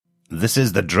This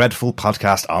is the Dreadful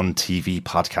Podcast on TV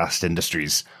Podcast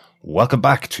Industries. Welcome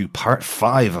back to part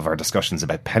 5 of our discussions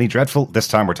about Penny Dreadful. This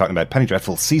time we're talking about Penny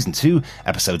Dreadful Season 2,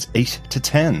 episodes 8 to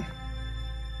 10.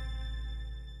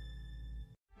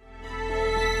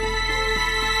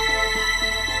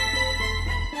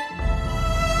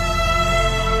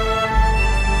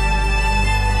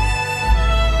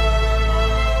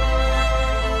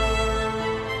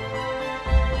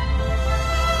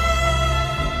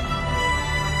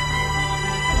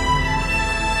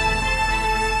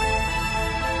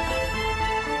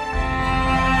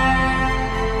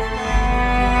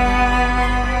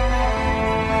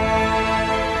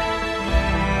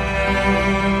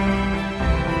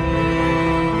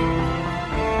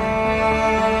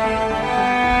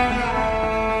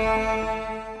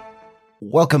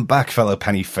 Welcome back, fellow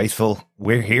Penny Faithful.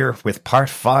 We're here with part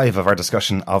 5 of our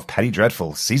discussion of Penny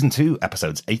Dreadful, Season 2,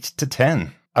 episodes 8 to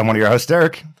 10. I'm one of your hosts,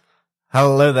 Derek.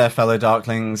 Hello there, fellow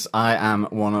Darklings. I am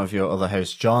one of your other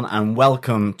hosts, John, and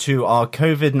welcome to our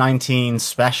COVID-19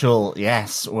 special,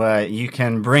 yes, where you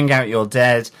can bring out your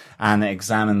dead and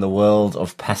examine the world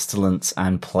of pestilence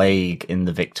and plague in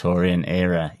the Victorian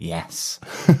era, yes.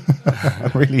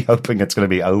 I'm really hoping it's going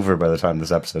to be over by the time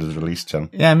this episode is released, John.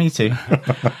 Yeah, me too.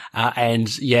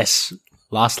 And yes,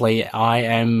 lastly,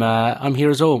 I'm here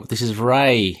as well. This is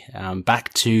Ray,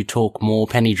 back to talk more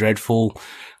Penny Dreadful.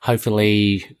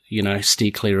 Hopefully, steer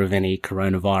clear of any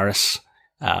coronavirus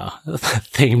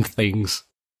themed things.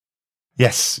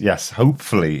 Yes.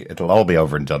 Hopefully it'll all be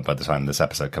over and done by the time this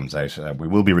episode comes out. We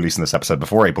will be releasing this episode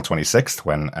before April 26th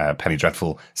when Penny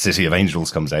Dreadful City of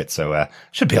Angels comes out. So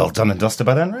should be all done and dusted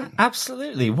by then, right?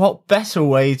 Absolutely. What better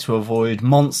way to avoid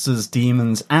monsters,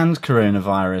 demons, and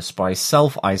coronavirus by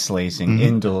self-isolating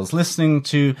indoors, listening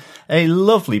to a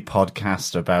lovely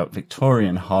podcast about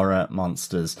Victorian horror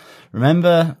monsters.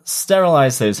 Remember,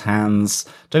 sterilize those hands,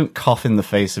 don't cough in the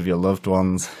face of your loved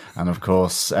ones, and of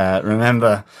course,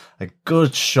 remember, a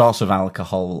good shot of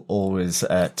alcohol will always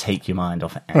take your mind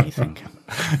off anything.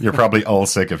 You're probably all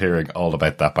sick of hearing all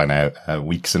about that by now,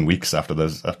 weeks and weeks after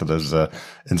those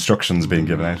instructions being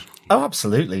given out. Oh,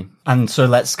 absolutely. And so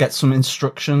let's get some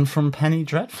instruction from Penny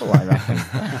Dreadful, I reckon.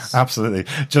 Yes. Absolutely.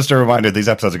 Just a reminder, these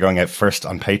episodes are going out first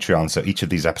on Patreon, so each of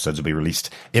these episodes will be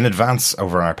released in advance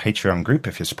over on our Patreon group.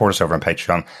 If you support us over on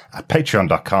Patreon, at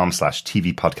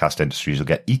patreon.com/TV Podcast Industries, you'll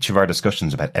get each of our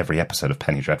discussions about every episode of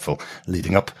Penny Dreadful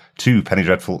leading up to Penny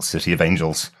Dreadful City of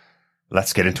Angels.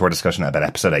 Let's get into our discussion about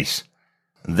episode 8.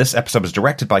 This episode was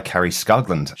directed by Carrie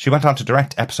Scogland. She went on to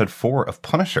direct episode 4 of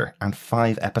Punisher and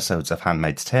 5 episodes of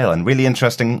Handmaid's Tale. And really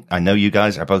interesting, I know you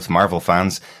guys are both Marvel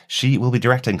fans, she will be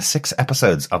directing 6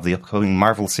 episodes of the upcoming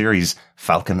Marvel series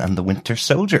Falcon and the Winter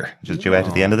Soldier, which is due out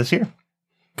at the end of this year.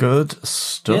 Good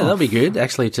stuff. Yeah, that'll be good,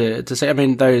 actually, to say. I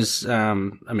mean,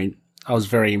 I was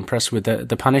very impressed with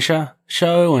the Punisher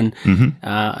show and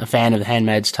a fan of The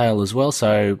Handmaid's Tale as well,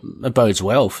 so it bodes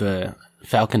well for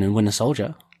Falcon and Winter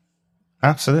Soldier.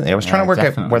 Absolutely. I was trying to work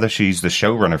out whether she's the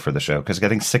showrunner for the show, because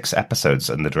getting 6 episodes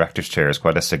in the director's chair is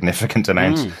quite a significant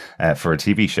amount for a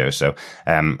TV show. So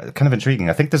kind of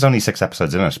intriguing. I think there's only 6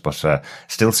 episodes in it, but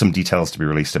still some details to be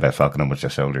released about Falcon and Winter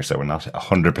Soldier. So we're not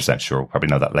 100% sure. We'll probably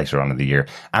know that later on in the year.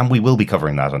 And we will be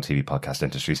covering that on TV Podcast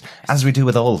Industries, as we do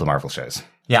with all the Marvel shows.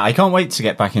 Yeah, I can't wait to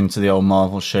get back into the old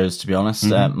Marvel shows, to be honest.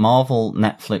 Marvel,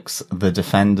 Netflix, The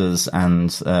Defenders,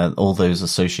 and all those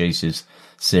associated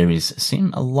series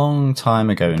seem a long time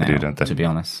ago now, to be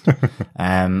honest.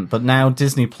 But now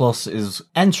Disney Plus is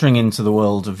entering into the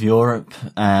world of Europe,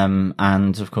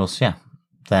 and of course,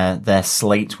 their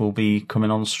slate will be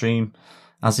coming on stream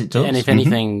as it does. And if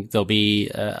anything, there'll be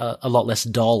a lot less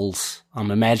dolls, I'm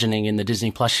imagining, in the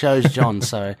Disney Plus shows, John.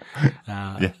 So,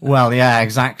 Well, yeah,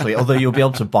 exactly. Although you'll be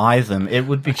able to buy them, it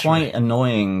would be quite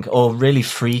annoying or really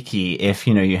freaky if,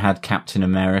 you had Captain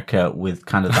America with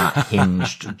kind of that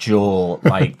hinged jaw,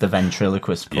 like the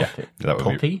ventriloquist puppet. Yeah,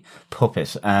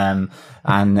 Puppet.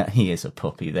 And he is a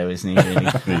puppy, though, isn't he?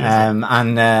 Really?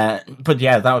 But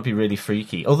yeah, that would be really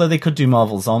freaky. Although they could do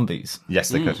Marvel zombies. Yes,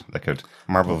 they could. They could.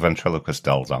 Marvel ventriloquist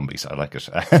doll zombies. I like it.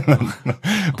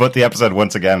 But the episode,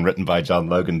 once again, written by John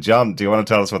Logan. John, do you want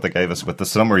to tell us what they gave us with the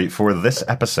summary for this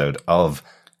episode of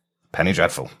Penny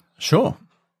Dreadful? Sure.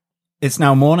 It's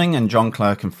now morning and John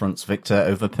Clare confronts Victor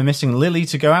over permitting Lily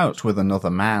to go out with another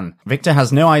man. Victor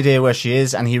has no idea where she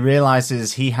is and he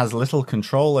realizes he has little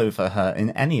control over her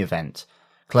in any event.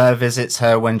 Claire visits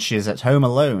her when she is at home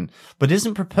alone, but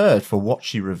isn't prepared for what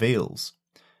she reveals.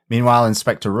 Meanwhile,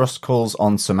 Inspector Rust calls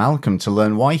on Sir Malcolm to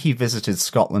learn why he visited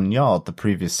Scotland Yard the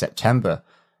previous September,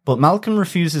 but Malcolm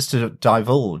refuses to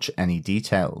divulge any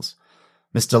details.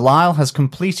 Mr. Lyle has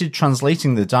completed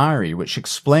translating the diary, which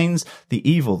explains the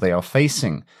evil they are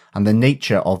facing and the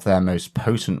nature of their most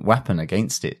potent weapon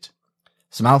against it.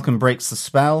 Sir Malcolm breaks the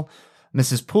spell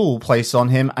Mrs. Poole placed on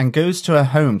him and goes to her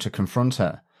home to confront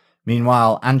her.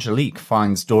 Meanwhile, Angelique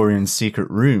finds Dorian's secret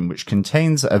room, which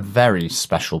contains a very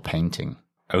special painting.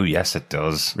 Oh, yes, it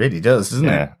does. Really does, doesn't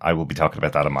it? Yeah, I will be talking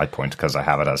about that on my point because I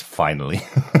have it as finally.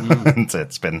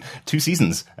 It's been 2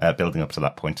 seasons building up to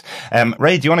that point.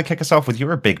 Ray, do you want to kick us off with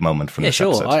your big moment from this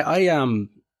episode? I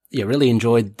really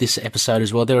enjoyed this episode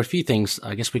as well. There are a few things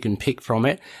I guess we can pick from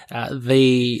it.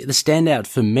 The standout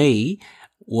for me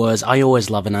was I always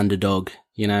love an underdog,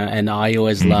 and I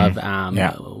always love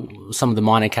some of the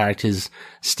minor characters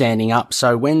standing up.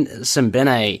 So when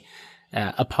Sembene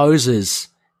opposes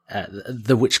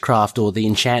the witchcraft or the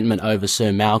enchantment over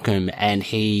Sir Malcolm, and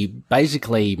he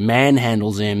basically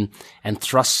manhandles him and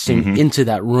thrusts him into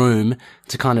that room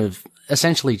to kind of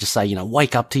essentially just say,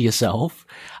 wake up to yourself.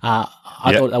 I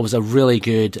thought that was a really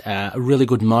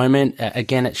good moment.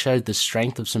 Again, it showed the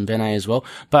strength of Sembene as well,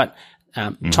 but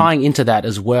tying into that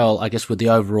as well, I guess with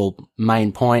the overall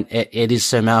main point, it is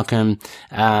Sir Malcolm,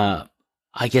 I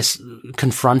guess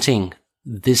confronting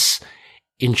this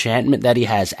enchantment that he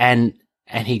has, and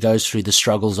he goes through the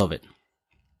struggles of it.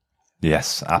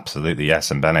 Yes, absolutely. Yes.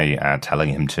 And Benny telling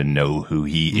him to know who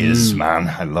he is, man.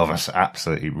 I love it.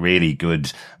 Absolutely. Really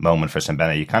good moment for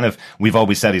Sembene. We've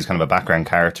always said he's kind of a background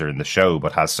character in the show,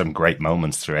 but has some great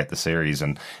moments throughout the series.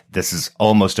 And this is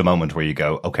almost a moment where you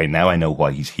go, okay, now I know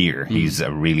why he's here. He's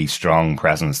a really strong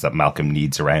presence that Malcolm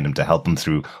needs around him to help him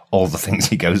through all the things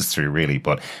he goes through, really.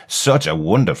 But such a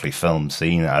wonderfully filmed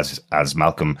scene as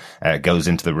Malcolm goes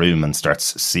into the room and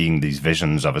starts seeing these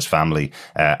visions of his family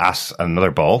at another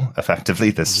ball,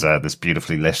 effectively, this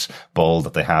beautifully lit ball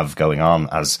that they have going on,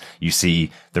 as you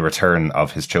see the return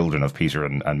of his children, of Peter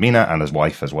and Mina, and his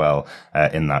wife as well,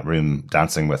 in that room,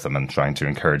 dancing with him and trying to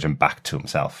encourage him back to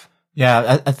himself.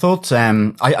 Yeah, I thought,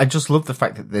 I just love the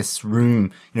fact that this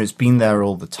room, it's been there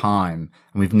all the time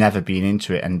and we've never been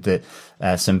into it. And that,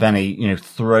 Sembene,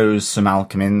 throws Sir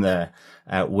Malcolm in there,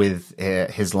 with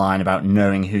his line about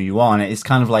knowing who you are. And it's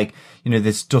kind of like,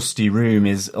 this dusty room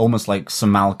is almost like Sir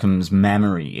Malcolm's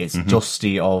memory. It's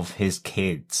dusty of his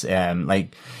kids.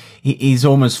 He's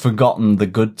almost forgotten the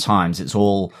good times. It's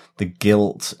all the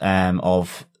guilt,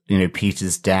 of,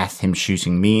 Peter's death, him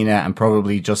shooting Mina, and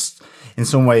probably just in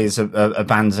some ways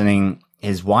abandoning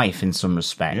his wife in some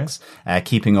respects,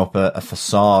 keeping up a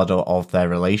facade of their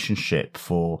relationship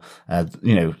for,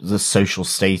 the social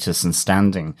status and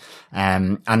standing.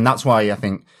 And that's why I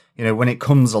think, when it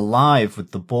comes alive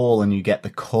with the ball and you get the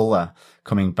colour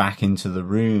coming back into the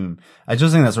room, I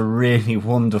just think that's a really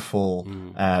wonderful,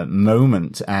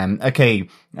 moment. Okay.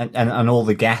 And all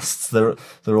the guests, they're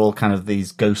all kind of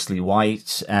these ghostly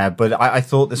white. But I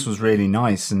thought this was really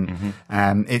nice. And,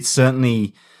 it's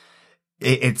certainly,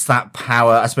 it's that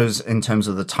power, I suppose, in terms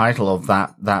of the title of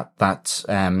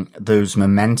those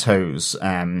mementos,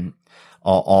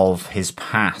 of his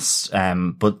past.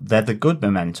 But they're the good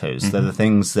mementos. They're the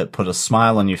things that put a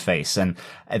smile on your face, and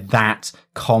that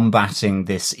combating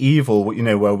this evil,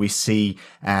 where we see,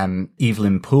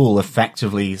 Evelyn Poole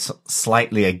effectively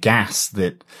slightly aghast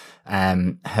that,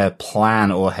 her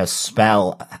plan or her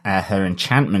spell, her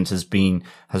enchantment has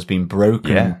been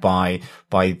broken by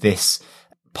this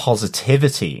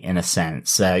positivity, in a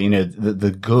sense,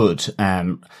 the good,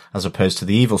 as opposed to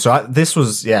the evil. So this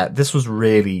was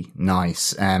really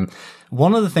nice.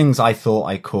 One of the things I thought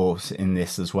I caught in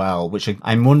this as well, which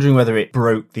I'm wondering whether it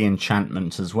broke the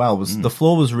enchantment as well, was the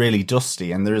floor was really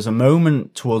dusty. And there is a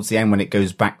moment towards the end when it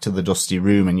goes back to the dusty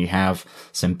room and you have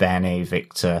Sembene,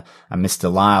 Victor and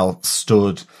Mr. Lyle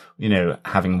stood,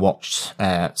 having watched,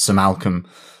 Sir Malcolm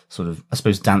sort of, I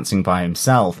suppose, dancing by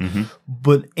himself.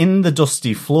 But in the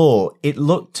dusty floor, it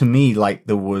looked to me like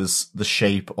there was the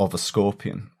shape of a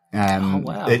scorpion.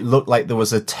 Wow. It looked like there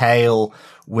was a tail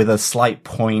with a slight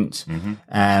point,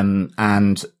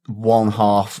 and one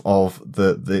half of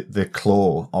the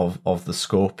claw of the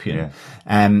scorpion.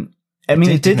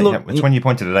 It did look... When you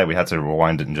pointed it out, we had to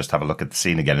rewind it and just have a look at the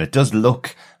scene again. It does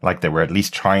look like they were at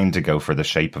least trying to go for the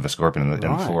shape of a scorpion in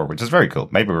the floor, which is very cool.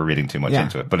 Maybe we're reading too much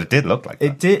into it, but it did look like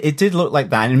that. It did look like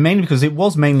that, and mainly because it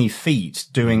was mainly feet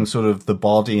doing sort of the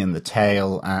body and the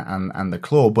tail and the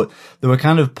claw, but there were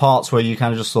kind of parts where you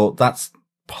kind of just thought that's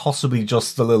possibly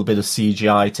just a little bit of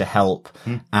CGI to help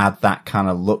add that kind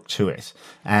of look to it.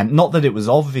 And not that it was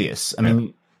obvious. I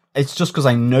mean, it's just because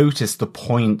I noticed the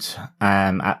point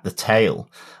at the tail,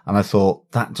 and I thought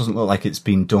that doesn't look like it's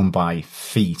been done by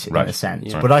feet in a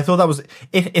sense. But I thought that was,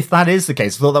 if that is the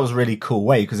case, I thought that was a really cool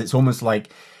way, because it's almost like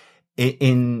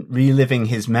in reliving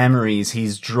his memories,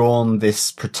 he's drawn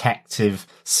this protective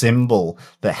symbol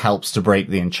that helps to break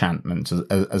the enchantment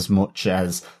as much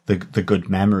as the good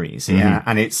memories. Yeah.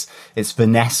 And it's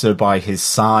Vanessa by his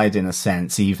side in a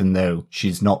sense, even though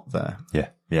she's not there. Yeah.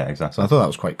 Yeah, exactly. So I thought that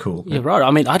was quite cool. Yeah, right. I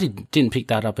mean, I didn't pick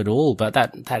that up at all, but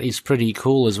that is pretty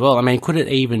cool as well. I mean, could it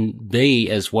even be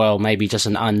as well, maybe just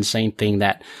an unseen thing,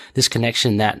 that this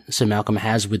connection that Sir Malcolm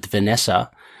has with Vanessa,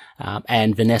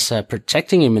 and Vanessa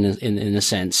protecting him in a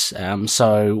sense.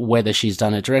 So whether she's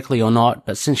done it directly or not,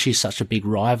 but since she's such a big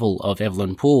rival of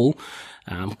Evelyn Poole,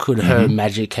 could her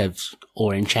magic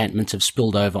or enchantments have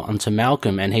spilled over onto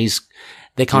Malcolm, and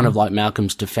they're kind of like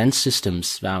Malcolm's defense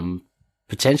systems,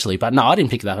 potentially. But no, I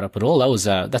didn't pick that up at all.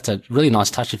 That's a really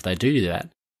nice touch if they do that.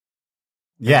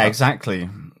 Yeah, exactly.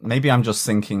 Maybe I'm just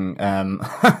thinking,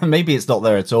 maybe it's not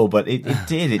there at all, but it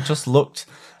did. It just looked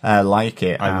like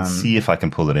it. I'll see if I can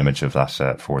pull an image of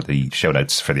that for the show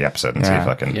notes for the episode and see if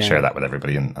I can share that with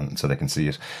everybody and so they can see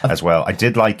it as well. I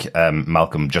did like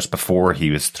Malcolm just before he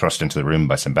was thrust into the room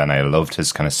by Simbene. I loved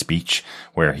his kind of speech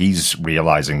where he's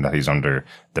realizing that he's under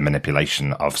the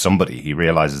manipulation of somebody. He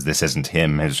realizes this isn't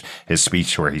him. His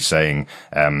speech where he's saying,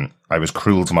 I was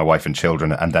cruel to my wife and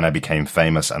children, and then I became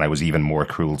famous, and I was even more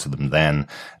cruel to them then.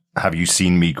 Have you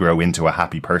seen me grow into a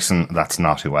happy person? That's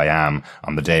not who I am.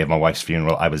 On the day of my wife's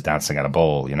funeral, I was dancing at a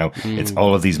ball. It's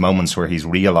all of these moments where he's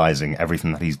realizing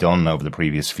everything that he's done over the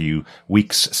previous few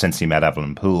weeks since he met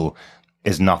Evelyn Poole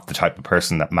is not the type of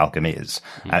person that Malcolm is.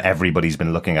 And everybody's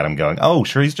been looking at him going, oh,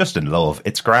 sure, he's just in love.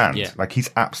 It's grand. Yeah. Like, he's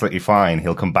absolutely fine.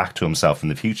 He'll come back to himself in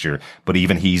the future. But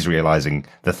even he's realizing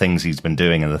the things he's been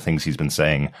doing and the things he's been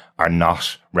saying are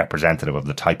not representative of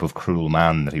the type of cruel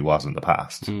man that he was in the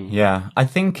past. Yeah, I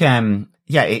think,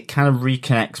 it kind of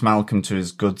reconnects Malcolm to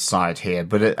his good side here.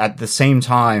 But at the same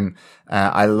time,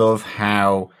 I love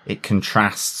how it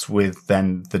contrasts with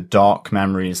then the dark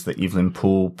memories that Evelyn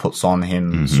Poole puts on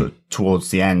him sort of towards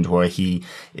the end, where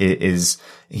he's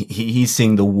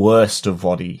seeing the worst of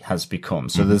what he has become.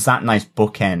 So there's that nice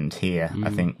bookend here, I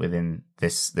think, within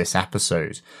this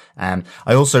episode. I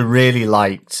also really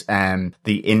liked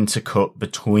the intercut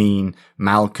between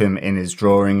Malcolm in his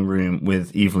drawing room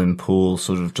with Evelyn Poole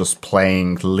sort of just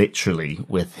playing literally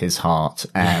with his heart.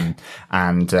 And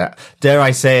dare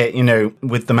I say it,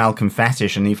 with the Malcolm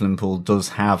fetish, and Evelyn Poole does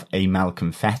have a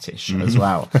Malcolm fetish as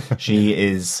well. She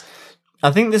is... I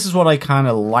think this is what I kind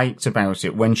of liked about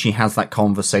it when she has that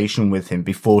conversation with him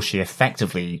before she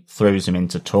effectively throws him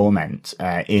into torment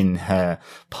in her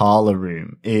parlor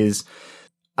room. Is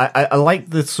I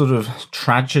like the sort of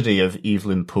tragedy of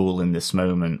Evelyn Poole in this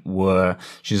moment, where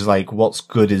she's like, what's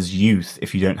good is youth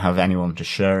if you don't have anyone to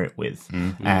share it with?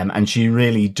 And she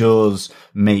really does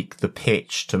make the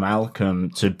pitch to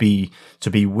Malcolm to be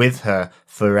with her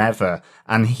forever.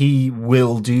 And he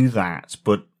will do that,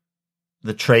 but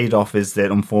the trade-off is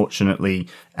that, unfortunately,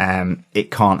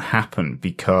 it can't happen,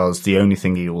 because the only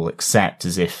thing he will accept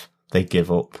is if they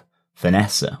give up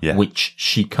Vanessa, which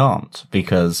she can't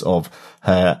because of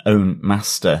her own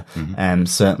master.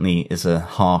 Certainly is a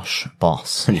harsh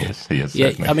boss. Yes, he is. Yeah,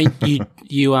 certainly. I mean,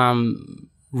 you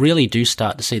really do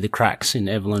start to see the cracks in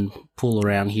Evelyn Poole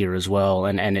around here as well,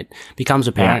 and it becomes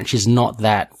apparent she's not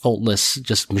that faultless,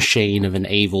 just machine of an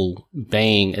evil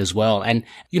being as well. And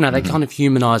they kind of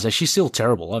humanize her. She's still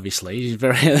terrible, obviously.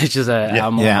 She's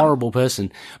a horrible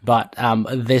person, but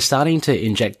they're starting to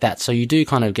inject that, so you do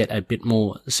kind of get a bit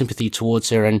more sympathy towards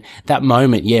her. And that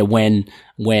moment, when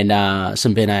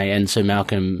Simbene and Sir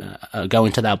Malcolm go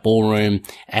into that ballroom,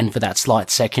 and for that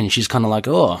slight second, she's kind of like,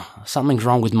 oh, something's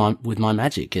wrong with my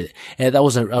magic. That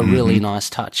was a really nice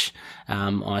touch,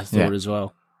 I thought as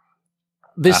well.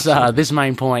 This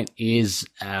main point is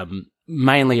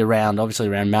mainly around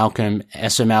Malcolm,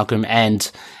 Sir Malcolm,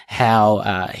 and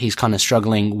how he's kind of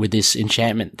struggling with this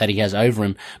enchantment that he has over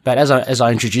him. But as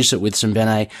I introduce it with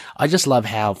Simbene, I just love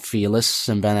how fearless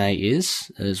Simbene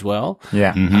is as well.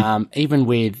 Yeah. Even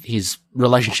with his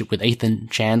relationship with Ethan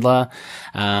Chandler,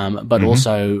 but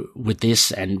also with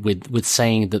this, and with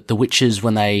seeing that the witches,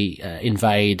 when they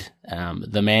invade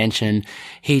the mansion,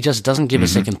 he just doesn't give a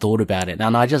second thought about it.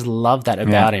 And I just love that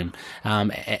about him.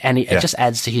 And it just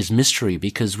adds to his mystery,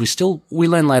 because we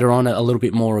learn later on a little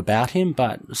bit more about him,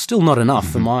 but still not enough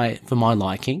for my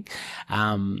liking.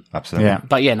 Absolutely. Yeah.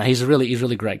 But he's a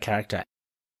really great character.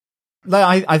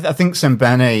 I think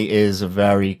Simbene is a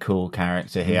very cool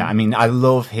character here. I mean, I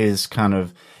love his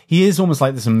he is almost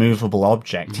like this immovable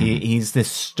object. He's this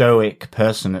stoic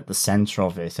person at the center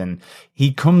of it, and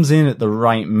he comes in at the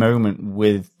right moment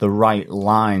with the right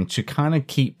line to kind of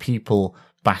keep people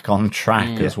back on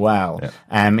track as well.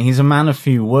 Yeah. He's a man of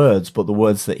few words, but the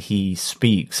words that he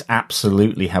speaks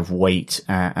absolutely have weight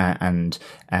and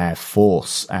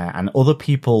force, and other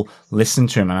people listen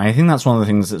to him. And I think that's one of the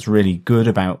things that's really good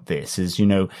about this is, you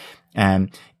know,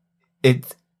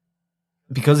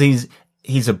 because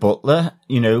he's a butler,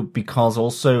 you know, because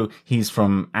also he's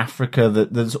from Africa,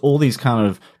 that there's all these kind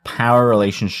of power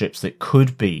relationships that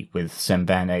could be with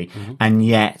Sembene, and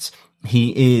yet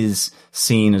he is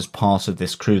seen as part of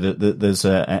this crew, that there's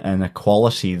an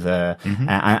equality there.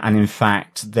 And in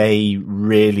fact, they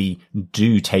really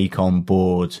do take on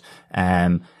board,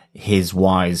 his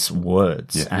wise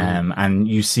words. And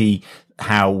you see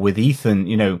how with Ethan,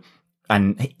 you know,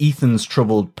 and Ethan's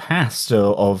troubled past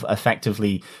of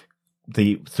effectively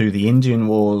through the Indian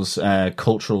Wars,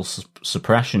 cultural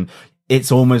suppression,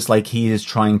 it's almost like he is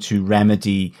trying to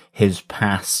remedy his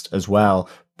past as well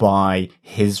by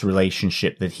his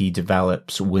relationship that he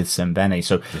develops with Sembene.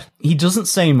 So he doesn't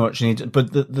say much,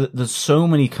 but there's so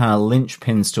many kind of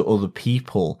linchpins to other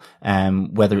people,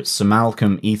 whether it's Sir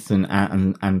Malcolm, Ethan,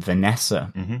 and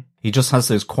Vanessa. He just has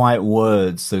those quiet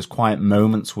words, those quiet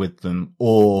moments with them,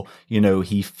 or, you know,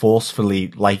 he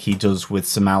forcefully, like he does with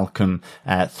Sir Malcolm,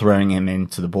 throwing him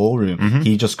into the ballroom.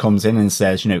 He just comes in and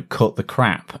says, you know, cut the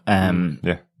crap.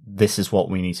 This is what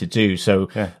we need to do. So,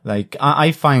 like,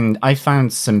 I found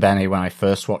Sembene when I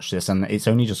first watched this, and it's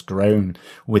only just grown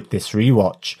with this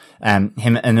rewatch,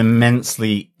 him an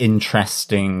immensely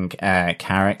interesting,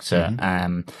 character.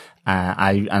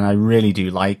 I really do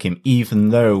like him, even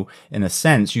though in a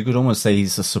sense you could almost say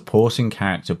he's a supporting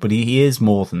character, but he is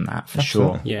more than that for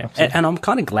sure. Yeah. And I'm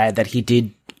kind of glad that he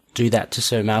did do that to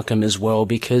Sir Malcolm as well,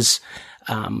 because,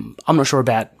 I'm not sure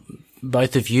about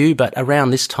both of you, but around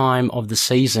this time of the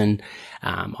season,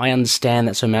 I understand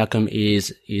that Sir Malcolm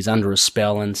is under a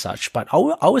spell and such, but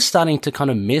I was starting to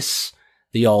kind of miss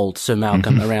the old Sir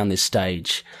Malcolm around this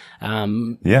stage.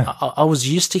 I was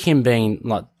used to him being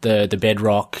like the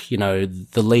bedrock, you know,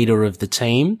 the leader of the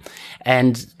team,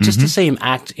 and just to see him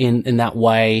act in that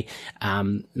way,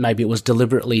 maybe it was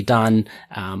deliberately done,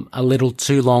 a little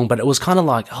too long, but it was kind of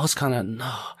like, I was kind of,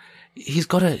 no, he's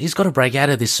got to break out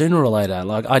of this sooner or later.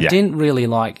 Like, I didn't really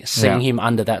like seeing him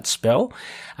under that spell.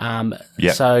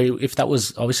 So if that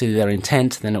was obviously their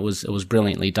intent, then it was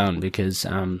brilliantly done, because,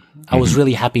 I was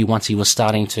really happy once he was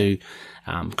starting to,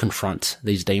 confront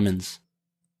these demons.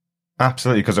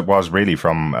 Absolutely, because it was really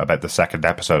from about the second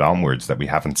episode onwards that we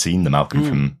haven't seen the Malcolm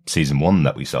from season 1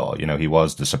 that we saw. You know, he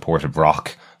was the supportive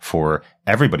rock for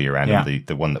everybody around him,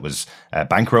 the one that was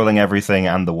bankrolling everything,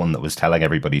 and the one that was telling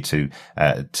everybody to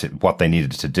what they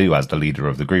needed to do as the leader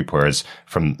of the group. Whereas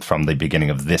from the beginning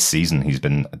of this season, he's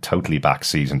been totally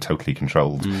backseat and totally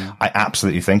controlled. I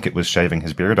absolutely think it was shaving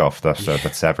his beard off that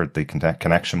severed the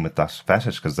connection with that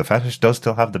fetish, because the fetish does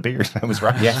still have the beard. I was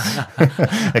right. Yes.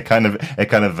 it kind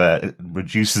of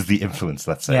reduces the influence,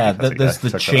 let's say. Yeah, there's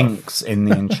the chinks in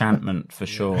the enchantment for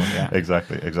sure. Yeah,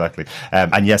 exactly.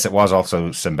 And yes, it was also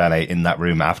Sembene in that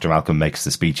room after Malcolm makes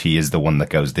the speech. He is the one that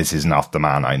goes, "This is not the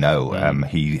man I know."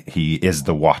 He is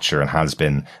the watcher and has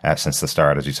been since the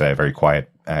start, as you say, a very quiet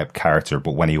character.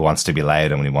 But when he wants to be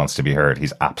loud and when he wants to be heard,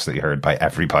 he's absolutely heard by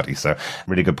everybody. So,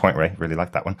 really good point, Ray. Really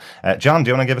like that one. John, do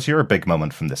you want to give us your big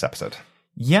moment from this episode?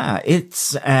 Yeah,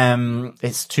 it's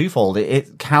twofold.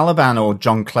 Caliban, or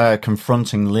John Clare,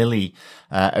 confronting Lily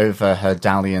over her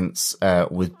dalliance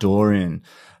with Dorian.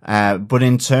 But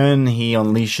in turn, he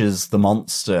unleashes the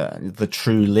monster, the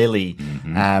true Lily.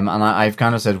 And I've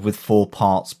kind of said with 4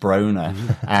 parts Brona.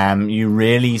 You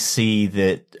really see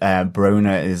that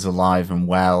Brona is alive and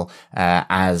well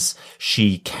as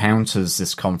she counters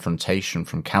this confrontation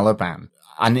from Caliban.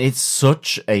 And it's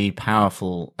such a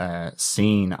powerful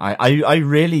scene. I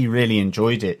really, really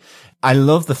enjoyed it. I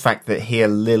love the fact that here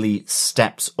Lily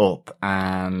steps up,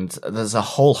 and there's a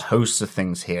whole host of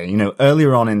things here. You know,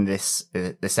 earlier on in this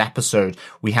episode,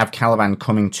 we have Caliban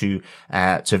coming to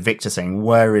Victor saying,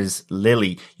 "Where is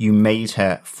Lily? You made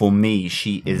her for me.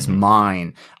 She is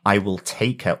mine. I will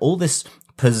take her." All this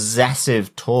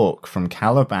possessive talk from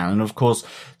Caliban. And of course,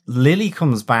 Lily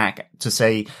comes back to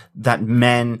say that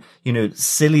men, you know,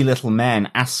 silly little men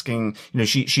asking, you know,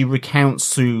 she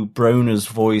recounts through Brona's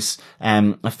voice,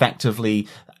 effectively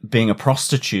being a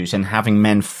prostitute and having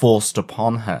men forced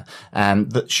upon her.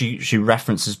 That she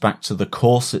references back to the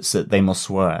corsets that they must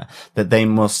wear, that they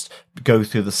must go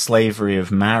through the slavery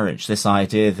of marriage. This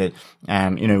idea that,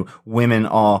 you know, women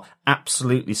are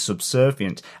absolutely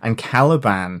subservient. And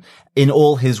Caliban, in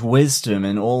all his wisdom,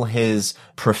 in all his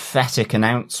prophetic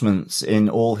announcements, in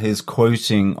all his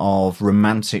quoting of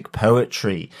romantic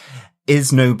poetry,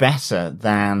 is no better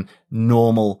than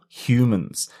normal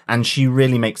humans. And she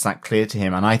really makes that clear to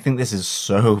him. And I think this is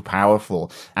so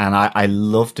powerful. And I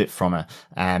loved it from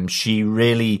her. She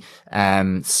really,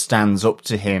 stands up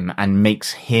to him and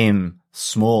makes him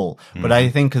small. But I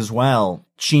think as well,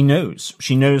 she knows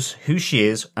who she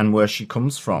is and where she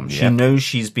comes from. She knows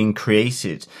she's been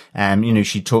created.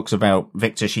 She talks about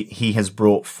Victor. He has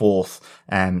brought forth,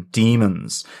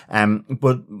 demons.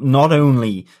 But not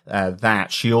only,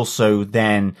 that, she also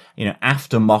then,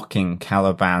 after mocking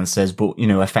Caliban says, but,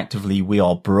 effectively we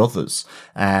are brothers.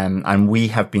 And we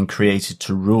have been created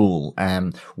to rule.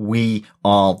 We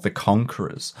are the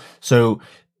conquerors. So,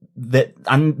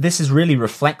 and this is really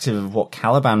reflective of what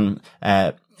Caliban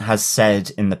has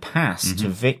said in the past to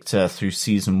Victor through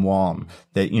season 1,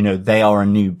 that, they are a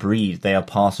new breed. They are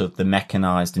part of the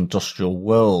mechanized industrial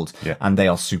world and they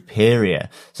are superior.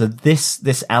 So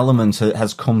this element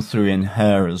has come through in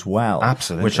her as well.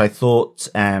 Absolutely. Which I thought,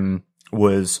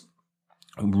 was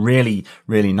really,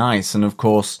 really nice. And of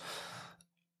course,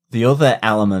 the other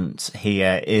element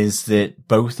here is that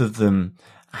both of them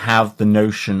have the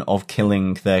notion of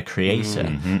killing their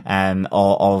creator,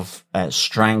 of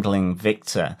strangling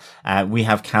Victor. We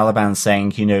have Caliban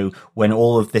saying, when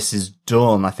all of this is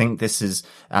done, I think this is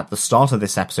at the start of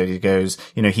this episode, he goes,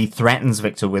 he threatens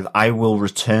Victor with, I will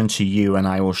return to you and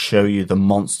I will show you the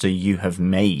monster you have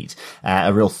made.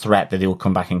 A real threat that he'll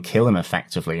come back and kill him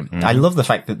effectively. I love the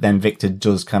fact that then Victor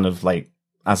does kind of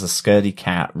as a scaredy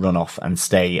cat, run off and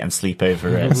stay and sleep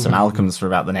over at St. Malcolm's for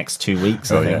about the next 2 weeks,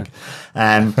 I think.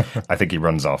 I think he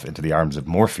runs off into the arms of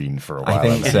morphine for a while. I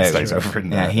think and so. Stays over in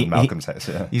Malcolm's house.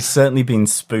 Yeah. He's certainly been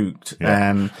spooked.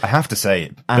 I have to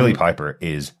say, Billie Piper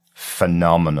is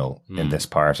phenomenal in this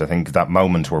part. I think that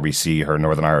moment where we see her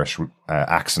Northern Irish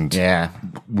accent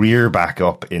rear back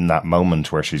up in that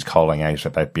moment where she's calling out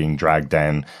about being dragged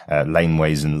down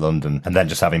laneways in London and then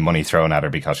just having money thrown at her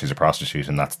because she's a prostitute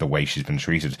and that's the way she's been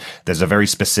treated. There's a very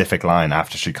specific line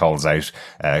after she calls out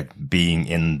being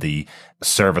in the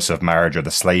service of marriage or the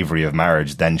slavery of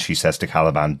marriage. Then she says to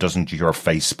Caliban, doesn't your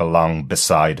face belong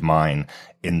beside mine?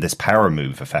 In this power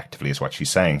move, effectively, is what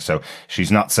she's saying. So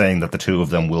she's not saying that the two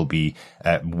of them will be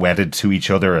wedded to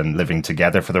each other and living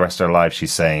together for the rest of their lives.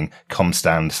 She's saying, come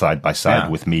stand side by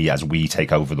side with me as we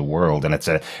take over the world. And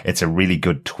it's a really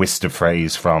good twist of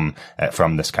phrase from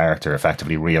this character,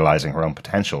 effectively realizing her own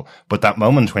potential. But that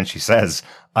moment when she says,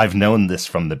 I've known this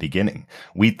from the beginning.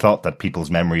 We thought that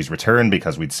people's memories return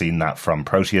because we'd seen that from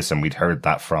Proteus and we'd heard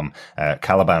that from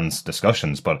Caliban's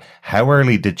discussions. But how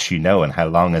early did she know and how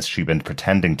long has she been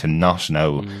pretending to not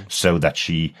know so that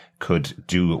she could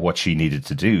do what she needed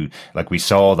to do? Like we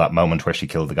saw that moment where she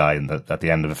killed the guy at the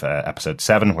end of episode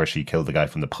 7 where she killed the guy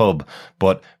from the pub.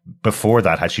 But before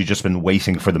that, has she just been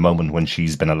waiting for the moment when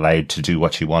she's been allowed to do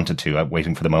what she wanted to,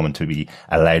 waiting for the moment to be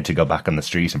allowed to go back on the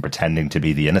street and pretending to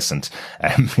be the innocent?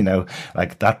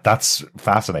 That's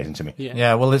fascinating to me.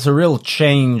 Yeah, well, it's a real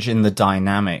change in the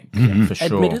dynamic, for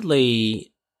sure.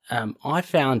 Admittedly, I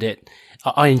found it,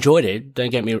 I enjoyed it.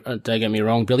 Don't get me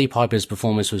wrong. Billie Piper's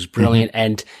performance was brilliant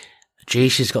and gee,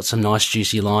 she's got some nice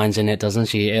juicy lines in it, doesn't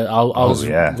she? I was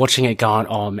watching it going,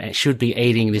 oh man, should be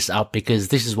eating this up because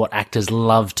this is what actors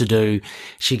love to do.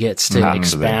 She gets to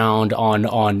expound on,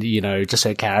 just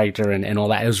her character and all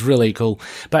that. It was really cool.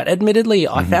 But admittedly,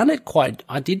 I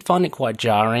did find it quite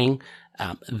jarring,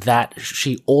 that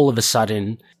she all of a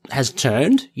sudden has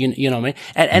turned, you know what I mean?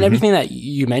 And everything that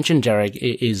you mentioned, Derek,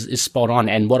 is spot on.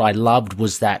 And what I loved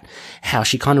was that how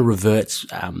she kind of reverts,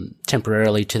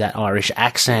 temporarily to that Irish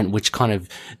accent, which kind of,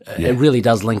 it really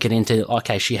does link it into,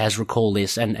 okay, she has recalled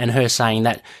this and her saying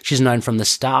that she's known from the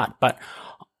start. But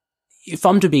if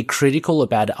I'm to be critical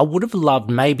about it, I would have loved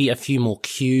maybe a few more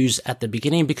cues at the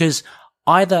beginning because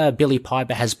either Billie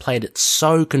Piper has played it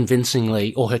so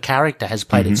convincingly or her character has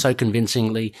played it so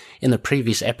convincingly in the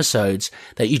previous episodes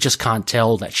that you just can't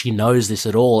tell that she knows this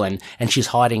at all and she's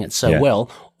hiding it so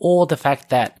well, or the fact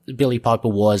that Billie Piper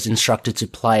was instructed to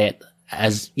play it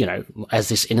as, as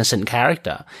this innocent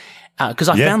character. Cause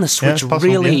I found the switch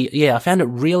I found it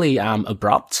really,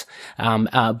 abrupt.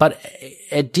 But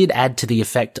it did add to the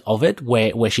effect of it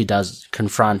where she does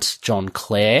confront John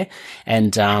Clare.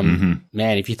 And,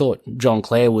 man, if you thought John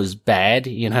Clare was bad,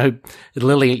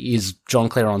 Lily is John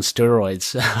Clare on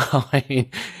steroids. I mean,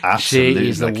 absolutely. She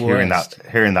is the worst.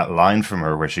 Hearing that line from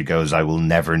her where she goes, I will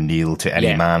never kneel to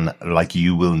any man like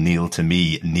you will kneel to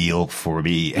me, kneel for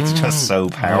me. It's just so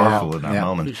powerful in that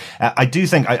moment. I do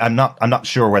think, I'm not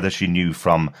sure whether she knew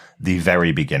from the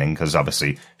very beginning, because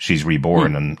obviously she's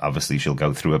reborn and obviously she'll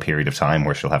go through a period of time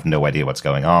where she'll have no idea what's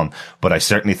going on. But I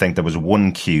certainly think there was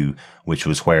one cue which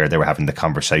was where they were having the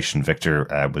conversation.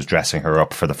 Victor was dressing her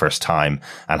up for the first time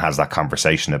and has that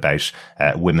conversation about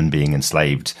women being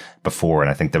enslaved before. And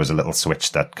I think there was a little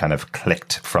switch that kind of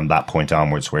clicked from that point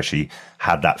onwards, where she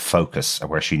had that focus,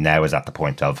 where she now is at the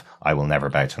point of, I will never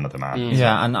bow to another man.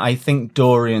 Yeah, and I think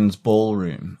Dorian's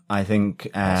ballroom, I think,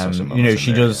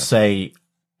 she does say,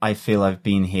 I feel I've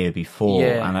been here before.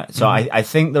 Yeah. And I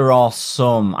think there are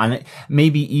some, and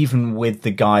maybe even with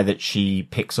the guy that she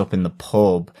picks up in the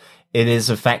pub, it is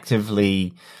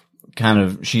effectively kind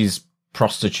of, she's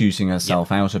prostituting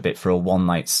herself out a bit for a one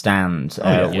night stand,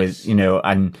 with,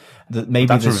 and maybe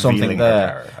that's there's something revealing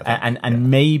her there. power,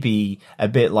 And maybe a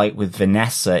bit like with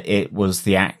Vanessa, it was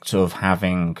the act of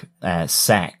having,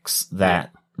 sex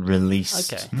that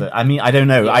released I mean, I don't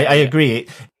know. I agree.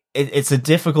 It's a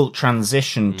difficult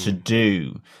transition to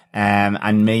do.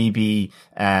 And maybe,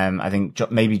 I think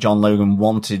maybe John Logan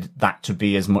wanted that to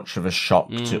be as much of a shock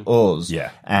to us.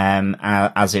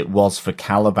 As it was for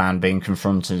Caliban being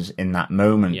confronted in that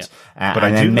moment. But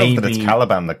I do love that it's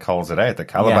Caliban that calls it out. That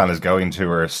Caliban is going to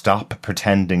her, stop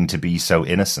pretending to be so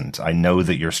innocent. I know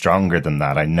that you're stronger than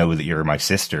that. I know that you're my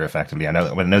sister, effectively. I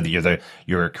know that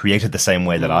you're created the same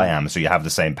way that I am, so you have the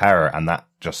same power, and that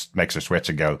just makes her switch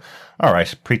and go, all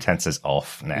right, pretense is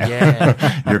off now.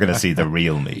 Yeah. You're going to see the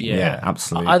real me. Yeah,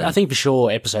 absolutely. I think for sure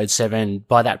episode 7,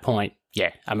 by that point,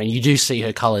 I mean, you do see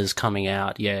her colours coming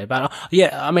out, but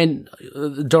I mean,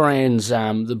 Dorian's,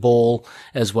 the ball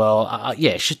as well,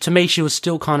 to me, she was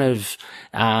still kind of,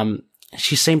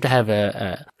 she seemed to have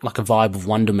a vibe of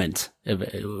wonderment,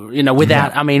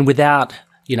 without,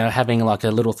 having like a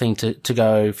little thing to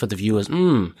go for the viewers,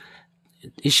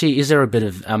 is there a bit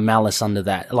of malice under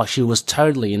that? Like, she was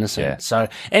totally innocent. Yeah. So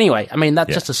anyway, I mean,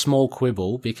 that's just a small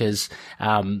quibble, because,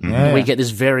 we get this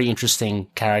very interesting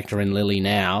character in Lily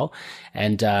now.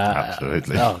 And,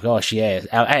 absolutely. Oh gosh, yeah.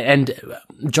 And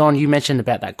John, you mentioned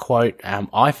about that quote.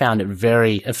 I found it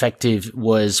very effective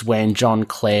was when John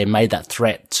Clare made that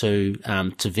threat to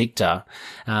Victor.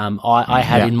 I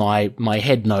had in my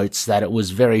head notes that it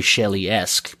was very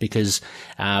Shelley-esque, because,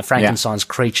 Frankenstein's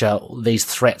creature, these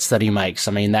threats that he makes.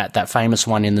 I mean, that famous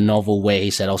one in the novel where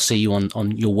he said, I'll see you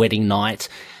on your wedding night.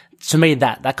 To me,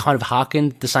 that kind of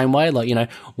harkened the same way. Like,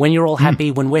 when you're all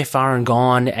happy, when we're far and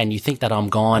gone, and you think that I'm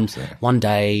gone, one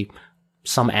day,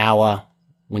 some hour,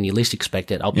 when you least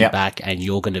expect it, I'll be back, and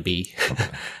you're going to be,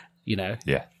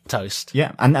 toast.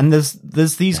 Yeah, and there's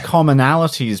these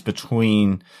commonalities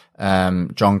between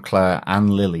John Clare and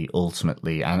Lily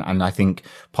ultimately, and I think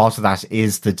part of that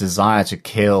is the desire to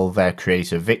kill their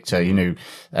creator Victor.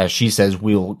 She says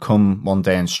we'll come one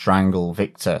day and strangle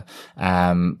Victor,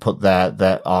 put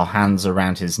our hands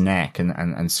around his neck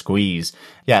and squeeze.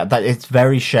 Yeah, that it's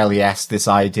very Shelley-esque, this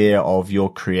idea of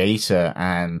your creator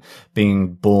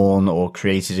being born or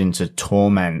created into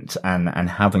torment and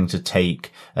having to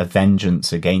take a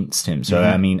vengeance against him. So,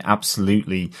 I mean,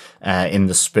 absolutely, in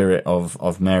the spirit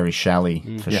of Mary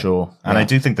Shelley, for sure. And I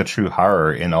do think the true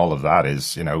horror in all of that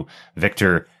is,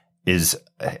 Victor is,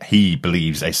 he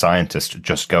believes, a scientist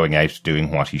just going out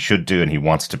doing what he should do, and he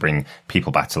wants to bring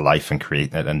people back to life and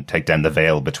create and take down the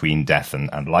veil between death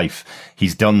and life.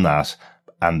 He's done that,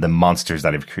 and the monsters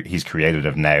that he's created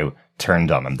have now turned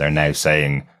on him. They're now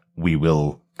saying, we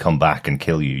will come back and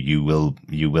kill you. You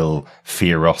will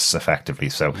fear us, effectively.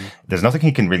 So there's nothing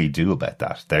he can really do about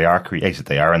that. They are created.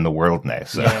 They are in the world now.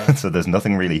 So, so there's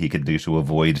nothing really he could do to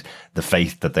avoid the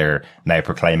fate that they're now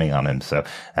proclaiming on him. So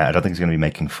I don't think he's going to be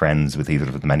making friends with either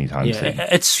of them anytime soon.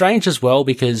 It's strange as well,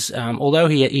 because although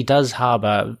he does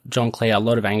harbour, John Clare, a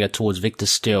lot of anger towards Victor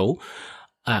still,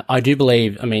 I do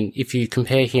believe, I mean, if you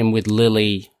compare him with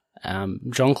Lily,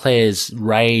 John Clare's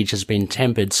rage has been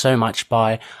tempered so much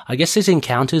by, I guess, his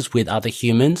encounters with other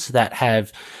humans that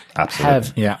have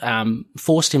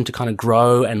forced him to kind of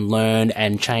grow and learn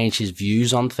and change his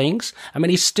views on things. I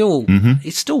mean, he's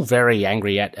still very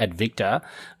angry at Victor,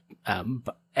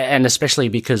 and especially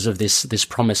because of this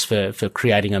promise for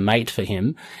creating a mate for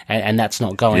him, and that's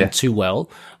not going too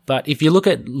well. But if you look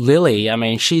at Lily, I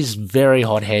mean, she's very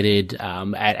hot-headed,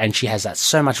 and she has that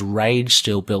so much rage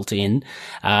still built in,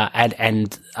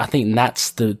 and I think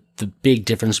that's the big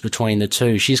difference between the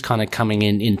two. She's kind of coming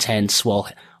in intense,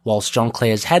 whilst John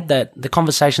Clare's had the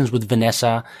conversations with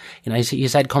Vanessa.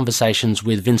 He's had conversations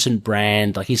with Vincent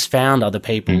Brand, like he's found other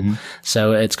people,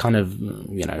 so it's kind of,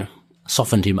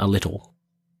 softened him a little.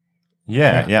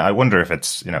 Yeah. I wonder if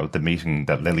it's, the meeting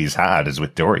that Lily's had is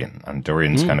with Dorian, and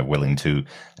Dorian's kind of willing to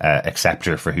accept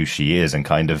her for who she is and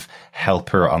kind of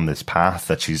help her on this path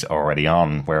that she's already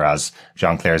on. Whereas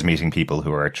Jean Claire's meeting people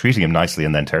who are treating him nicely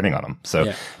and then turning on him.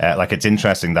 So, it's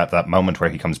interesting that moment where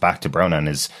he comes back to Brona and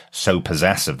is so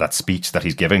possessive, that speech that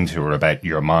he's giving to her about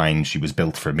 "you're mine, she was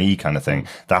built for me" kind of thing.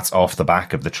 That's off the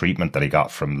back of the treatment that he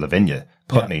got from Lavinia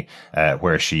Putney,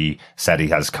 where she said he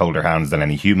has colder hands than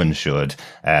any human should,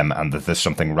 and that there's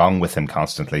something wrong with him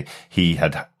constantly. He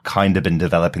had kind of been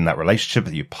developing that relationship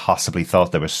that you possibly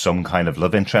thought there was some kind of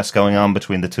love interest going on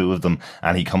between the two of them,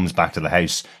 and he comes back to the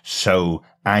house so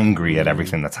angry at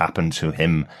everything that's happened to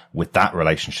him with that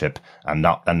relationship, and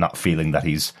not feeling that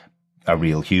he's a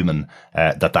real human,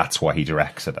 that's why he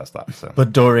directs it as that. So.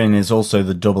 But Dorian is also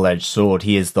the double-edged sword.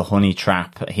 He is the honey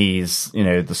trap. He's,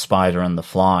 the spider and the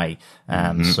fly.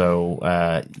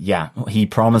 So, he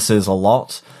promises a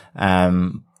lot,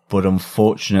 but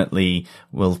unfortunately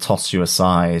will toss you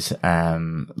aside,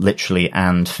 literally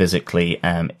and physically,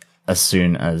 as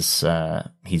soon as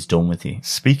he's done with you.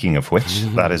 Speaking of which,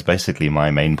 that is basically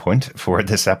my main point for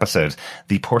this episode.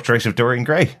 The portrait of Dorian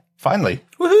Gray. Finally.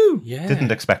 Woohoo! Yeah.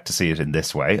 Didn't expect to see it in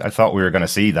this way. I thought we were going to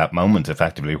see that moment,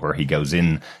 effectively, where he goes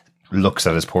in, looks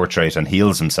at his portrait and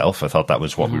heals himself. I thought that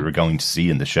was what we were going to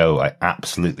see in the show. I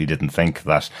absolutely didn't think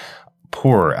that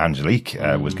poor Angelique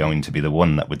was going to be the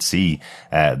one that would see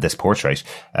this portrait.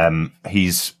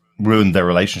 He's ruined their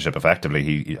relationship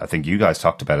effectively. I think you guys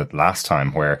talked about it last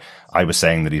time, where I was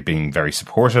saying that he's being very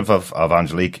supportive of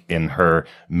Angelique in her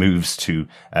moves to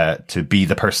be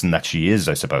the person that she is,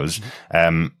 I suppose.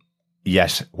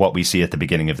 Yet what we see at the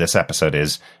beginning of this episode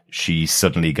is she's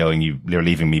suddenly going, you're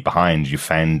leaving me behind. You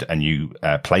found a new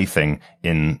plaything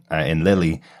in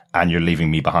Lily, and you're leaving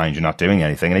me behind. You're not doing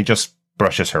anything. And he just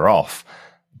brushes her off,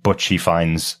 but she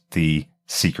finds the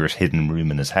secret hidden room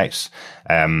in his house.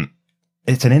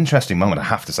 It's an interesting moment, I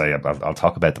have to say. I'll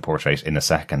talk about the portrait in a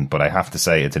second, but I have to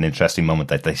say it's an interesting moment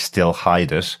that they still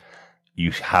hide it.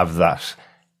 You have that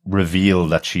reveal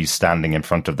that she's standing in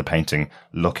front of the painting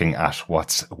looking at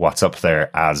what's up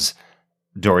there as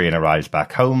Dorian arrives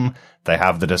back home. They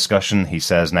have the discussion. He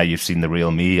says, "Now you've seen the real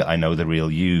me. I know the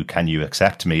real you. Can you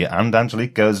accept me?" And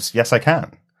Angelique goes, "Yes, I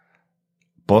can."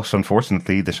 But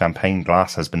unfortunately, the champagne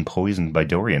glass has been poisoned by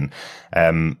Dorian.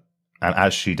 And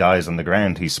as she dies on the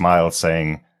ground, he smiles,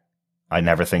 saying, "I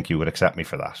never think you would accept me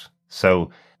for that."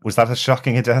 So was that as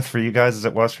shocking a death for you guys as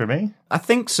it was for me? I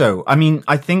think so. I mean,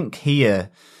 I think here,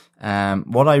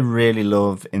 what I really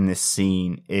love in this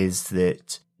scene is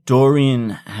that Dorian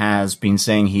has been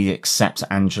saying he accepts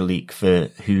Angelique for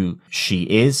who she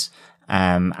is,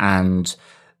 and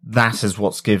that is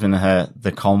what's given her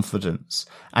the confidence.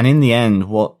 And in the end,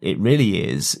 what it really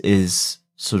is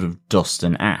sort of dust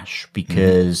and ash,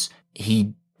 because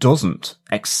he doesn't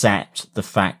accept the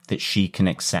fact that she can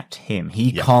accept him.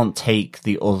 He can't take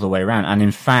the other way around. And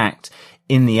in fact,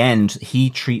 in the end, he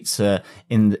treats her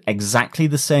in exactly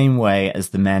the same way as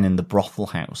the men in the brothel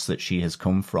house that she has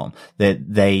come from.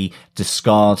 That they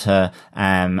discard her,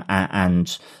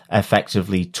 and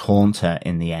effectively taunt her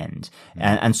in the end.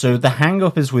 And so the hang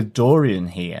up is with Dorian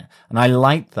here. And I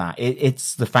like that.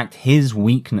 It's the fact his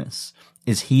weakness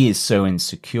is he is so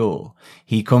insecure.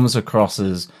 He comes across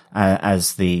as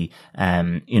the,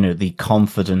 the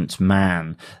confident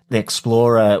man, the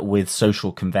explorer with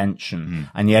social convention.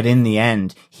 And yet in the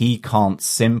end, he can't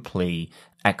simply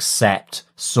accept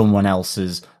someone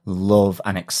else's love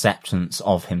and acceptance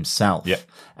of himself.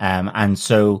 And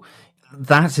so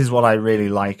that is what I really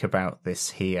like about this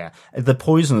here. The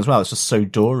poison as well. It's just so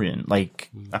Dorian.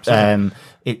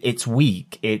 It's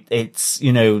weak. It's,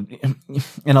 in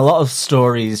a lot of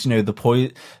stories,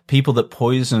 people that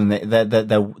poison,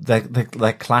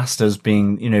 they're classed as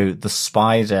being, the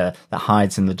spider that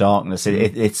hides in the darkness.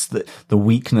 It's the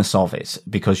weakness of it,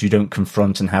 because you don't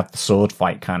confront and have the sword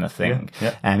fight kind of thing.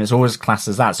 And it's always classed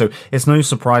as that. So it's no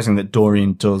surprising that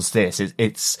Dorian does this.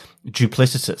 It's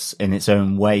duplicitous in its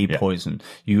own way, poison.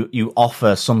 You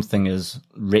offer something as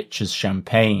rich as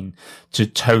champagne to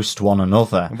toast one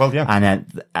another. Well,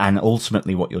 and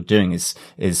ultimately what you're doing is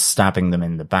stabbing them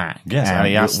in the back.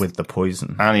 With the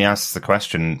poison. And he asks the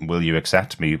question, "Will you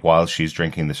accept me?" while she's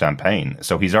drinking the champagne.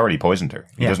 So he's already poisoned her.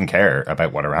 He doesn't care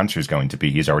about what her answer is going to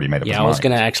be. He's already made up his mind. I was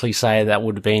going to actually say that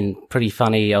would have been pretty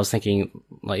funny. I was thinking,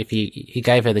 like, if he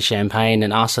gave her the champagne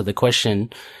and asked her the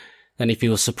question, then if he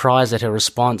was surprised at her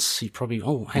response, he'd probably,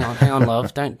 "Oh, hang on,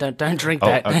 love, don't drink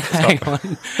that. Hang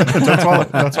on,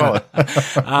 don't swallow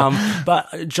it."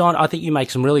 But John, I think you make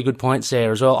some really good points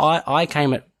there as well. I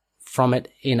came from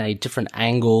it in a different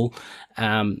angle,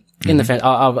 in the fact,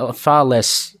 far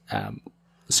less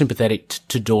sympathetic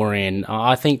to Dorian.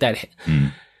 I think that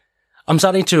I'm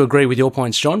starting to agree with your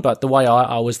points, John, but the way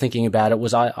I was thinking about it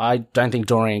was I don't think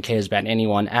Dorian cares about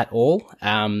anyone at all.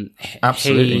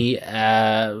 Absolutely.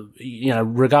 He,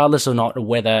 regardless or not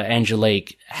whether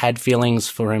Angelique had feelings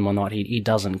for him or not, he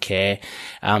doesn't care.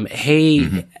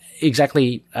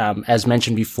 Exactly, as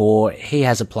mentioned before, he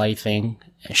has a plaything.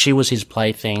 She was his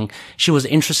plaything. She was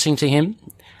interesting to him.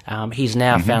 He's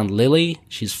now found Lily.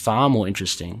 She's far more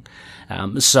interesting.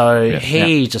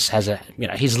 He just has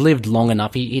he's lived long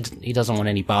enough. He doesn't want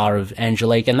any bar of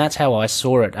Angelique, and that's how I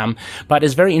saw it. But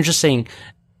it's very interesting.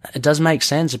 It does make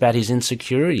sense about his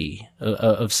insecurity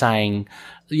of saying,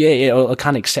 I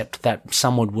can't accept that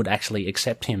someone would actually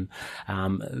accept him.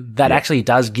 That actually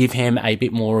does give him a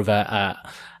bit more of a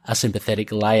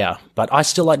sympathetic layer, but I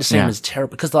still like to see him as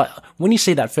terrible, because like when you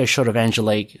see that first shot of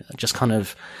Angelique just kind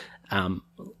of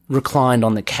reclined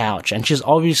on the couch, and she's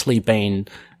obviously been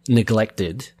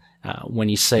neglected when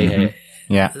you see her.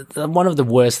 Yeah. One of the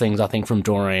worst things I think from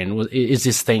Dorian is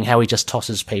this thing, how he just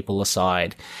tosses people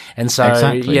aside. And so,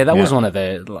 that was one of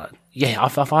the, I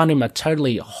find him a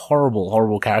totally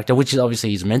horrible character, which is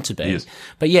obviously he's meant to be.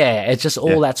 But it's just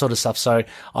all that sort of stuff. So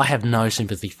I have no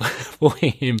sympathy for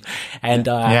him. And,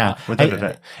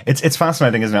 it's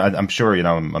fascinating, isn't it? I'm sure,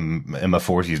 I'm in my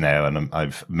 40s now, and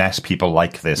I've met people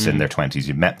like this in their 20s.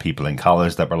 You've met people in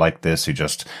college that were like this, who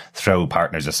just throw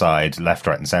partners aside left,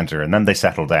 right and center, and then they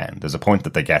settle down. There's a point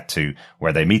that they get to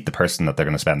where they meet the person that they're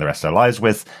going to spend the rest of their lives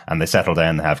with, and they settle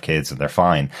down and have kids, and they're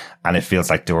fine. And it feels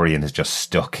like Dorian is just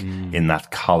stuck in that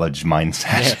college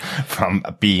mindset from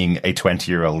being a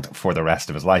 20-year-old for the rest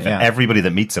of his life. And everybody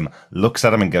that meets him looks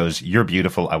at him and goes, "You're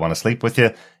beautiful. I want to sleep with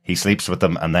you." He sleeps with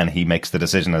them, and then he makes the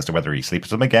decision as to whether he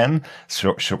sleeps with them again,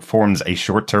 forms a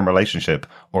short-term relationship,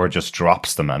 or just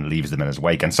drops them and leaves them in his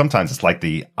wake. And sometimes it's like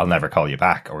the "I'll never call you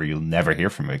back," or "You'll never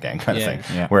hear from me again" kind of thing.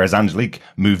 Yeah. Whereas Angelique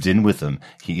moved in with him.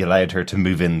 He allowed her to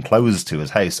move in clothes to his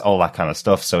house, all that kind of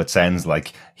stuff. So it sounds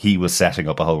like he was setting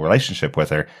up a whole relationship with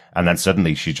her, and then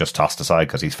suddenly she's just tossed aside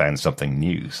because he's found something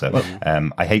new. So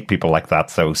I hate people like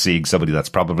that. So seeing somebody that's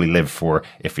probably lived for,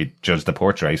 if you judge the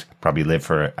portrait, probably lived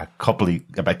for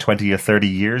about 20 or 30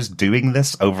 years doing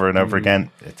this over and over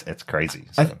again, it's crazy.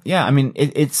 So.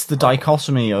 It's the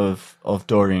dichotomy of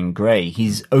Dorian Gray.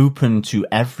 He's open to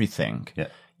everything,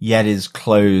 yet is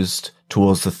closed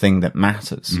towards the thing that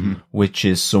matters, which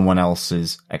is someone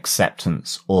else's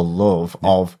acceptance or love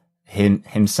of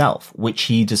himself, which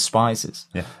he despises.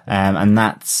 And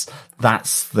that's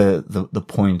the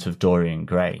point of Dorian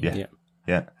Gray.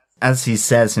 As he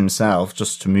says himself,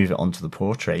 just to move it onto the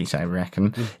portrait, I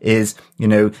reckon, is,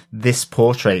 this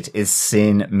portrait is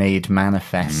sin made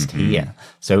manifest here.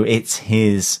 So it's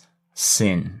his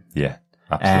sin. Yeah.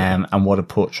 Absolutely. And what a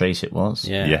portrait it was.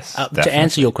 Yeah. Yes. To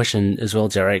answer your question as well,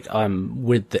 Derek,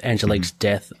 with Angelique's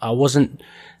death, I wasn't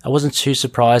too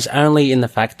surprised, only in the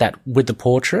fact that with the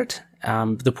portrait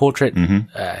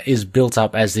is built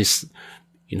up as this,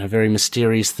 very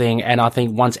mysterious thing. And I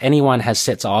think once anyone has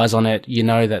set eyes on it,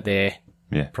 that they're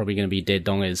probably going to be dead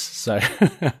dongers. So,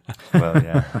 well,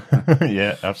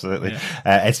 yeah, absolutely.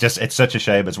 It's such a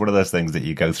shame. It's one of those things that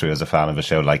you go through as a fan of a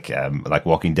show like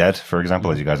Walking Dead, for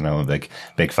example. As you guys know, I'm a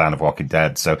big fan of Walking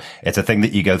Dead. So it's a thing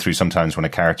that you go through sometimes when a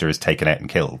character is taken out and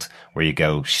killed, where you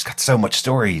go, she's got so much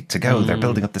story to go. They're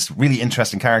building up this really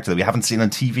interesting character that we haven't seen on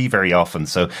TV very often.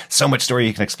 So much story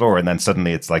you can explore. And then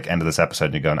suddenly it's like end of this episode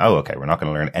and you're going, oh, okay, we're not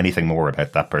going to learn anything more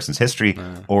about that person's history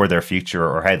or their future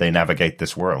or how they navigate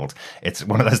this world. It's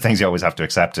one of those things you always have to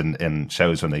accept in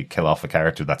shows when they kill off a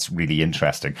character that's really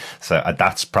interesting. So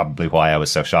that's probably why I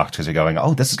was so shocked, because you're going,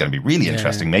 oh, this is going to be really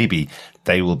interesting. Maybe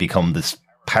they will become this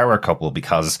power couple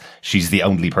because she's the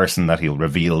only person that he'll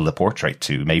reveal the portrait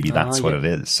to. Maybe that's what it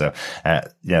is. So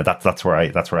that's where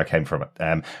I came from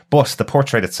it. But the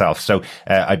portrait itself. So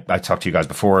I talked to you guys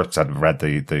before. So I've read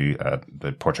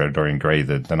the Portrait of Dorian Gray,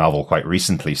 the novel, quite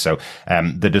recently. So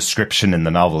the description in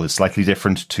the novel is slightly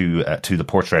different to the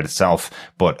portrait itself,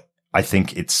 but I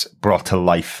think it's brought to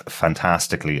life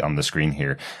fantastically on the screen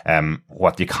here.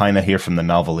 What you kind of hear from the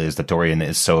novel is that Dorian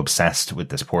is so obsessed with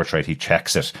this portrait, he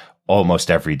checks it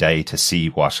almost every day to see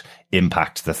what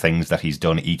impact the things that he's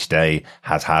done each day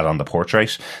has had on the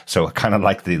portrait. So I kind of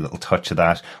like the little touch of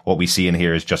that. What we see in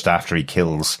here is just after he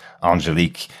kills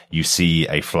Angelique, you see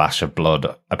a flash of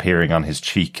blood appearing on his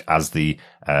cheek as the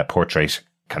portrait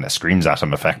kind of screams at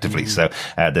him effectively. So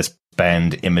this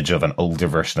bound image of an older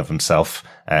version of himself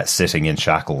sitting in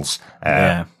shackles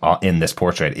in this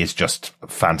portrait is just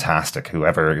fantastic.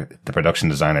 Whoever the production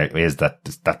designer is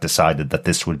that decided that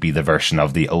this would be the version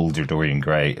of the older Dorian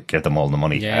Gray, give them all the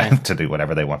money to do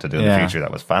whatever they want to do in the future.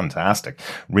 That was fantastic.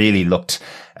 Really looked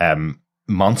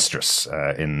monstrous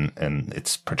in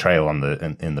its portrayal on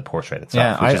in the portrait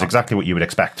itself, which is exactly what you would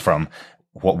expect from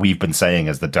what we've been saying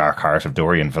as the dark heart of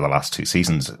Dorian for the last 2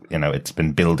 seasons. You know, it's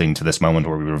been building to this moment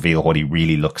where we reveal what he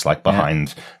really looks like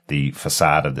behind the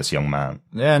facade of this young man.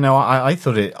 Yeah, no, I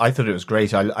thought it was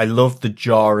great. I loved the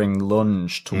jarring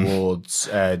lunge towards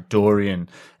Dorian.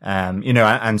 You know,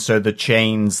 and so the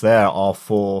chains there are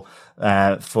to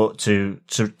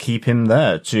keep him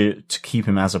there, to keep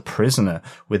him as a prisoner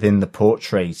within the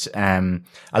portrait. I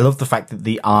love the fact that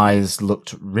the eyes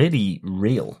looked really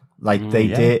real. Like they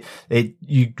did,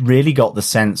 you really got the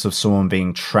sense of someone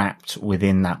being trapped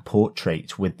within that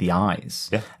portrait with the eyes.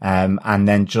 Yeah. And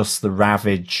then just the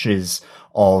ravages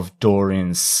of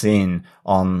Dorian's sin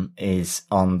on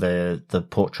the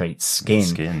portrait's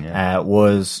skin,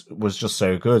 was just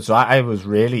so good. So I was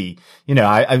really, you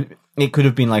know, it could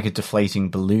have been like a deflating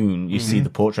balloon. You see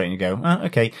the portrait and you go, oh,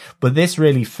 okay. But this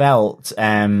really felt,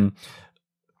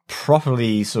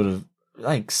 properly sort of,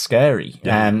 like scary.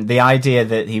 The idea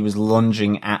that he was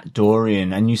lunging at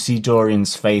Dorian and you see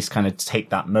Dorian's face kind of take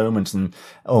that moment and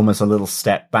almost a little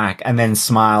step back and then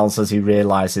smiles as he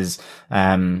realizes,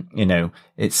 you know,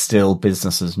 it's still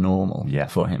business as normal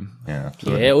for him. Yeah,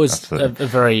 absolutely. Yeah, it was a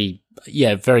very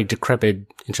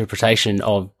decrepit interpretation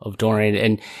of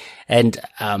Dorian and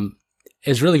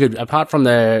it's really good. Apart from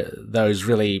those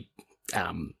really,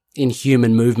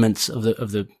 inhuman movements of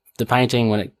the painting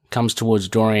when it comes towards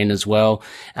Dorian as well.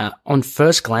 On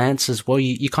first glance as well,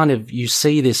 you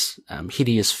see this,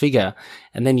 hideous figure.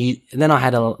 And then I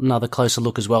had another closer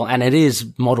look as well. And it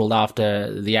is modeled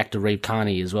after the actor Reeve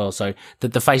Carney as well. So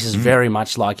that the face is very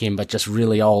much like him, but just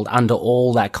really old under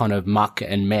all that kind of muck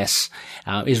and mess,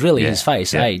 is really his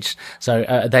face aged.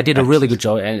 So, they did a really good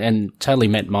job and totally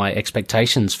met my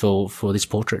expectations for this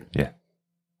portrait. Yeah.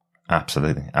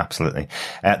 Absolutely.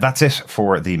 That's it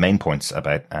for the main points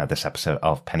about this episode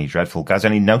of Penny Dreadful. Guys,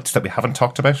 any notes that we haven't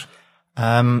talked about?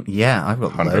 Yeah, I've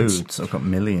got Hundreds. loads. I've got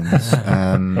millions.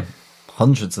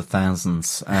 Hundreds of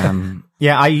thousands.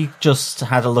 Yeah, I just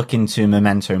had a look into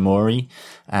Memento Mori,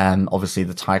 obviously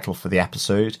the title for the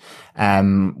episode,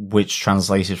 which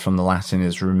translated from the Latin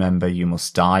is Remember You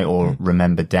Must Die or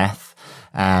Remember Death.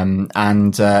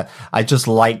 I just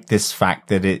like this fact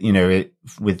that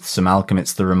with Sir Malcolm,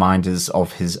 it's the reminders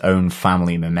of his own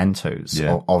family mementos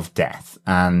of death.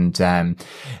 And,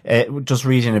 just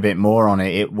reading a bit more on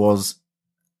it,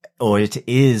 it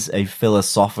is a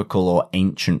philosophical or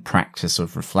ancient practice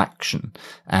of reflection,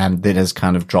 that has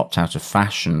kind of dropped out of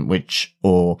fashion,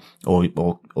 or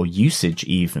usage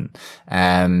even,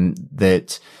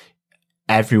 that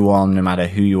everyone, no matter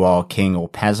who you are, king or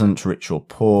peasant, rich or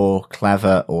poor,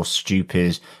 clever or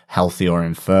stupid, healthy or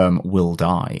infirm, will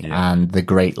die. Yeah. And the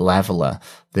great leveler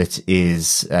that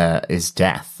is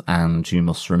death. And you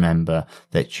must remember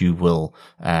that you will,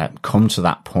 come to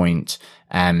that point,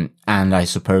 and I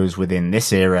suppose within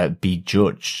this era be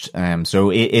judged. So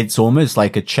it's almost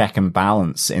like a check and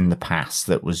balance in the past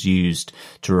that was used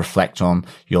to reflect on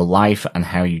your life and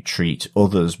how you treat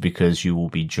others, because you will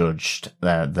be judged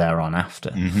thereon after.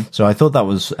 Mm-hmm. So I thought that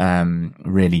was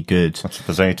really good.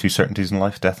 There's only two certainties in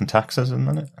life: death and taxes,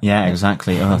 isn't it? Yeah,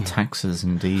 exactly. Oh, taxes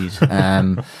indeed.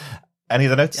 Any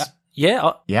other notes?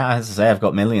 Yeah. As I say, I've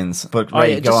got millions. But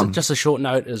go on. Just a short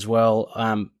note as well.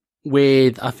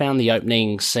 I found the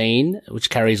opening scene, which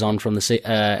carries on from the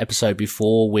episode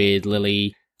before, with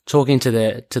Lily talking to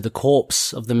the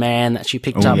corpse of the man that she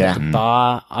picked up at the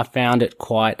bar. I found it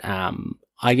quite,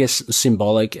 I guess,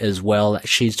 symbolic as well, that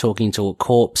she's talking to a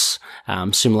corpse,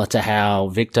 similar to how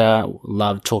Victor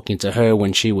loved talking to her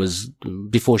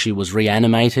before she was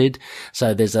reanimated.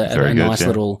 So there's a nice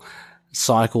little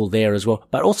cycle there as well.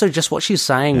 But also just what she's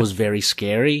saying was very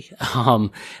scary. And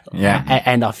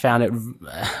I found it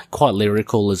quite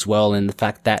lyrical as well, in the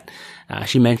fact that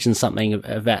she mentioned something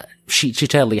about she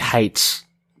totally hates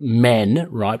men,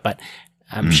 right? But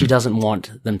she doesn't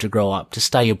want them to grow up, to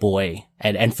stay a boy.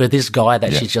 And for this guy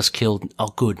that she's just killed,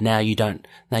 oh good, now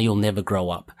you'll never grow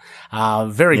up.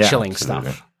 Very chilling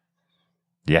stuff.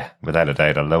 Yeah, without a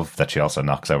doubt. I love that she also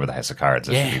knocks over the house of cards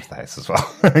as she leaves the house as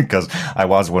well. Because I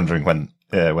was wondering when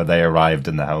they arrived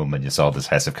in the home and you saw this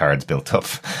house of cards built up,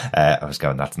 I was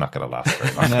going, that's not going to last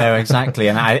very long. No, exactly.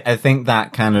 And I think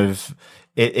that kind of,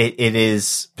 it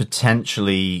is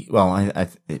potentially,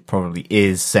 it probably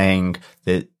is saying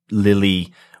that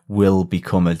Lily will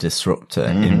become a disruptor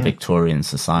in Victorian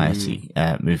society,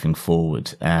 moving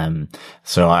forward.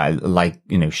 So I like,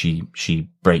 she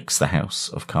breaks the house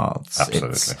of cards.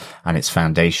 Absolutely. And its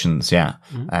foundations. Yeah.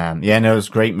 It was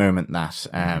a great moment that,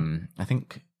 I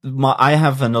think I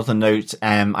have another note.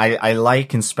 I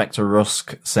like Inspector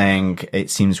Rusk saying,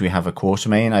 it seems we have a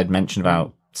Quatermain. I'd mentioned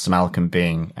about Sir Malcolm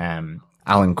being,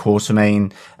 Alan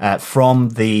Quatermain, from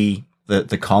the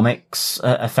comics,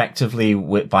 effectively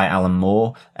by Alan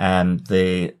Moore,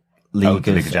 the League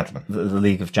of Gentlemen. The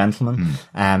League of Gentlemen.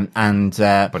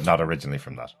 But not originally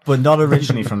from that. But not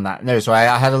originally from that. No, so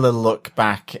I had a little look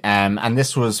back, and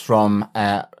this was from,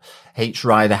 H.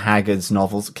 Rider Haggard's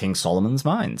novels, King Solomon's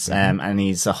Mines, and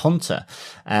he's a hunter.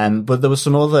 But there were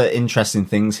some other interesting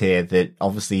things here that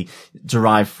obviously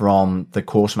derive from the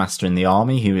quartermaster in the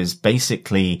army, who is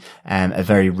basically, a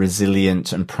very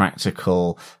resilient and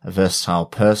practical, versatile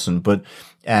person. But,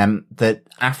 that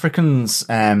Africans,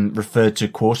 referred to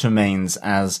Quatermains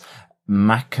as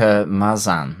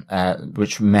Macumazahn,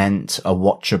 which meant a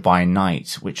watcher by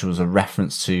night, which was a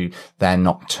reference to their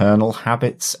nocturnal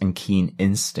habits and keen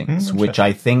instincts, which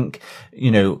I think,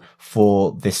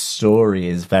 for this story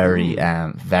is very,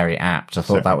 very apt. I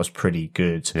thought that was pretty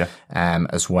good,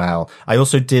 as well. I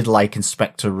also did like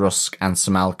Inspector Rusk and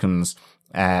Sir Malcolm's,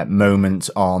 moment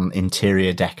on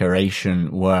interior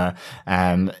decoration where,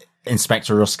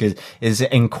 Inspector Rusk is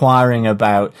inquiring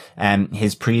about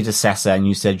his predecessor, and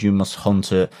you said you must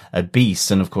hunt a beast,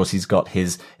 and of course he's got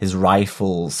his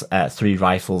rifles, 3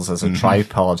 rifles as a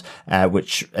tripod,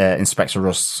 which Inspector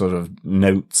Rusk sort of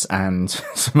notes, and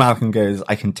Sir Malcolm goes,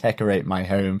 "I can decorate my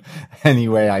home any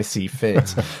way I see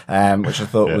fit," which I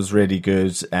thought was really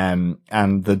good. And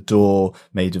the door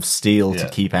made of steel to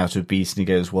keep out a beast, and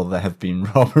he goes, "Well, there have been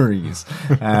robberies,"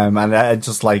 and I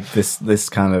just like this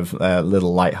kind of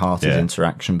little lighthearted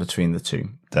interaction between the two.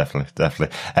 Definitely.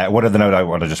 One other note I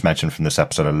want to just mention from this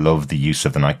episode, I love the use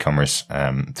of the Nightcomers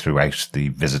throughout the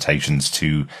visitations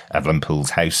to Evelyn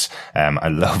Poole's house. I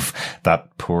love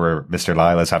that poor Mr.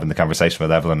 Lyle is having the conversation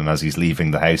with Evelyn, and as he's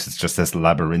leaving the house, it's just this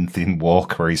labyrinthine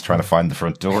walk where he's trying to find the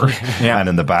front door. And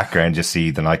in the background, you see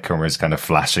the Nightcomers kind of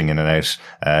flashing in and out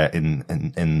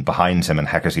in behind him, and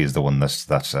Hecate is the one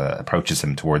that approaches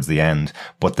him towards the end.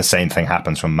 But the same thing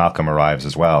happens when Malcolm arrives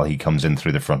as well. He comes in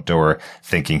through the front door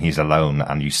thinking he's alone,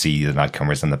 and you see the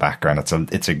Nightcomers in the background.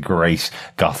 It's a great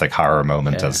gothic horror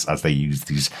moment as they use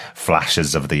these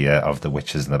flashes of the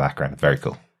witches in the background. Very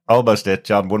cool. Almost it,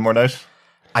 John. One more note.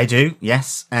 I do,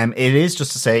 yes. It is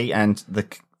just to say and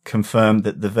confirm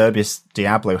that the Verbius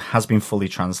Diablo has been fully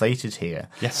translated here.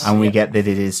 Yes. And we get that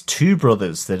it is 2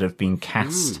 brothers that have been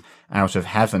cast out of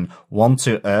heaven, one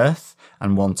to earth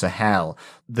and one to hell.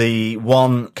 The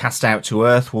one cast out to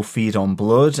earth will feed on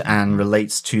blood and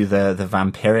relates to the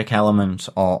vampiric element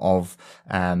of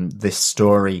this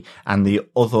story, and the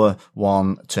other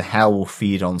one to hell will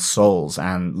feed on souls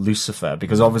and Lucifer,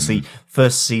 because obviously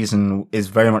first season is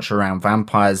very much around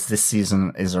vampires. This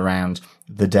season is around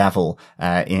the devil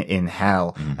in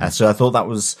hell. So I thought that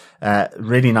was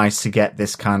really nice to get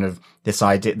this kind of this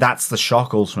idea. That's the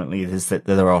shock ultimately, is that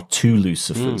there are 2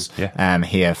 Lucifers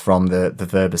here from the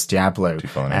Verbus Diablo.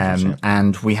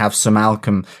 And we have Sir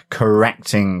Malcolm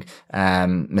correcting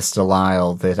Mr.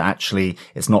 Lyle that actually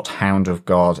it's not Hound of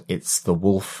God, it's the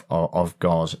Wolf of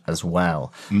God as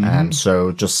well.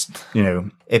 So just,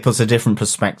 it puts a different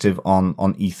perspective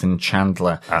on Ethan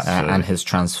Chandler and his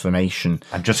transformation.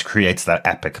 And just creates that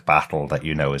epic battle that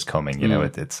is coming.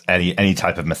 It's any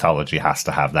type of mythology has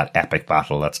to have that epic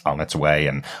battle that's on its way,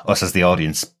 and us as the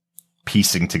audience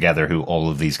piecing together who all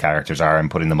of these characters are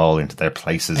and putting them all into their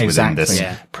places within this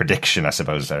prediction, I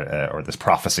suppose, or this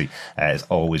prophecy is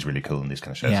always really cool in these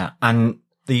kind of shows. Yeah, and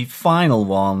the final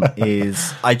one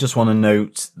is, I just want to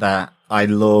note that I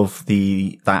love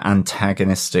that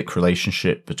antagonistic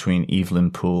relationship between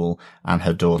Evelyn Poole and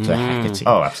her daughter Hecate.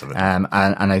 Oh, absolutely. And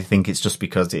I think it's just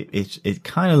because it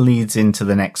kind of leads into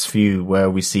the next few where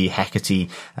we see Hecate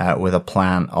with a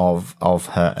plan of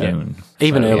her own.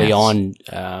 Even early on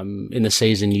in the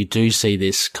season, you do see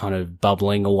this kind of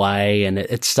bubbling away, and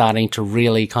it's starting to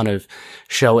really kind of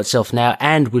show itself now.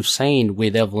 And we've seen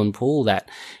with Evelyn Poole that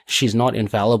she's not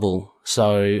infallible.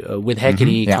 So with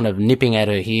Hecate kind of nipping at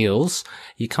her heels,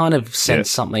 you kind of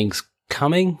sense something's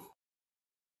coming.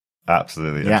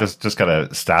 Absolutely. Yeah. Just kind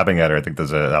of stabbing at her. I think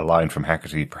there's a line from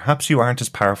Hecate, "Perhaps you aren't as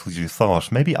powerful as you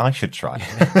thought. Maybe I should try."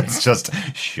 It's just,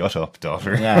 shut up,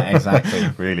 daughter. Yeah,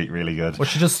 exactly. Really, really good. Or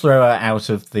should just throw her out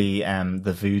of the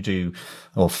voodoo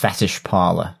or fetish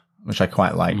parlor, which I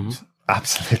quite liked.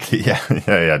 Absolutely.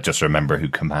 Yeah. Just remember who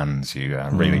commands you.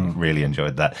 Really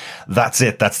enjoyed that. That's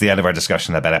it. That's the end of our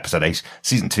discussion about episode 8,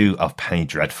 season 2 of Penny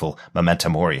Dreadful, Memento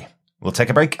Mori. We'll take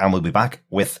a break and we'll be back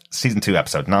with season 2,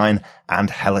 episode 9, and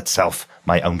Hell Itself,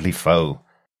 My Only Foe.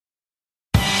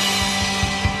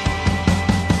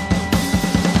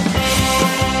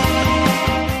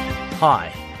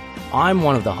 Hi, I'm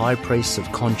one of the High Priests of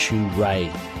Khonshu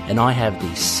Ray, and I have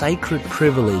the sacred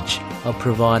privilege of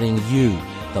providing you,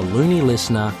 the loony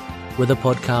listener, with a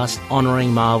podcast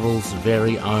honouring Marvel's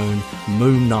very own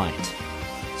Moon Knight.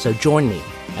 So join me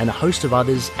and a host of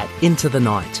others at Into the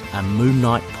Night, a Moon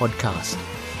Knight podcast.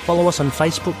 Follow us on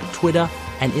Facebook, Twitter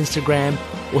and Instagram,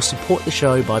 or support the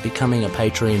show by becoming a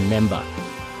Patreon member.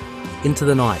 Into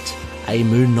the Night, a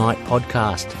Moon Knight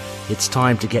podcast. It's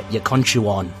time to get your Khonshu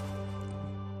on.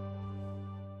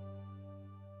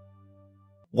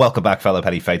 Welcome back, fellow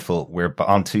Penny Faithful. We're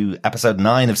on to episode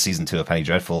 9 of season 2 of Penny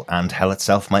Dreadful and Hell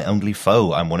Itself, My Only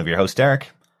Foe. I'm one of your hosts, Derek.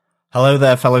 Hello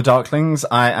there, fellow Darklings.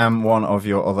 I am one of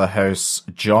your other hosts,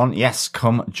 John. Yes,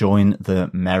 come join the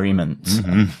merriment.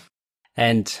 Mm-hmm.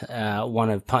 And one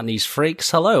of Putney's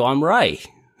freaks. Hello, I'm Ray.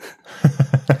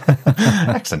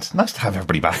 Excellent. Nice to have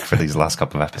everybody back for these last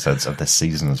couple of episodes of this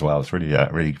season as well. It's really,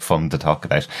 really fun to talk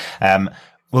about.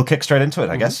 We'll kick straight into it,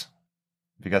 I guess.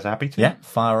 If you guys are happy to. Yeah,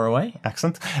 fire away.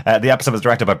 Excellent. The episode was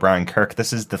directed by Brian Kirk.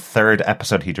 This is the third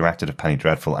episode he directed of Penny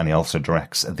Dreadful, and he also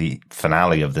directs the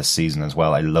finale of this season as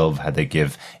well. I love how they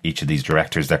give each of these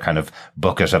directors their kind of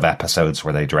bucket of episodes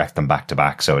where they direct them back to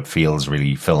back, so it feels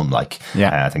really film-like.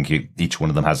 Yeah. I think each one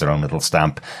of them has their own little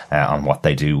stamp on what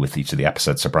they do with each of the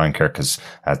episodes. So Brian Kirk has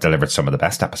delivered some of the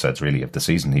best episodes, really, of the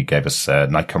season. He gave us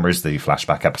Nightcomers, the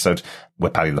flashback episode,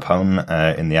 with Patti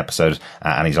LuPone in the episode,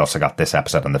 and he's also got this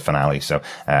episode and the finale. So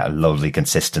lovely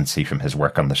consistency from his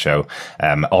work on the show.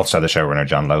 Also, the showrunner,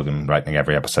 John Logan, writing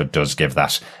every episode, does give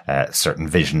that certain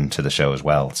vision to the show as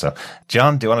well. So,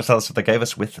 John, do you want to tell us what they gave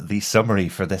us with the summary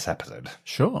for this episode?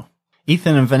 Sure.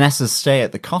 Ethan and Vanessa's stay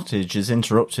at the cottage is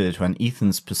interrupted when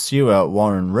Ethan's pursuer,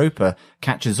 Warren Roper,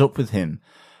 catches up with him.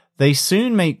 They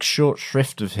soon make short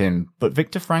shrift of him, but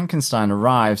Victor Frankenstein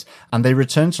arrives and they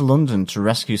return to London to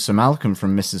rescue Sir Malcolm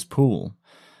from Mrs. Poole.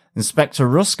 Inspector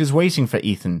Rusk is waiting for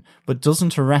Ethan, but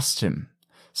doesn't arrest him.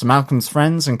 Sir Malcolm's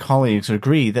friends and colleagues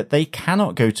agree that they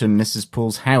cannot go to Mrs.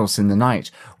 Poole's house in the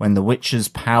night when the witch's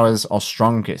powers are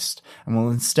strongest, and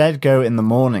will instead go in the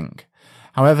morning.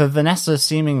 However, Vanessa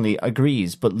seemingly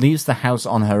agrees, but leaves the house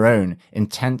on her own,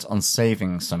 intent on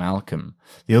saving Sir Malcolm.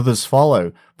 The others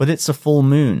follow, but it's a full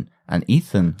moon, and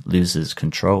Ethan loses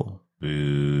control.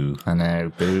 Boo. I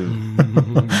know, boo.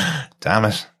 Damn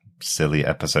it. Silly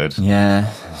episode.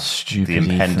 Yeah, stupid. The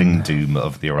impending Ethan. doom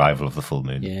of the arrival of the full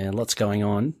moon. Yeah, lots going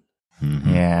on.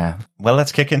 Mm-hmm. Yeah. Well,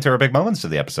 let's kick into our big moments of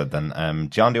the episode then.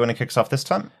 John, do you want to kick us off this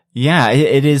time? Yeah,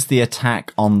 it is the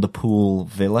attack on the Poole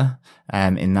villa,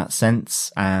 in that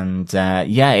sense. And,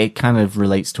 yeah, it kind of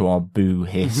relates to our boo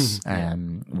hiss,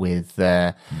 with,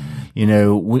 you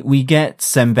know, we get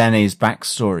Sembene's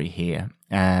backstory here,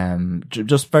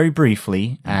 just very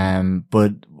briefly,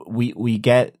 but we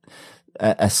get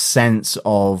a sense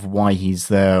of why he's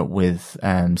there with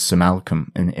Sir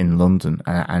Malcolm in London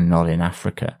and not in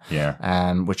Africa.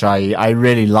 Yeah. Which I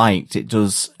really liked. It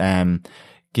does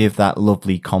give that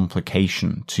lovely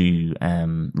complication to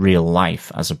real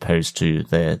life as opposed to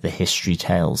the history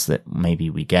tales that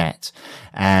maybe we get.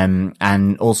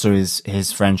 And also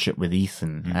his friendship with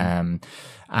Ethan.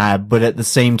 But at the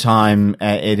same time,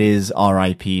 it is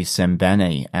R.I.P.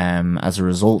 Sembene, as a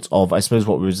result of, I suppose,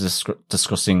 what we were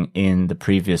discussing in the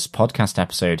previous podcast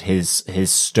episode, his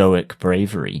stoic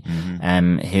bravery,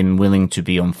 him willing to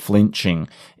be unflinching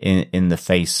in the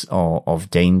face of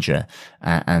danger,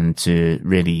 and to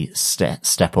really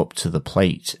step up to the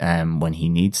plate, when he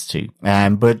needs to.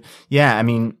 But yeah, I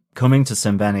mean, coming to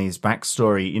Sembene's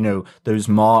backstory, you know, those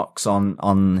marks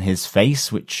on his face,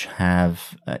 which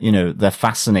have, you know, they're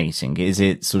fascinating. Is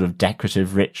it sort of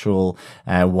decorative ritual?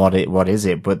 What is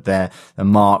it? But the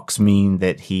marks mean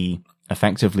that he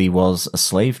effectively was a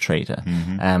slave trader,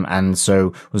 and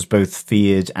so was both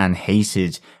feared and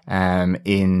hated,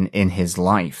 in his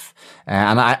life.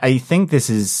 And I think this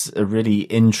is a really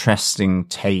interesting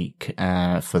take,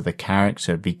 for the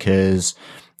character because,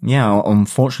 yeah,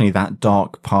 unfortunately, that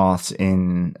dark part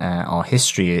in our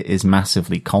history is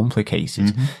massively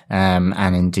complicated.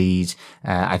 And indeed,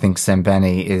 I think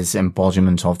Sembene is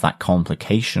embodiment of that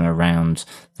complication around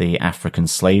the African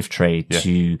slave trade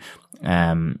to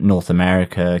North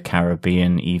America,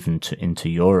 Caribbean, even into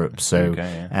Europe. So,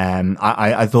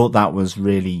 I thought that was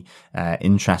really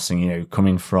interesting, you know,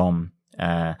 coming from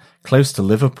close to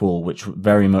Liverpool, which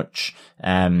very much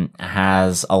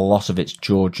has a lot of its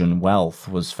Georgian wealth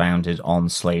was founded on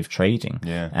slave trading.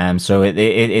 So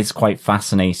it's quite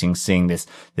fascinating seeing this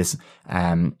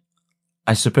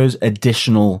I suppose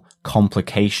additional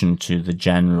complication to the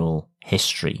general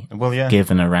history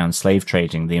given around slave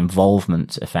trading, the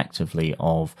involvement effectively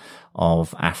of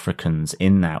of Africans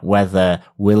in that, whether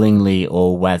willingly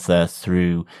or whether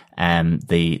through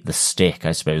the stick,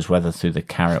 I suppose, whether through the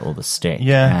carrot or the stick.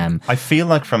 Yeah, I feel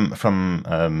like from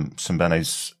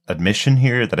Sembene's admission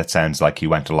here that it sounds like he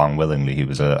went along willingly. He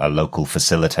was a local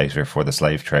facilitator for the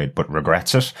slave trade, but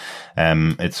regrets it.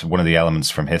 It's one of the elements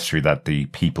from history that the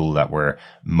people that were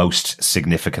most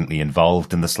significantly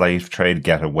involved in the slave trade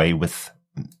get away with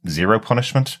zero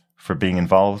punishment for being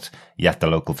involved, yet the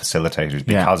local facilitators,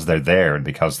 because they're there and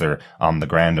because they're on the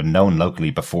ground and known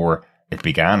locally before it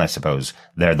began, I suppose,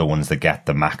 they're the ones that get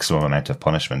the maximum amount of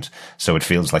punishment. So it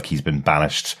feels like he's been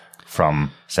banished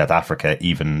from South Africa,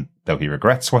 even though he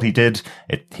regrets what he did.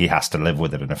 He has to live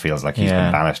with it, and it feels like he's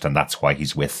been banished, and that's why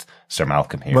he's with Sir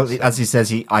Malcolm here. Well, as he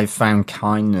says, I found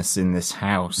kindness in this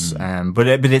house, but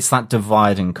it's that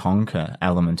divide and conquer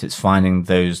element. It's finding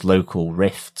those local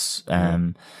rifts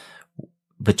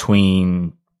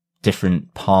between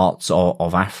different parts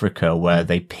of Africa where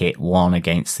they pit one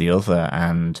against the other,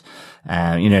 and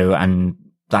and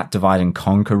that divide and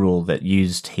conquer rule that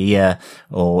used here,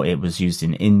 or it was used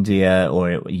in India,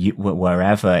 or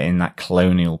wherever in that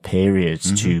colonial period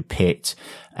to pit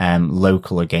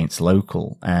local against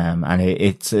local. And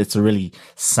it's a really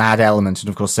sad element. And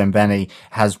of course, Sembene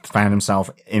has found himself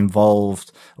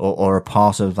involved or a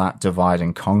part of that divide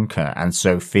and conquer, and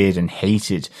so feared and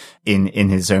hated in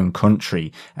his own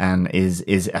country, and is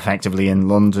effectively in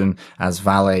London as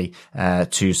valet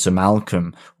to Sir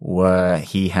Malcolm, where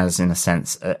he has in a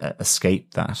sense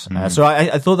escaped that. So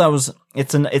I thought that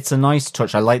it's a nice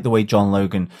touch. I like the way John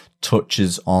Logan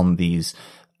touches on these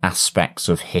aspects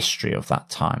of history of that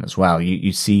time as well.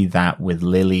 You see that with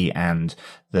Lily and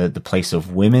the place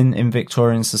of women in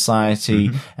Victorian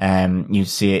society. You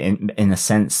see it in a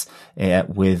sense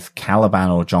with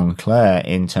Caliban or John Clare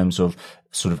in terms of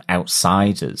sort of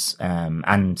outsiders, and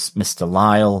Mr.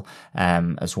 Lyle,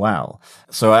 as well.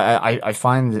 So I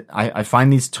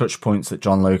find these touch points that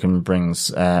John Logan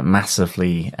brings,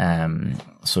 massively,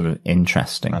 sort of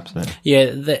interesting. Absolutely.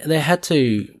 Yeah, there had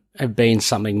to have been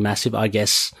something massive, I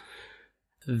guess,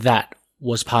 that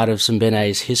was part of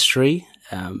Sembene's history,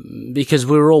 because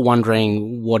we were all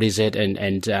wondering what is it,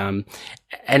 and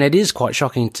it is quite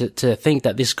shocking to think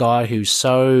that this guy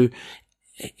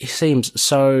he seems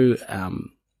so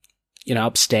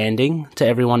upstanding to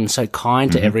everyone and so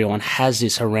kind to everyone, has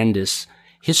this horrendous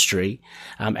history,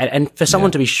 and for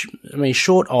someone to be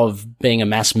short of being a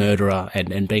mass murderer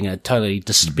and being a totally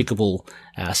despicable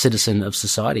citizen of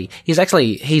society,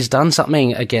 he's done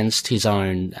something against his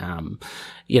own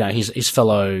his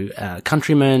fellow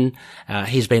countrymen.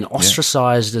 He's been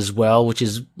ostracized as well, which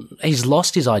is, he's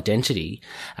lost his identity.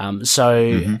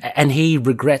 And he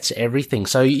regrets everything.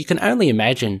 So you can only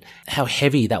imagine how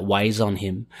heavy that weighs on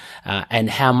him, and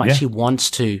how much he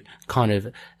wants to kind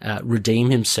of redeem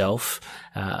himself.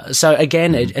 So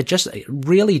again, it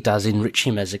really does enrich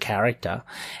him as a character.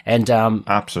 And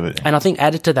absolutely. And I think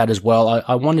added to that as well,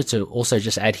 I wanted to also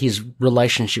just add his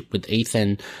relationship with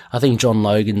Ethan. I think John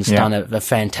Logan's done a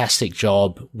fantastic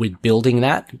job with building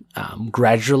that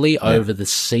gradually over the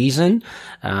season,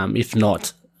 if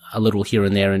not a little here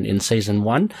and there in season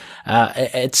one.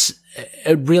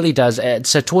 It really does.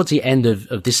 So towards the end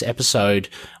of this episode,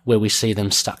 where we see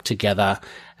them stuck together,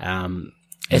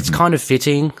 it's kind of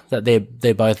fitting that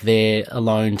they're both there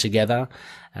alone together.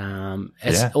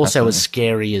 It's also as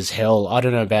scary as hell. I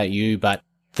don't know about you, but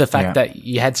the fact that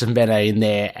you had Sembene in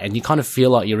there and you kind of feel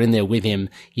like you're in there with him,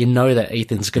 you know that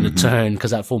Ethan's going to turn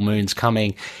because that full moon's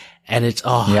coming. And it's,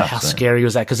 how scary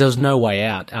was that? Because there was no way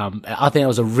out. I think it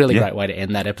was a really great way to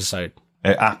end that episode.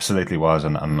 It absolutely was,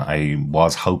 and I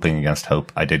was hoping against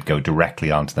hope. I did go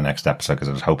directly on to the next episode because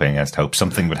I was hoping against hope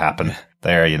something would happen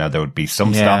there. There would be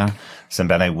some stop.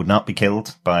 Sembene would not be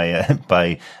killed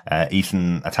by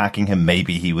Ethan attacking him.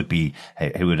 Maybe he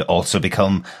would also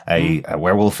become a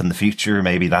werewolf in the future.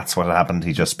 Maybe that's what happened.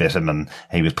 He just bit him and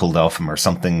he was pulled off him, or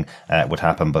something would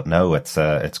happen. But no, it's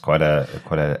quite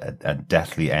a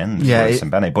deathly end for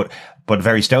Sembene. But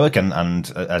very stoic,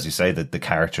 and as you say, the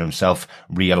character himself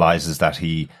realizes that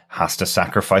he has to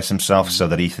sacrifice himself so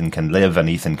that Ethan can live and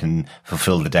Ethan can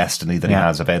fulfill the destiny that he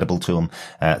has available to him.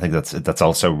 I think that's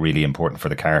also really important for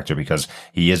the character, because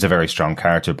he is a very strong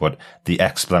character, but the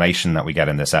explanation that we get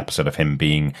in this episode of him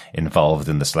being involved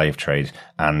in the slave trade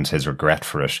and his regret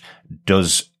for it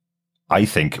does, I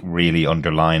think, really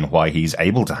underline why he's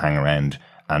able to hang around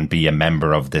and be a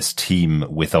member of this team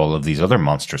with all of these other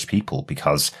monstrous people,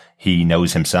 because he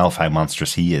knows himself how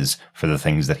monstrous he is for the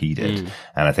things that he did.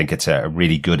 And I think it's a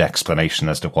really good explanation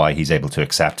as to why he's able to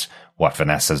accept what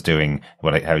Vanessa's doing,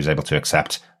 how he's able to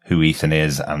accept who Ethan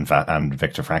is and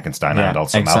Victor Frankenstein and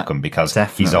also Malcolm, because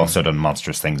he's also done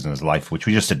monstrous things in his life, which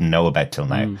we just didn't know about till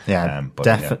now.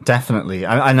 Definitely.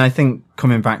 And I think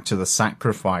coming back to the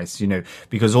sacrifice,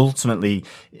 because ultimately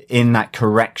in that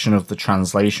correction of the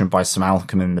translation by Sir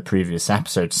Malcolm in the previous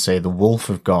episode to say the wolf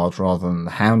of God rather than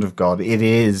the hound of God, it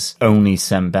is only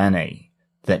Sembene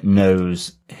that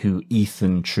knows who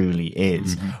Ethan truly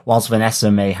is. Whilst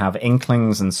Vanessa may have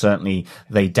inklings, and certainly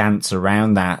they dance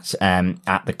around that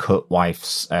at the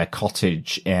Cutwife's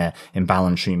cottage in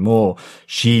Ballantrae Moor,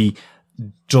 she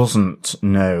doesn't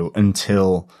know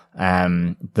until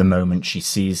the moment she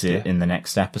sees it in the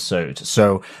next episode.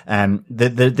 So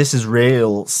this is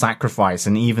real sacrifice,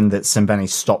 and even that Sembene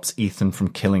stops Ethan from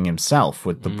killing himself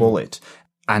with the bullet.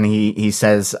 And he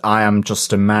says, I am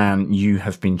just a man, you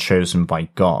have been chosen by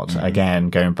God. Again,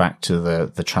 going back to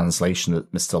the translation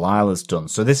that Mr. Lyle has done.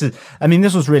 So this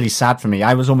was really sad for me.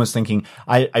 I was almost thinking,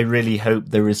 I really hope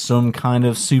there is some kind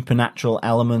of supernatural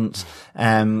element,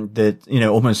 that,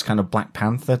 almost kind of Black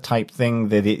Panther type thing,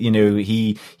 that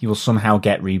he will somehow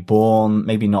get reborn,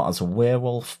 maybe not as a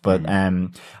werewolf, but,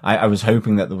 I was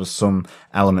hoping that there was some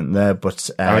element there, but,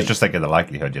 I was just thinking the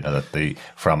likelihood, that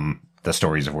from the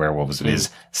stories of werewolves, it is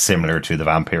similar to the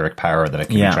vampiric power that it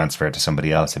can be transferred to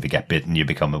somebody else. If you get bitten, you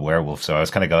become a werewolf. So I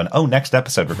was kind of going, next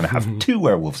episode we're going to have two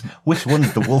werewolves. Which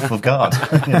one's the wolf of God?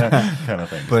 Kind of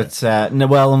thing. But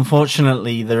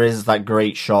unfortunately, there is that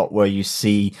great shot where you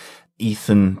see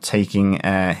Ethan taking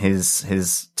his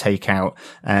takeout,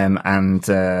 and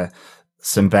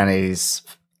Sembene's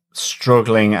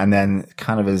struggling, and then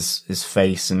kind of his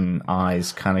face and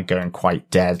eyes kind of going quite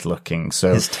dead looking.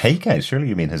 So his takeout, surely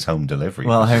you mean his home delivery?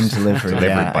 Well, home delivery,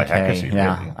 delivered by Hecate, really.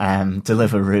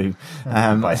 Deliveroo.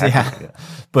 By Hecate,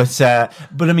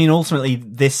 But I mean, ultimately,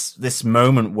 this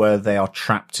moment where they are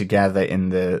trapped together in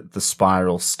the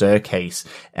spiral staircase,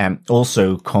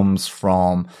 also comes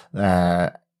from,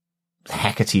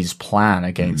 Hecate's plan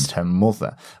against her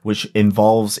mother, which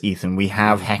involves Ethan. We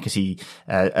have Hecate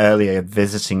earlier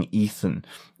visiting Ethan,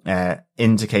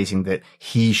 indicating that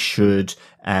he should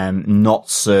not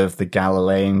serve the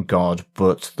Galilean god,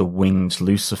 but the winged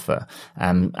Lucifer.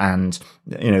 And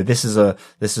this is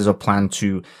a plan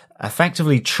to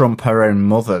effectively trump her own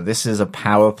mother. This is a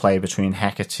power play between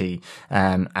Hecate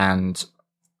and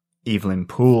Evelyn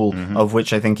Poole, of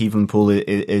which I think Evelyn Poole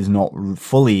is not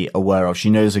fully aware of. She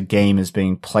knows a game is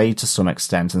being played to some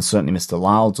extent, and certainly Mr.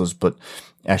 Lyle does, but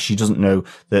she doesn't know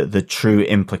the true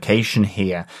implication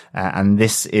here. And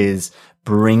this is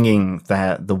bringing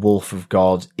the wolf of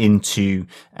God into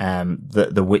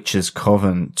the witch's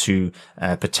coven to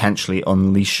potentially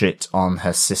unleash it on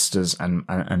her sisters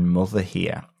and mother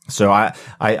here. So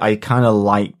I kind of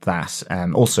like that.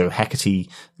 Also, Hecate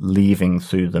leaving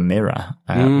through the mirror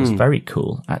was very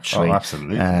cool, actually. Oh,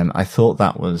 absolutely. I thought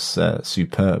that was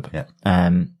superb. Yeah.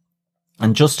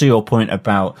 And just to your point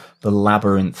about the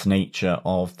labyrinth nature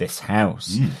of this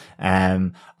house,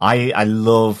 I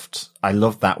loved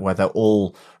that, where they're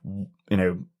all,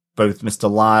 both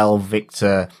Mr. Lyle,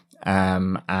 Victor,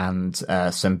 and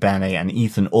Sembene and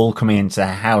Ethan all coming into a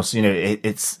house.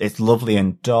 It's lovely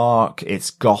and dark, it's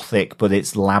gothic, but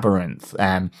it's labyrinth.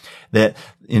 That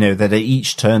at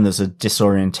each turn there's a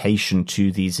disorientation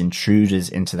to these intruders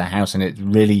into the house, and it's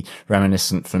really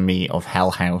reminiscent for me of Hell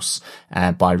House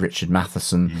by Richard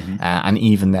Matheson, and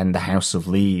even then The House of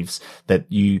Leaves, that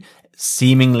you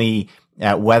seemingly,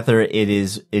 whether it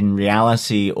is in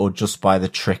reality or just by the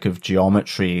trick of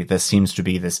geometry, there seems to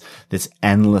be this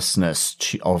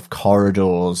endlessness of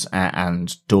corridors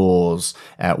and doors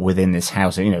within this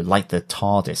house, like the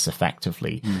TARDIS,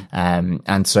 effectively.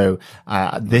 And so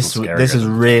this is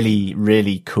really,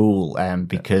 really cool,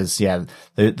 because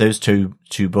those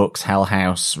two books, Hell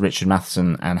House, Richard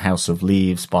Matheson, and House of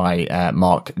Leaves by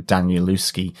Mark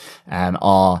Danielewski,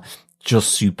 are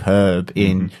just superb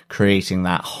in creating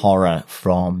that horror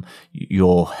from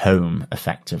your home,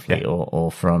 effectively,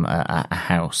 or from a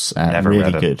house.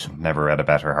 Really good. Never read a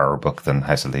better horror book than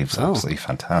House of Leaves. Absolutely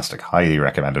fantastic. Highly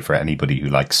recommended for anybody who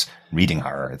likes reading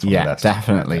horror. It's one of the best.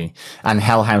 Definitely. And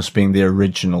Hell House being the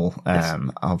original,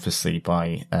 obviously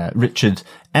by Richard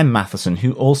M. Matheson,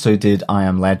 who also did I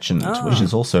Am Legend, which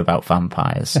is also about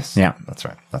vampires. Yes. Yeah,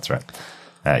 that's right.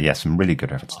 Some really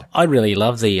good efforts. I really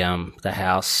love the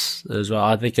house as well.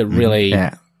 I think it really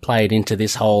played into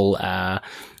this whole,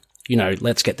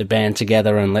 let's get the band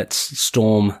together and let's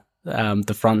storm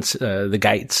the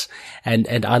gates.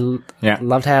 And I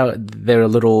loved how there are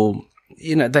little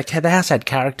the house had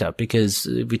character, because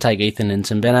if we take Ethan and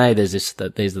Timbene, there's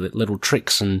the little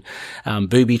tricks and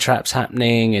booby traps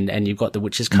happening, and you've got the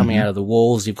witches coming out of the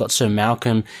walls. You've got Sir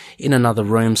Malcolm in another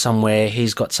room somewhere.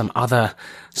 He's got some other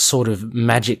sort of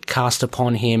magic cast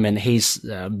upon him, and he's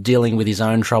dealing with his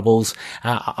own troubles.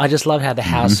 I just love how the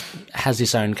house has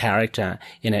its own character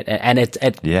in it, and it's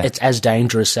as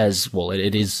dangerous as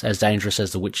it is as dangerous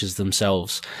as the witches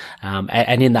themselves.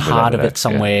 And in the heart of it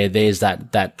somewhere, there's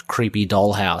that creepy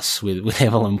dollhouse with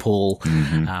Evelyn Poole.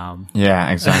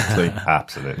 Yeah, exactly.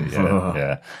 Absolutely.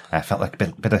 Yeah. I felt like a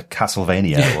bit of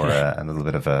Castlevania, or a little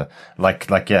bit of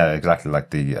exactly like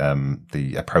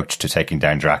the approach to taking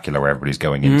down Dracula, where everybody's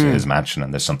going into his mansion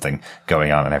and there's something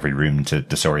going on in every room to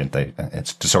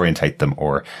disorientate them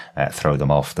or throw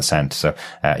them off the scent. So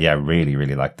really,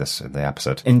 really like this in the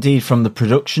episode. Indeed, from the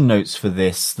production notes for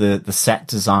this, the set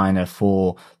designer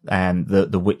for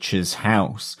the witch's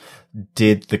house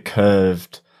did the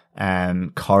curved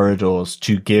corridors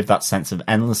to give that sense of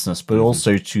endlessness, but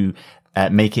also to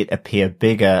make it appear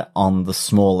bigger on the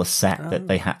smaller set that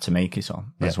they had to make it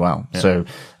on as well. Yeah. So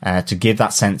to give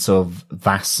that sense of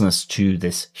vastness to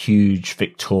this huge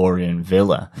Victorian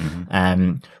villa,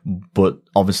 but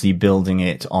obviously building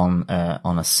it on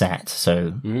a set. So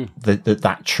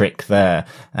that trick there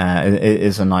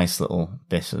is a nice little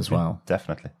bit as well.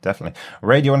 Definitely.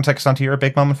 Ray, do you want to take us on to your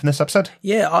big moment from this episode?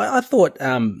 Yeah, I thought,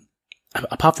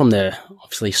 apart from the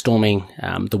obviously storming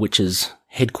the witches'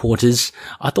 headquarters,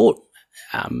 I thought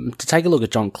to take a look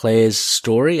at John Clare's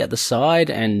story at the side,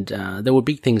 and there were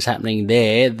big things happening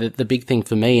there. The big thing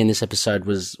for me in this episode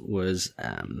was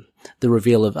the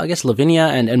reveal of, I guess, Lavinia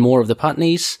and more of the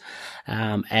Putneys,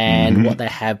 and what they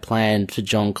have planned for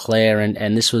John Clare.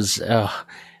 And this was, it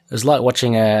was like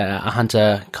watching a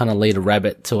hunter kind of lead a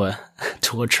rabbit to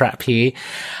a trap here.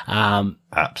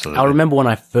 Absolutely. I remember when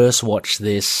I first watched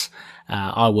this,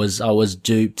 I was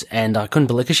duped, and I couldn't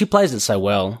believe, because she plays it so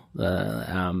well,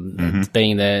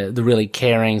 being the really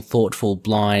caring, thoughtful,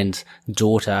 blind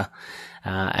daughter,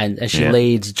 and she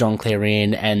leads John Clare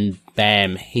in, and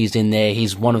bam, he's in there.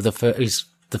 He's he's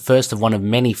the first of one of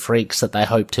many freaks that they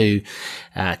hope to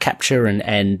capture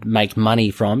and make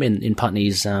money from in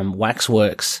Putney's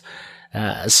waxworks.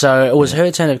 So it was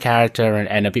her turn of character,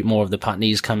 and a bit more of the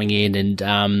Putneys coming in,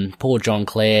 and poor John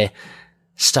Clare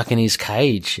stuck in his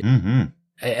cage.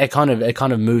 It kind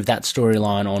of moved that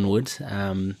storyline onward.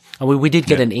 We did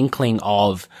get an inkling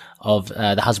of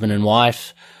the husband and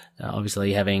wife,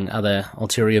 obviously having other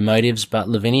ulterior motives, but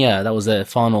Lavinia, that was the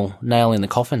final nail in the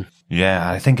coffin. Yeah,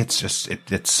 I think it's just,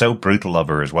 it's so brutal of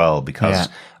her as well, because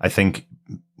I think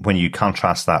when you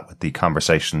contrast that with the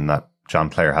conversation that John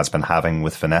Clare has been having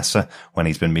with Vanessa when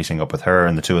he's been meeting up with her,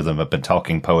 and the two of them have been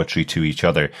talking poetry to each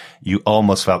other, you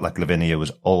almost felt like Lavinia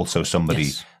was also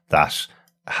somebody that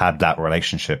had that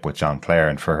relationship with John Clare,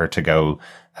 and for her to go,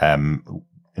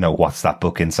 what's that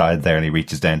book inside there? And he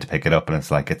reaches down to pick it up, and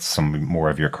it's like, it's some more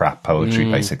of your crap poetry,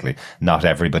 basically. Not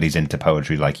everybody's into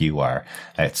poetry like you are.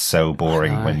 It's so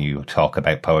boring when you talk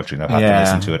about poetry, and I've had to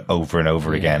listen to it over and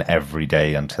over again every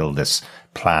day until this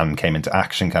plan came into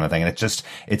action, kind of thing. And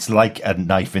it's like a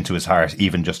knife into his heart,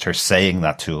 even just her saying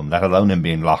that to him, let alone him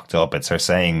being locked up. It's her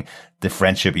saying, the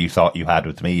friendship you thought you had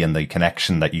with me and the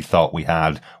connection that you thought we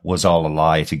had was all a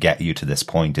lie to get you to this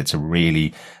point. It's a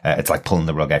really, it's like pulling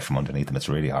the rug out from underneath him. It's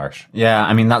really harsh. Yeah,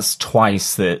 I mean, that's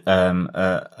twice that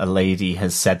a lady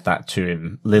has said that to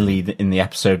him. Lily in the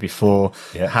episode before,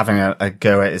 having a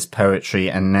go at his poetry,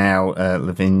 and now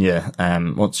Lavinia,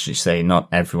 what does she say? Not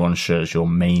everyone shares your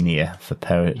mania for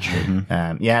poetry.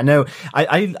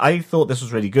 I thought this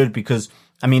was really good, because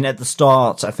I mean, at the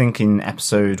start, I think in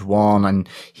episode 1, and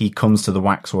he comes to the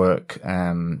waxwork,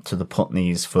 to the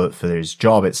Putneys for his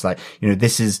job. It's like,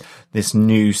 this is this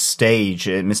new stage.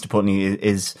 Mr. Putney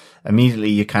is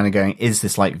immediately, you're kind of going, is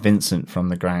this like Vincent from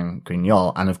the Grand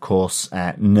Guignol? And of course,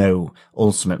 no,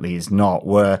 ultimately is not.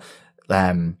 Where,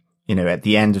 at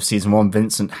the end of season 1,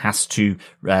 Vincent has to,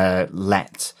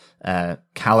 let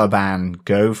Caliban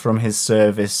go from his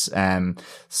service,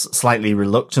 slightly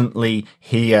reluctantly.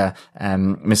 Here,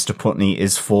 Mr. Putney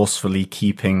is forcefully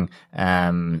keeping,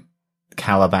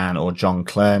 Caliban, or John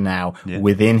Clare now,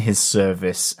 within his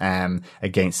service,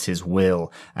 against his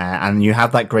will. And you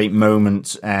have that great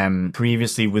moment,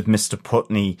 previously with Mr.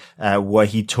 Putney, where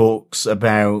he talks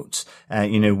about,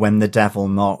 when the devil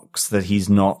knocks, that he's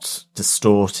not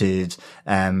distorted,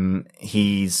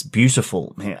 he's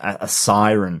beautiful, a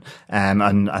siren.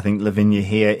 And I think Lavinia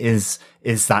here is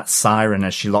that siren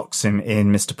as she locks him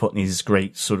in Mr. Putney's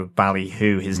great sort of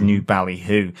ballyhoo, his new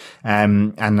ballyhoo.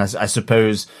 And as I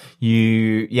suppose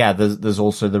there's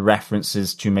also the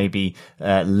references to maybe,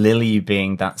 Lily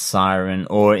being that siren,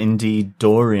 or indeed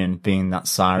Dorian being that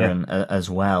siren as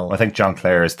well. I think John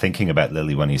Clare is thinking about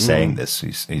Lily when he's saying this.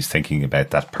 He's thinking about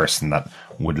that person that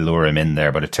would lure him in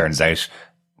there, but it turns out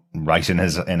right in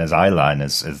his eye line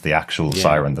is the actual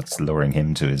siren that's luring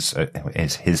him to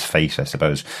his fate, I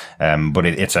suppose. But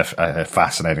it's a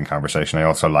fascinating conversation. I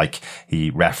also like he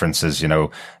references,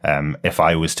 if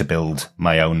I was to build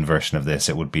my own version of this,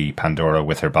 it would be Pandora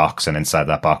with her box, and inside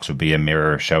that box would be a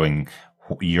mirror showing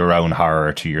your own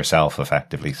horror to yourself,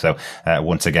 effectively. So,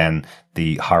 once again,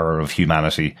 the horror of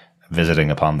humanity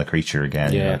visiting upon the creature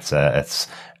again.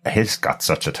 He's got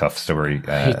such a tough story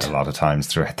a lot of times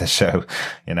throughout the show.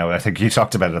 I think you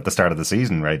talked about it at the start of the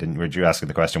season, right? And were you asking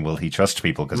the question, will he trust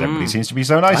people? Because everybody seems to be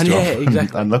so nice to him.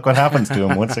 Exactly. And look what happens to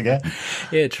him once again.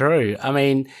 Yeah, true. I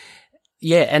mean,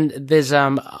 and there's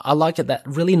I like it, that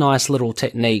really nice little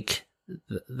technique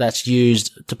that's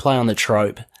used to play on the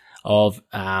trope of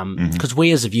because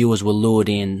we as the viewers were lured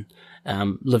in,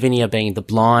 Lavinia being the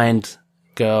blind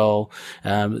girl,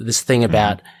 this thing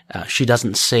about she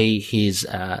doesn't see his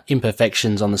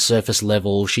imperfections on the surface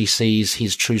level. She sees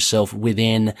his true self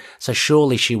within. So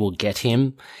surely she will get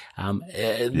him.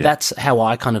 That's how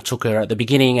I kind of took her at the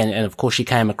beginning. And of course she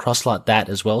came across like that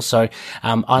as well. So,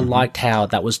 I liked how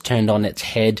that was turned on its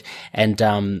head. And,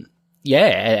 and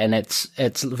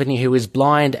it's Lavinia who is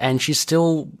blind, and she's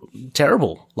still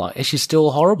terrible. Like, she's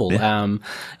still horrible.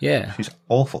 She's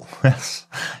awful.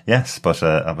 Yes. But,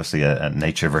 obviously a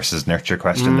nature versus nurture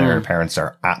question there. Her parents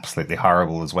are absolutely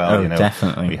horrible as well.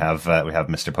 Definitely. We have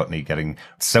Mr. Putney getting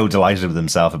so delighted with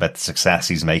himself about the success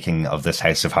he's making of this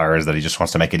House of Horrors that he just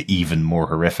wants to make it even more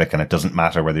horrific. And it doesn't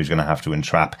matter whether he's going to have to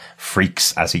entrap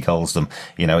freaks, as he calls them.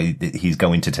 He's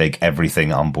going to take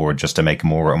everything on board just to make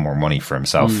more and more money for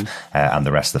himself. And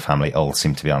the rest of the family all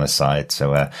seem to be on his side.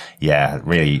 So,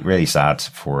 really, really sad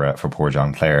for poor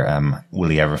John Clare. Will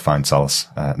he ever find solace?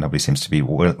 Nobody seems to be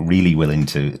really willing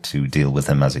to deal with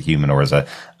him as a human, or as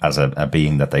a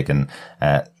being that they can,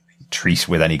 treat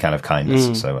with any kind of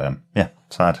kindness. So,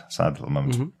 sad little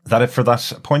moment. Is that it for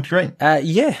that point, Ray?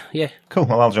 Yeah. Cool.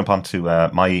 Well, I'll jump on to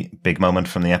my big moment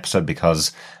from the episode,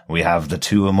 because we have the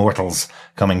two immortals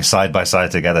coming side by side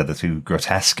together, the two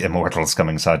grotesque immortals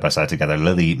coming side by side together.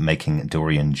 Lily making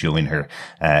Dorian join her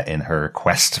in her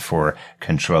quest for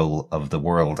control of the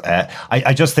world.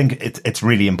 I just think it's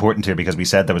really important here, because we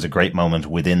said there was a great moment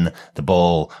within the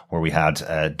ball where we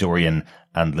had Dorian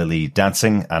and Lily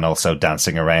dancing, and also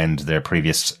dancing around their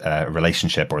previous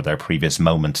relationship, or their previous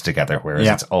moment together, whereas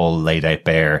it's all laid out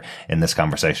bare in this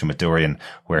conversation with Dorian,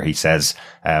 where he says,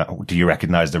 do you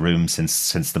recognize the room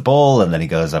since the ball? And then he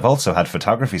goes, I've also had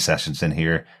photography sessions in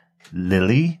here.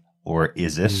 Lily, or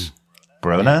is it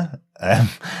Brona?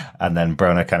 And then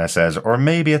Brona kind of says, or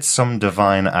maybe it's some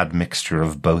divine admixture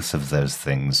of both of those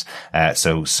things.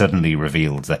 So suddenly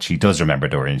revealed that she does remember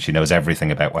Dorian. She knows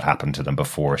everything about what happened to them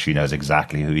before. She knows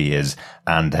exactly who he is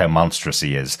and how monstrous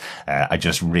he is. I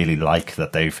just really like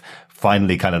that they've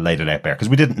finally kind of laid it out bare, because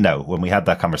we didn't know when we had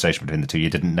that conversation between the two. You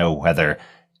didn't know whether,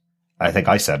 I think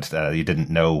I said, you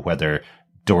didn't know whether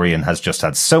Dorian has just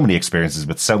had so many experiences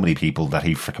with so many people that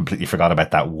he completely forgot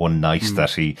about that one night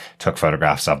that he took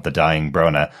photographs of the dying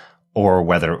Brona, or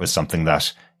whether it was something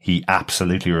that he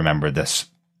absolutely remembered, this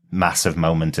massive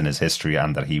moment in his history,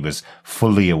 and that he was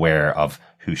fully aware of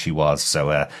who she was. So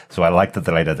I like that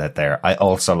they laid that there. I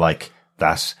also like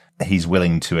that he's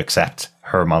willing to accept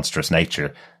her monstrous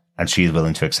nature, and she's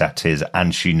willing to accept his,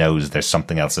 and she knows there's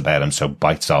something else about him, so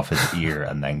bites off his ear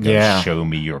and then goes, show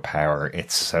me your power.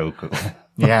 It's so cool.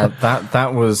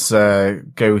 That was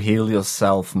go heal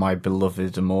yourself, my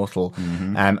beloved immortal.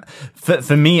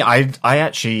 For me, I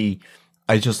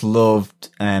just loved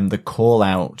the call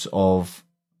out of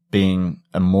being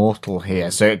immortal here.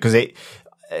 So, because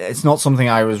it's not something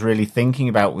I was really thinking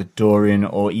about with Dorian,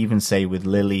 or even say with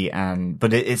Lily,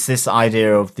 but it's this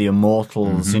idea of the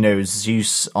immortals,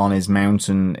 Zeus on his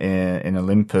mountain in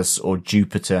Olympus, or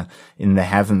Jupiter in the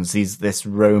heavens, this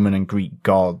Roman and Greek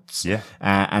gods.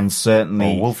 And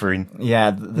certainly, or Wolverine.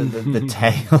 The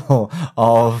tale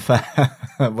of,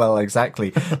 well, exactly.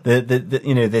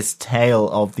 This tale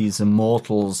of these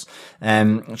immortals,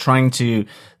 trying to,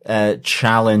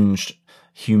 challenge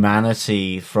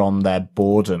humanity from their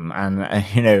boredom,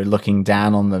 and looking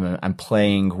down on them and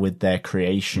playing with their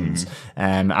creations.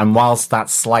 And whilst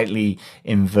that's slightly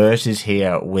inverted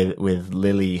here with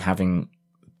Lily having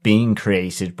being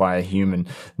created by a human.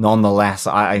 Nonetheless,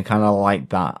 I kind of like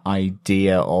that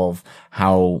idea of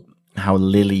how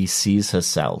Lily sees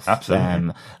herself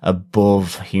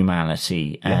above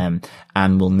humanity, and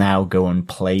will now go and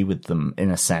play with them in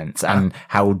a sense, and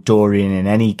how Dorian in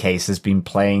any case has been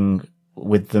playing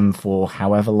with them for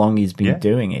however long he's been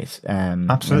doing it.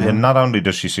 Absolutely. And not only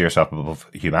does she see herself above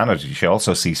humanity, she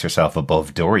also sees herself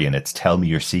above Dorian. It's tell me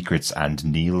your secrets and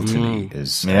kneel to me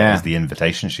is the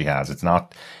invitation she has.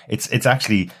 It's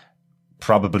actually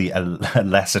probably a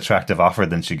less attractive offer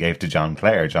than she gave to John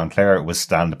Clare. John Clare was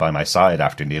stand by my side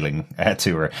after kneeling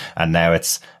to her, and now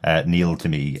it's kneel to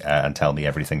me and tell me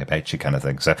everything about you kind of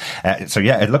thing. So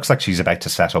it looks like she's about to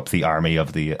set up the army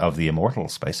of the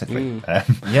immortals, basically.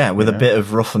 With a bit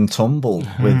of rough and tumble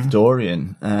with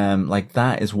Dorian. Like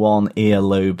that is one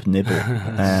earlobe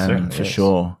nibble, for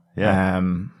sure.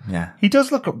 He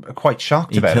does look quite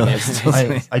shocked about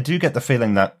it. I do get the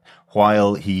feeling that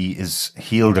while he is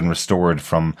healed and restored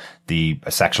from the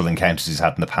sexual encounters he's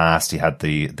had in the past, he had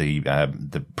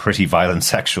the pretty violent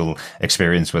sexual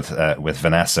experience with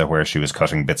Vanessa, where she was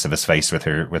cutting bits of his face with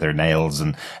her nails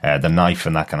and the knife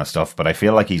and that kind of stuff. But I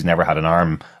feel like he's never had an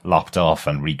arm lopped off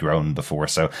and regrown before.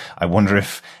 So I wonder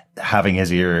if having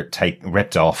his ear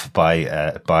ripped off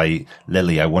by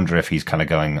Lily, I wonder if he's kind of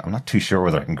going, I'm not too sure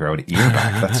whether I can grow an ear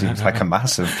back. That seems like a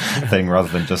massive thing rather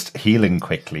than just healing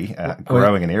quickly.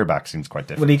 Growing an ear back seems quite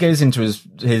different. Well, he goes into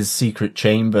his secret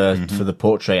chamber for the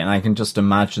portrait, and I can just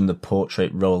imagine the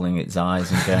portrait rolling its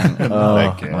eyes and going,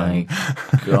 oh my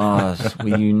God,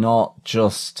 will you not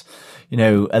just,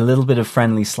 a little bit of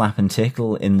friendly slap and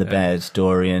tickle in the bed,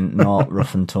 Dorian, not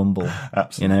rough and tumble.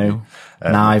 Absolutely.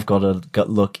 Now I've got to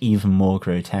look even more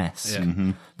grotesque.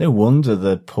 No wonder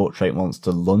the portrait wants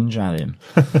to lunge at him.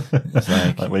 It's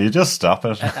like, will you just stop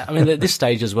it? I mean, at this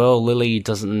stage as well, Lily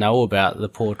doesn't know about the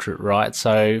portrait, right?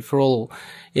 So for all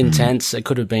intents, it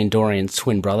could have been Dorian's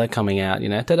twin brother coming out,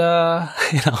 ta-da!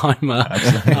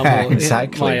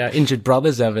 Exactly. My injured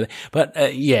brother's over there. But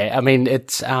I mean,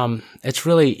 it's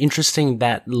really interesting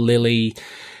that Lily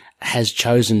has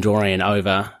chosen Dorian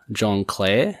over John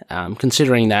Clare,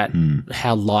 considering that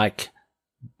how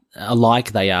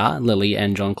alike they are, Lily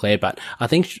and John Clare. But I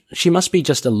think she must be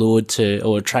just allured to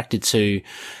or attracted to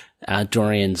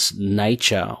Dorian's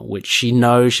nature, which she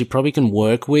knows she probably can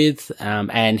work with,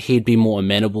 and he'd be more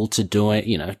amenable to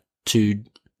doing, to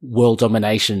world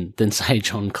domination than say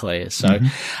John Clare. So,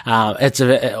 it's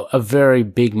a very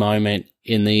big moment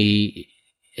in the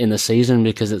season,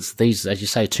 because it's these, as you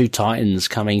say, two titans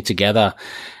coming together,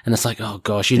 and it's like, oh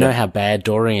gosh, you know how bad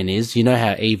Dorian is, you know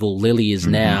how evil Lily is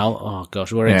now. Oh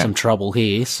gosh, we're in some trouble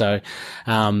here. So,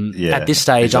 at this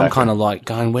stage, I'm kind of like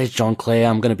going, where's John Clare?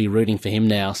 I'm going to be rooting for him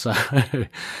now. So,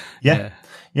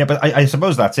 Yeah, but I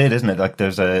suppose that's it, isn't it? Like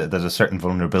there's a certain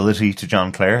vulnerability to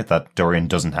John Clare that Dorian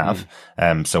doesn't have.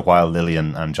 So while Lily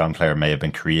and John Clare may have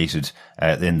been created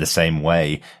in the same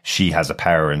way, she has a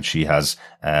power and she has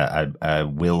a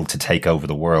will to take over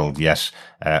the world. Yet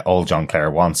all John Clare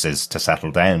wants is to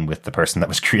settle down with the person that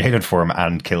was created for him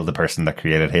and kill the person that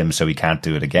created him, so he can't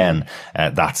do it again.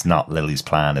 That's not Lily's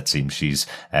plan. It seems she's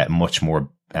much more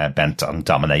bent on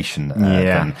domination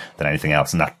than anything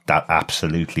else, and that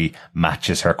absolutely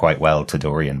matches her quite well to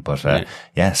Dorian. But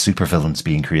supervillains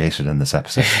being created in this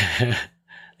episode.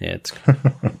 It's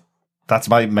that's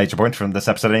my major point from this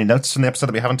episode. Any notes from the episode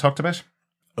that we haven't talked about?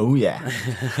 Oh yeah.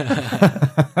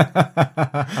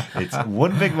 It's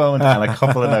one big moment and a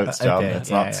couple of notes, John. Okay, it's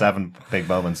not 7 big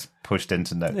moments pushed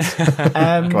into notes.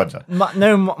 Go on, John.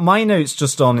 My notes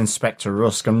just on Inspector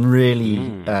Rusk. I'm really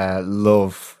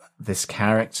love this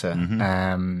character,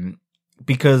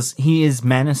 because he is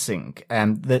menacing,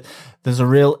 and that there's a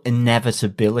real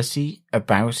inevitability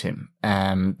about him,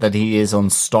 that he is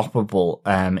unstoppable,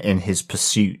 in his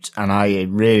pursuit. And I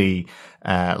really,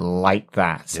 like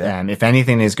that. If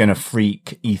anything is going to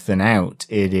freak Ethan out,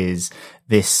 it is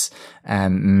this,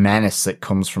 menace that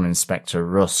comes from Inspector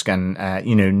Rusk, and,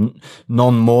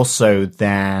 none more so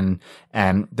than,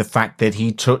 the fact that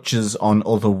he touches on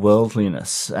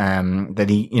otherworldliness, that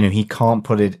he can't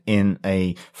put it in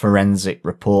a forensic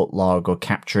report log or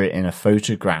capture it in a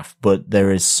photograph, but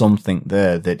there is something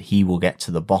there that he will get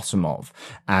to the bottom of,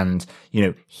 and,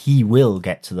 he will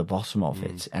get to the bottom of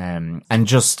it. And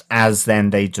just as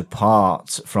then they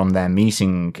depart from their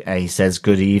meeting, he says,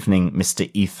 "Good evening, Mr.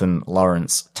 Ethan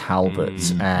Lawrence Talbot."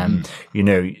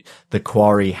 The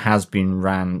quarry has been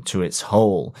ran to its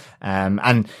hole.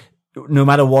 And no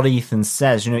matter what Ethan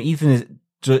says, Ethan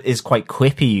is quite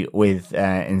quippy with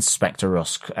Inspector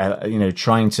Rusk,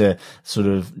 trying to sort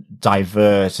of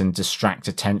divert and distract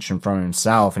attention from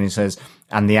himself. And he says,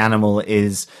 and the animal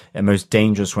is most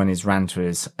dangerous when he's ran to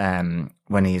his,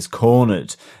 when he is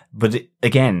cornered. But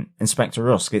again, Inspector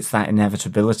Rusk, it's that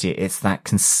inevitability. It's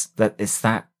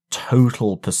that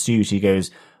total pursuit. He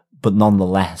goes, but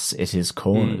nonetheless, it is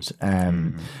cornered.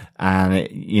 And,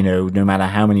 no matter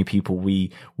how many people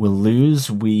we will lose,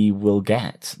 we will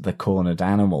get the cornered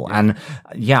animal. And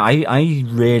I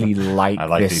really like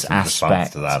this Ethan's aspect response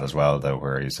to that as well, though,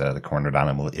 where he's, the cornered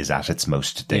animal is at its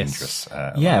most dangerous.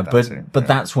 But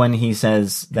that's when he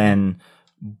says then,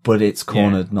 but it's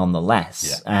cornered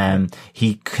nonetheless.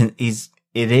 It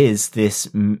is this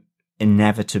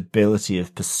inevitability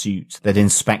of pursuit that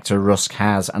Inspector Rusk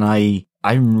has. And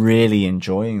I'm really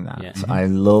enjoying that. Yes. I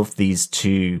love these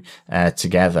two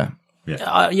together.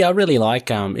 I really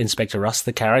like Inspector Rusk,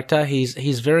 the character.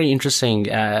 He's very interesting,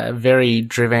 very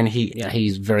driven.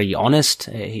 He's very honest.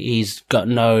 He's got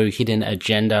no hidden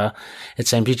agenda. It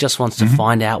seems he just wants to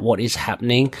find out what is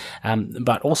happening.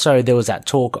 But also there was that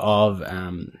talk of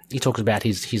he talks about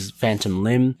his phantom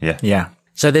limb. Yeah.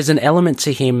 So there's an element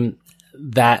to him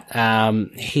that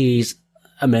he's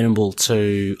amenable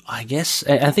to, I guess.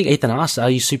 I think Ethan asked, are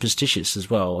you superstitious as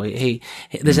well?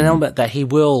 There's an element that he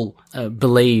will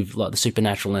believe like the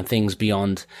supernatural and things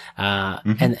beyond.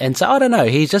 And so I don't know.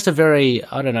 He's just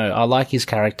I like his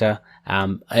character.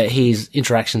 His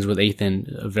interactions with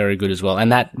Ethan are very good as well.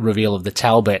 And that reveal of the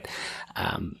Talbot,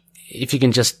 if you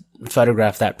can just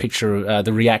photograph that picture,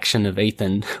 the reaction of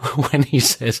Ethan when he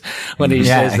says that,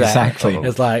 exactly.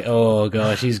 It's like, oh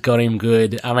gosh, he's got him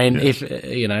good. I mean, if,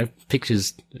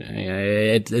 pictures,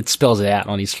 it spells it out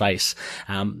on his face.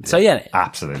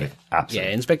 Absolutely. Yeah,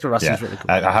 Inspector Rusk is really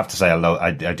cool. I have to say,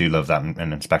 I do love that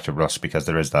in Inspector Rusk, because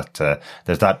there is that,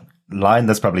 there's that line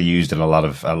that's probably used in a lot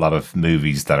of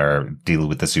movies that deal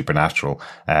with the supernatural,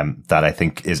 that I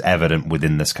think is evident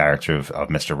within this character of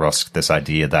Mr. Rusk. This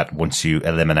idea that once you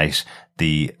eliminate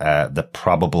the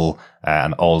probable,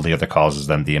 and all the other causes,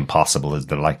 then the impossible is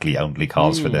the likely only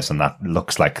cause for this. And that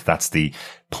looks like that's the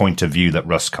point of view that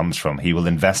Rusk comes from. He will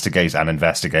investigate, and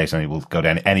he will go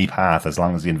down any path. As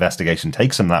long as the investigation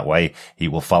takes him that way, he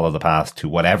will follow the path to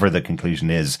whatever the conclusion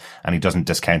is, and he doesn't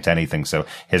discount anything. So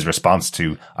his response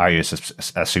to, are you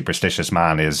a superstitious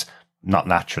man, is not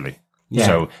naturally. Yeah.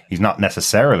 So he's not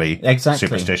necessarily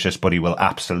superstitious, but he will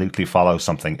absolutely follow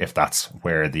something if that's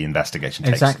where the investigation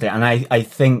takes him. Exactly. And I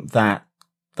think that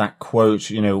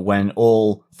quote, when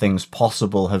all things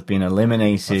possible have been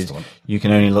eliminated, you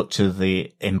can only look to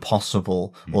the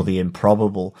impossible or the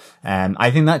improbable.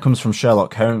 I think that comes from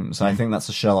Sherlock Holmes. I think that's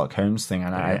a Sherlock Holmes thing.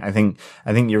 And I think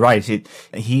you're right.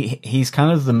 He's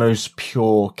kind of the most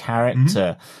pure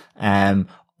character,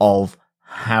 of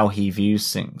how he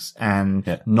views things,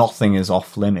 and nothing is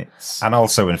off limits. And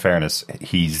also, in fairness,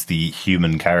 he's the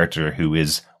human character who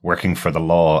is working for the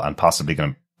law and possibly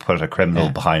going to put a criminal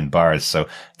behind bars. So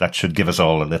that should give us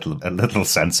all a little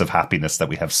sense of happiness that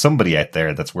we have somebody out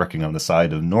there that's working on the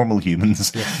side of normal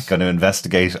humans, going to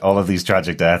investigate all of these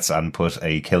tragic deaths and put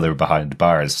a killer behind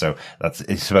bars. So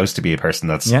it's supposed to be a person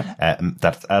that's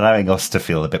allowing us to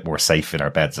feel a bit more safe in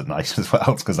our beds at night as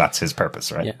well, because that's his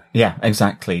purpose, right? Yeah,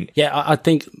 exactly. Yeah, I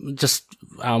think just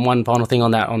one final thing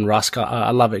on that, on Rusk. I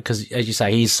love it because, as you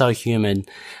say, he's so human.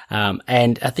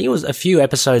 And I think it was a few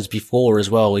episodes before as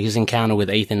well, his encounter with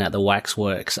Ethan at the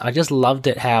waxworks. I just loved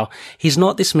it how he's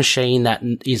not this machine that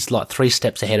is like 3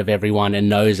 steps ahead of everyone and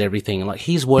knows everything. Like,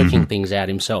 he's working things out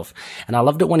himself. And I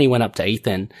loved it when he went up to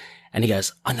Ethan and he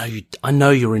goes, I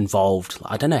know you're involved.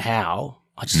 I don't know how.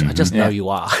 I just know you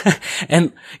are.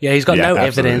 And he's got no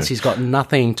evidence. He's got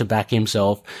nothing to back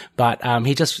himself, but,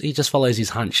 he just follows his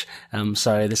hunch.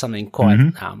 So there's something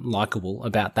quite, likable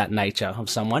about that nature of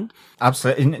someone.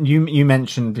 Absolutely. And you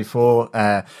mentioned before,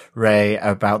 Ray,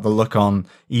 about the look on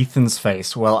Ethan's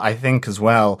face. Well, I think as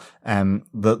well, the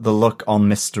look on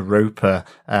Mr. Roper,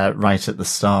 right at the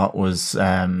start was,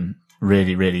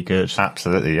 really, really good.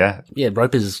 Absolutely. Yeah. Yeah.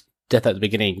 Roper's death at the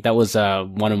beginning. That was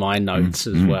one of my notes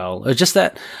as well. It's just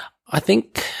that I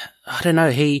think, I don't know,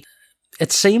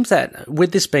 it seems that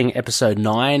with this being episode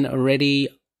 9 already,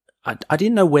 I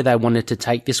didn't know where they wanted to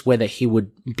take this, whether he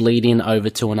would bleed in over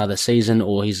to another season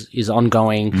or his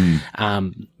ongoing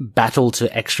battle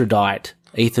to extradite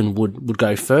Ethan would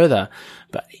go further.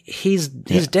 But his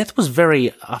death was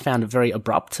I found it very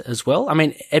abrupt as well. I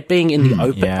mean, it being in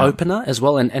the opener as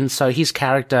well. And so his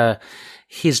character,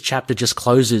 his chapter just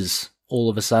closes all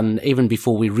of a sudden, even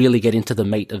before we really get into the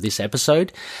meat of this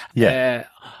episode. Yeah.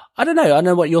 I don't know. I don't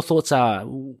know what your thoughts are.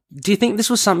 Do you think this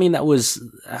was something that was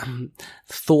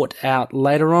thought out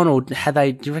later on, or had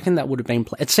they? Do you reckon that would have been?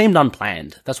 It seemed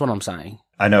unplanned. That's what I'm saying.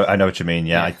 I know what you mean.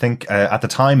 Yeah. I think at the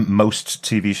time, most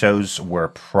TV shows were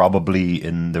probably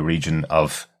in the region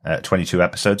of 22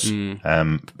 episodes,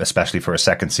 especially for a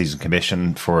second season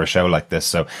commission for a show like this.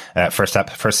 So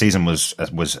first season was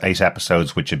 8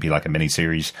 episodes, which would be like a mini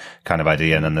series kind of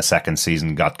idea, and then the second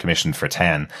season got commissioned for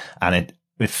 10, and it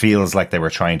feels like they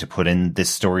were trying to put in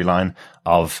this storyline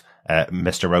of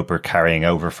Mr. Roper carrying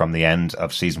over from the end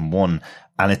of season 1,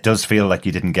 and it does feel like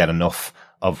you didn't get enough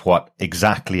of what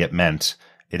exactly it meant.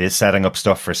 It is setting up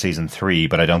stuff for season 3,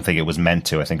 but I don't think it was meant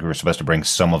to. I think we were supposed to bring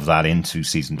some of that into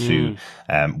season 2,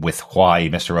 with why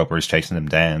Mr. Roper is chasing them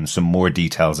down, some more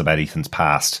details about Ethan's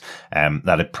past,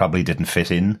 that it probably didn't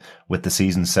fit in with the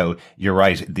season. So you're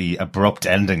right. The abrupt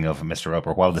ending of Mr.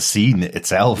 Roper, while the scene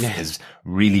itself is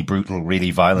really brutal,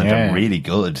 really violent, and really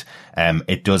good,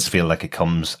 it does feel like it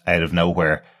comes out of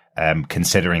nowhere,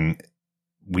 considering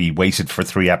we waited for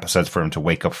 3 episodes for him to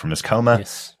wake up from his coma.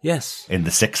 Yes. In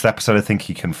the 6th episode, I think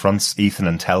he confronts Ethan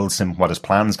and tells him what his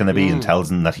plan's going to be, and tells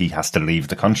him that he has to leave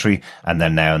the country. And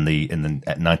then now in the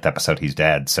 9th episode, he's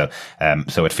dead. So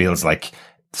it feels like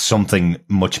something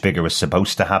much bigger was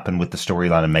supposed to happen with the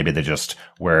storyline, and maybe they just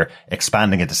were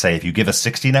expanding it to say, if you give us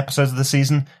 16 episodes of the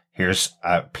season, here's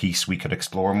a piece we could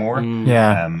explore more.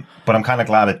 But I'm kind of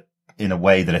glad it, in a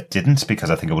way, that it didn't, because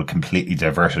I think it would completely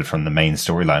divert it from the main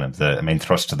storyline of the main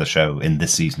thrust of the show in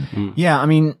this season. Yeah, I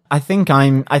mean, I think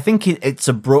it's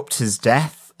abrupt, his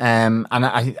death. And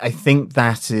I think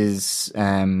that is,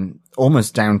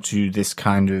 almost down to this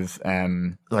kind of,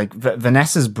 like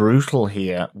Vanessa's brutal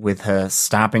here with her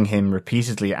stabbing him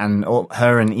repeatedly, and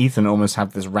her and Ethan almost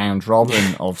have this round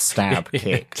robin of stab,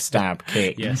 kick,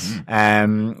 Yes.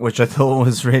 Which I thought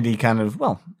was really kind of,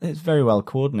 well, it's very well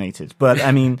coordinated, but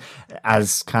I mean,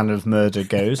 as kind of murder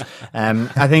goes,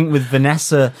 I think with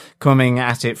Vanessa coming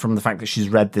at it from the fact that she's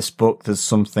read this book, there's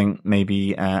something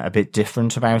maybe a bit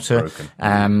different about her.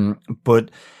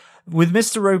 But with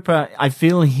Mr. Roper, I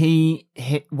feel he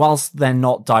whilst they're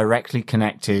not directly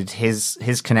connected,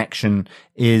 his connection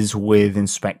is with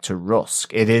Inspector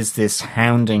Rusk. It is this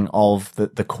hounding of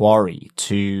the quarry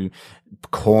to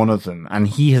corner them, and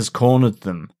he has cornered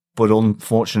them, but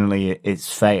unfortunately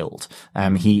it's failed.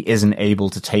 He isn't able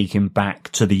to take him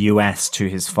back to the US to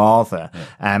his father.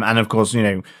 And of course, you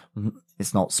know,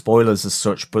 it's not spoilers as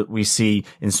such, but we see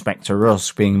Inspector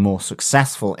Rusk being more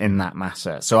successful in that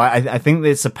matter. So I think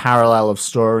it's a parallel of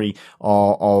story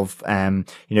of you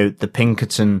know, the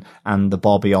Pinkerton and the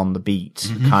Bobby on the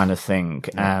beat kind of thing.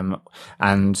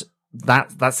 And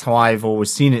that's how I've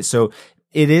always seen it. So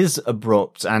it is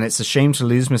abrupt, and it's a shame to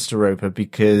lose Mr. Roper,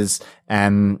 because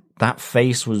that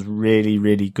face was really,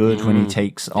 really good when he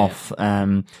takes off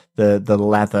the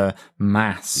leather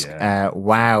mask.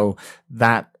 Wow.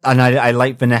 And I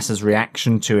like Vanessa's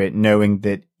reaction to it, knowing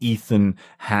that Ethan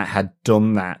had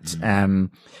done that.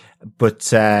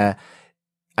 But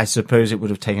I suppose it would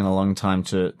have taken a long time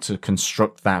to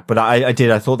construct that, but I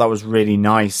thought that was really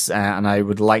nice, and I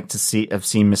would like to have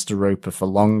seen Mr. Roper for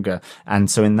longer.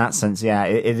 And so in that sense, yeah,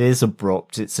 it is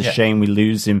abrupt. It's a shame we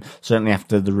lose him, certainly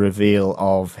after the reveal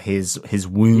of his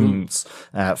wounds,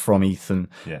 from Ethan,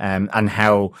 and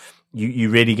how you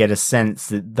really get a sense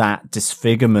that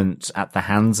disfigurement at the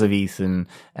hands of Ethan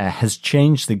has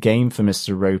changed the game for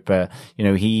Mr. Roper. You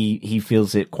know, he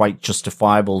feels it quite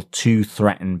justifiable to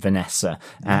threaten Vanessa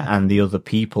and the other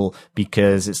people,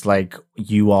 because it's like,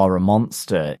 you are a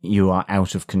monster. You are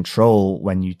out of control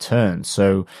when you turn.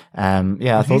 So, I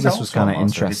thought this was kind of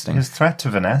interesting. His threat to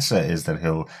Vanessa is that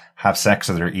he'll have sex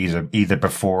with her either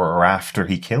before or after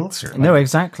he kills her. Like, no,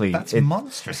 exactly. That's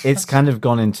monstrous. It's kind of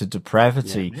gone into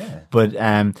depravity. But,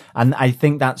 and I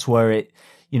think that's where it,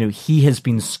 you know, he has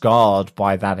been scarred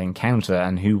by that encounter,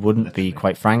 and who wouldn't be,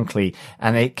 quite frankly.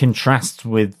 And it contrasts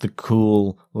with the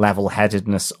cool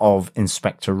level-headedness of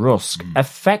Inspector Rusk,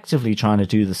 effectively trying to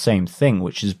do the same thing,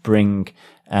 which is bring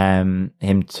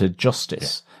him to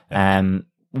justice.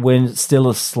 We're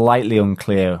still slightly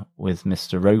unclear with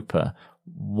Mr. Roper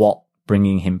what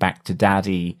bringing him back to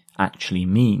Daddy actually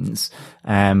means.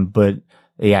 But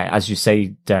yeah, as you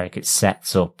say, Derek, it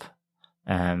sets up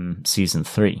season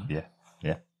 3.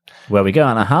 Where we go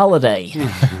on a holiday.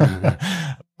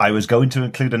 I was going to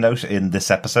include a note in this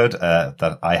episode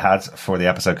that I had for the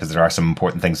episode, because there are some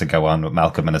important things that go on with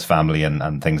Malcolm and his family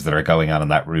and things that are going on in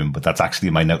that room. But that's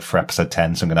actually my note for episode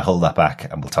 10. So I'm going to hold that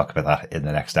back, and we'll talk about that in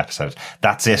the next episode.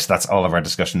 That's it. That's all of our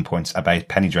discussion points about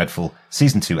Penny Dreadful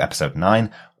Season 2, Episode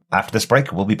 9. After this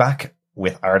break, we'll be back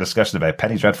with our discussion about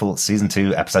Penny Dreadful Season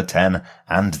 2, Episode 10,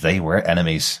 And They Were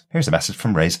Enemies. Here's a message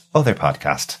from Ray's other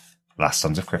podcast, Last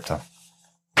Sons of Krypton.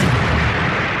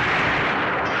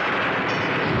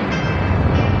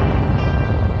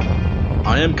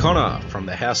 I am Connor from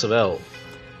the House of L.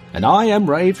 And I am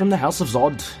Ray from the House of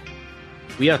Zod.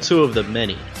 We are two of the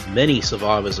many, many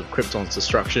survivors of Krypton's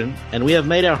destruction, and we have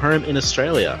made our home in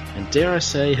Australia, and dare I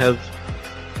say, have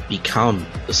become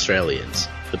Australians,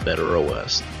 for better or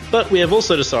worse. But we have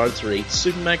also decided to read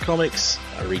Superman comics,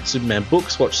 read Superman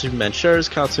books, watch Superman shows,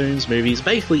 cartoons, movies,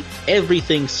 basically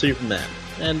everything Superman,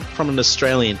 and from an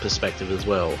Australian perspective as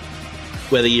well.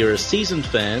 Whether you're a seasoned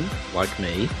fan, like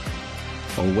me,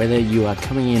 or whether you are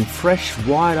coming in fresh,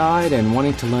 wide-eyed and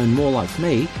wanting to learn more like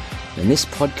me, then this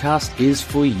podcast is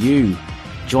for you.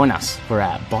 Join us for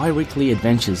our bi-weekly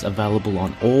adventures available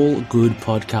on all good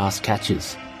podcast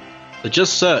catchers.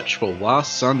 just search for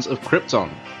Last Sons of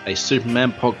Krypton, a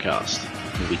Superman podcast.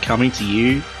 We'll be coming to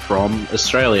you from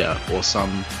Australia or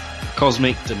some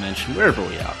cosmic dimension, wherever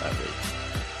we are that week.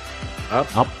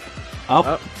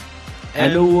 Up,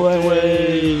 and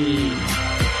away.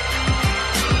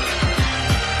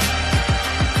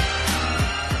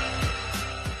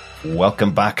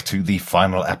 Welcome back to the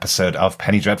final episode of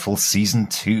Penny Dreadful Season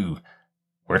 2.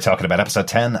 We're talking about Episode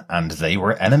 10, And They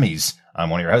Were Enemies.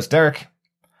 I'm one of your hosts, Derek.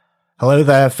 Hello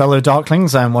there, fellow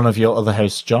Darklings. I'm one of your other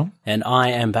hosts, John. And I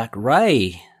am back,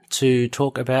 Ray, to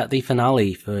talk about the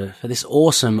finale for this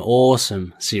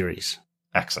awesome series.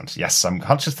 Excellent. Yes, I'm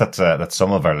conscious that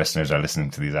some of our listeners are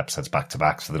listening to these episodes back to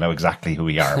back, so they know exactly who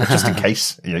we are. But just in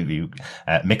case you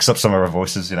mix up some of our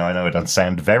voices, I know it doesn't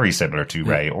sound very similar to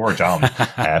Ray or John,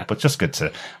 but just good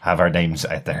to have our names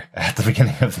out there at the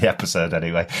beginning of the episode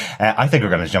anyway. I think we're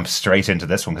going to jump straight into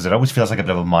this one because it always feels like a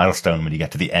bit of a milestone when you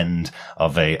get to the end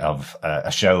of a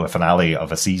show, a finale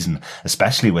of a season,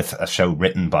 especially with a show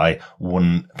written by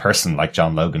one person like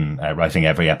John Logan writing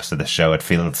every episode of the show. It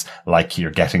feels like you're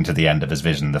getting to the end of his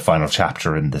vision, the final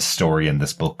chapter in this story, in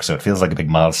this book. So it feels like a big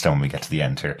milestone when we get to the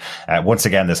end here. Once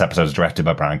again, this episode is directed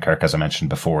by Brian Kirk. As I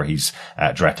mentioned before, he's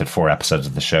directed 4 episodes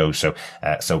of the show. So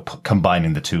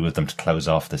combining the two of them to close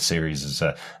off this series is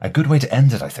a good way to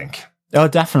end it, I think. Oh,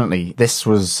 definitely. This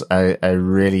was a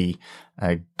really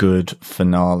good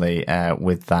finale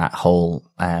with that whole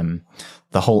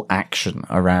the whole action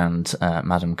around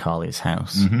Madame Kali's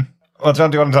house. Mm-hmm. Well,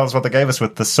 John, do you want to tell us what they gave us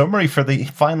with the summary for the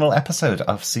final episode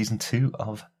of Season 2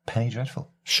 of Penny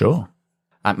Dreadful? Sure.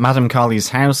 At Madame Kali's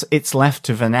house, it's left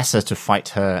to Vanessa to fight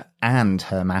her and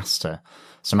her master.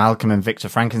 So Malcolm and Victor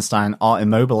Frankenstein are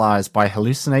immobilized by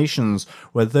hallucinations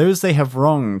where those they have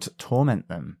wronged torment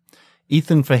them.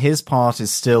 Ethan, for his part,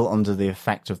 is still under the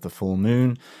effect of the full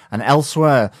moon, and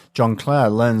elsewhere, John Clare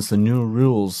learns the new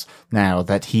rules now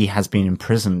that he has been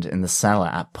imprisoned in the cellar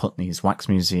at Putney's Wax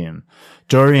Museum.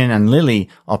 Dorian and Lily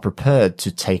are prepared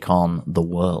to take on the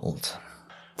world.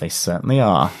 They certainly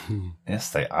are. Yes,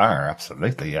 they are.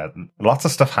 Absolutely. Yeah. Lots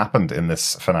of stuff happened in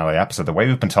this finale episode. The way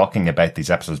we've been talking about these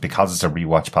episodes, because it's a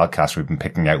rewatch podcast, we've been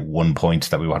picking out one point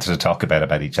that we wanted to talk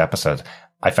about each episode.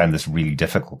 I found this really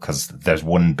difficult because there's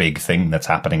one big thing that's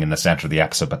happening in the center of the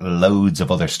episode, but loads of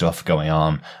other stuff going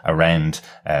on around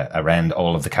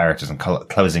all of the characters and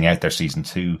closing out their season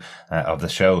 2 of the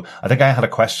show. I think I had a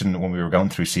question when we were going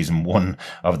through season 1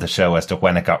 of the show as to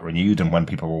when it got renewed and when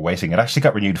people were waiting. It actually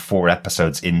got renewed 4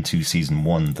 episodes into season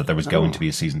 1 that there was going to be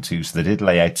a season 2. So they did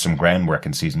lay out some groundwork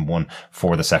in season 1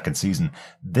 for the second season.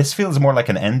 This feels more like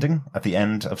an ending at the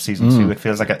end of season 2. It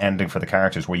feels like an ending for the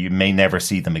characters where you may never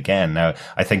see them again. Now,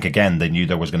 I think, again, they knew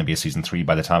there was going to be a season 3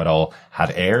 by the time it all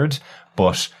had aired,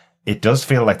 but it does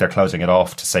feel like they're closing it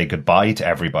off to say goodbye to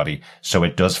everybody. So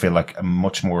it does feel like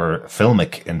much more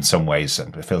filmic in some ways.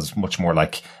 And it feels much more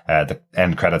like the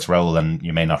end credits roll and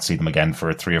you may not see them again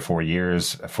for 3 or 4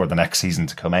 years for the next season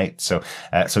to come out. So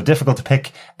difficult to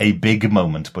pick a big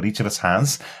moment, but each of us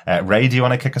has. Ray, do you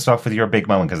want to kick us off with your big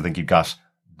moment? Because I think you got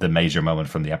the major moment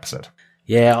from the episode.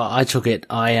 Yeah, I took it.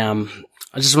 I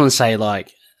just want to say,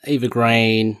 like, Eva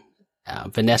Green,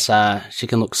 Vanessa, she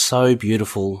can look so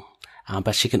beautiful,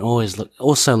 but she can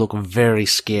also look very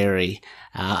scary.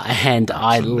 And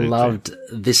absolutely. I loved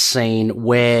this scene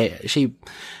where she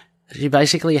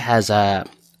basically has a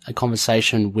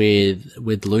conversation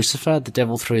with Lucifer, the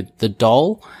devil, through the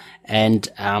doll, and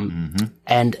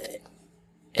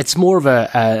it's more of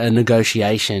a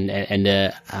negotiation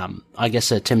and I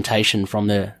guess a temptation from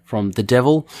the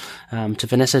devil, to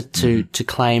Vanessa to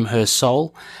claim her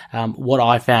soul. What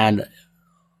I found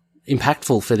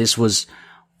impactful for this was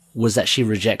that she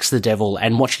rejects the devil,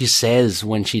 and what she says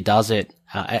when she does it,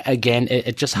 again,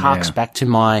 it just harks back to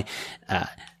my,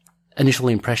 initial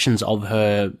impressions of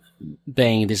her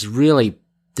being this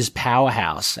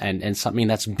powerhouse and something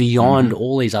that's beyond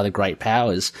all these other great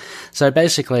powers. So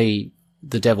basically,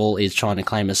 the devil is trying to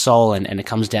claim a soul, and it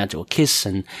comes down to a kiss,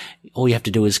 and all you have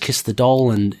to do is kiss the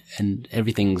doll, and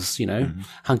everything's,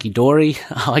 hunky dory.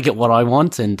 I get what I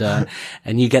want, and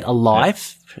you get a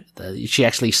life. She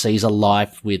actually sees a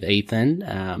life with Ethan,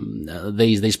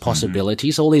 these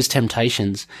possibilities, all these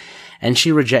temptations, and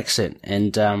she rejects it.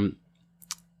 And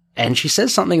she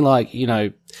says something like,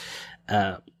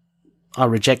 I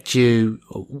reject you.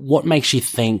 What makes you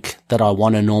think that I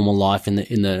want a normal life in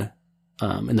the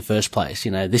first place?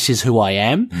 This is who I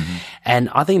am. And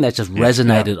I think that just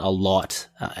resonated a lot.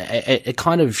 It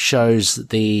kind of shows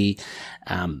the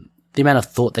amount of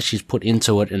thought that she's put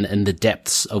into it and the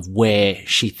depths of where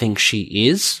she thinks she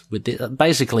is with this.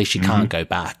 Basically, she can't go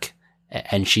back,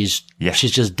 and she's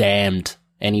just damned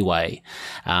anyway.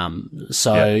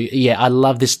 I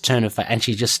love this turn of fate, and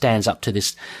she just stands up to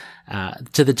this,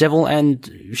 to the devil,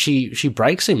 and she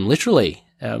breaks him literally,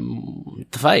 the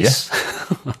face.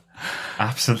 Yeah.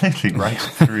 Absolutely, right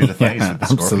through the face of the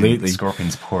scorpion. Absolutely. The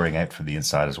scorpion's pouring out from the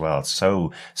inside as well. It's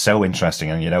so interesting.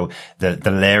 And,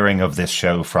 the layering of this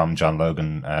show from John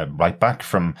Logan, right back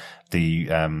from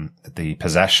the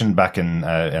possession back in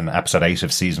episode 8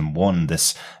 of season 1,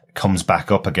 this comes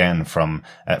back up again from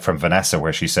Vanessa,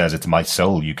 where she says, "It's my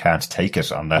soul. You can't take it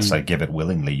unless I give it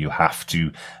willingly. You have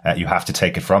to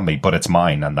take it from me, but it's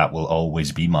mine, and that will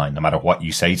always be mine. No matter what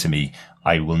you say to me,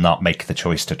 I will not make the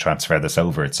choice to transfer this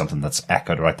over." It's something that's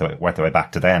echoed right the way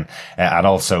back to then. And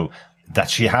also that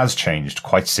she has changed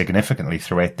quite significantly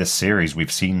throughout this series.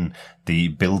 We've seen the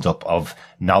build-up of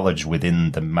knowledge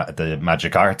within the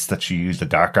magic arts that she used, the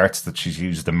dark arts that she's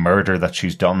used, the murder that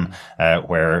she's done,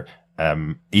 where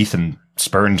Ethan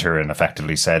spurned her and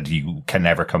effectively said, "You can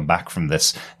never come back from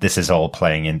this. This is all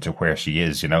playing into where she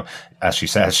is." As she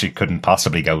says, she couldn't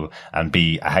possibly go and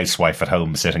be a housewife at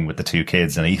home sitting with the 2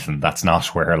 kids and Ethan. That's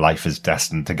not where her life is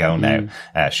destined to go now.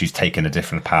 She's taken a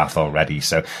different path already.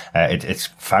 So it's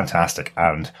fantastic.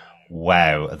 And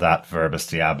wow, that Verbus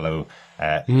Diablo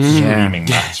screaming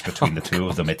match between the two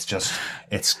of them.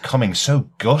 It's coming so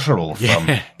guttural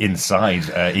from inside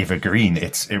Eva Green.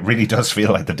 It really does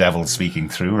feel like the devil's speaking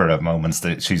through her at moments.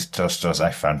 That she's just does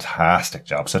a fantastic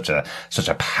job. Such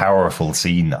a powerful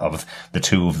scene of the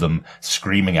two of them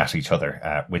screaming at each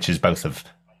other, which is both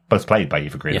played by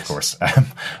Eva Green, of course,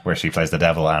 where she plays the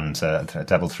devil and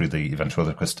devil through the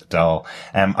ventriloquist doll.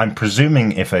 I'm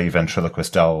presuming if a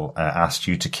ventriloquist doll asked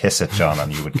you to kiss it, John,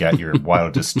 and you would get your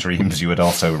wildest dreams, you would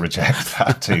also reject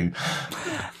that too.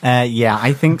 Yeah,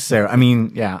 I think so. I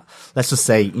mean, let's just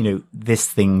say, this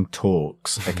thing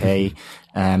talks, okay?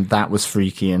 That was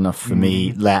freaky enough for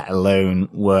me, let alone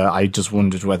where I just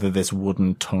wondered whether this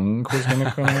wooden tongue was going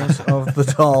to come out of the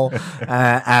doll,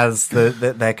 as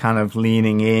they're kind of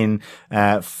leaning in,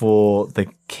 for the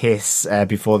kiss,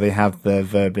 before they have the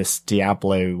Verbus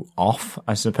Diablo off,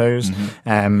 I suppose.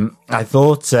 I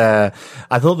thought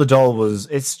the doll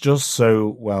it's just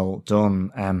so well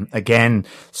done. Again,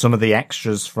 some of the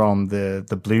extras from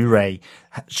the Blu-ray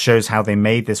shows how they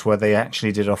made this, where they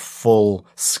actually did a full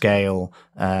scale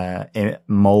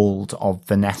mold of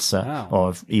Vanessa, or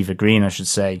of Eva Green, I should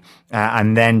say,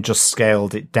 and then just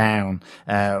scaled it down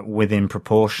within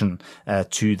proportion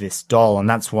to this doll, and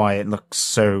that's why it looks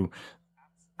so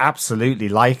absolutely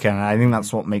like her. And I think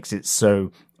that's what makes it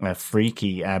so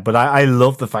freaky. But I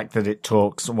love the fact that it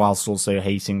talks whilst also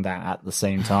hating that at the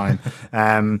same time.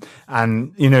 And,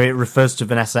 it refers to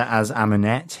Vanessa as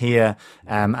Amonette here.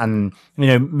 And,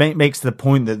 makes the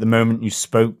point that the moment you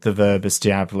spoke the Verbus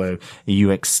Diablo, you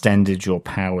extended your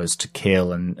powers to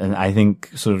kill. And I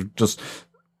think sort of just,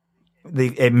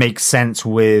 it makes sense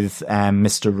with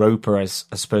Mr. Roper, I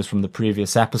suppose, from the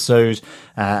previous episode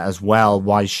as well,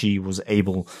 why she was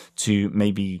able to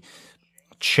maybe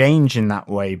change in that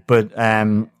way. But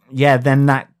then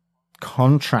that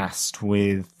contrast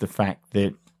with the fact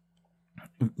that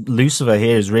Lucifer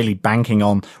here is really banking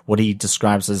on what he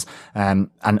describes as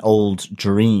an old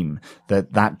dream,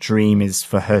 that dream is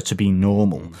for her to be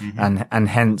normal, and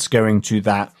hence going to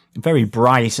that very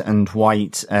bright and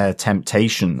white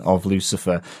temptation of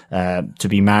Lucifer to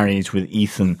be married with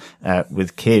Ethan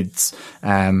with kids,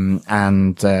 and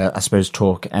I suppose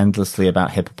talk endlessly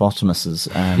about hippopotamuses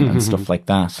and stuff like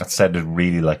that. That sounded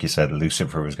really like you said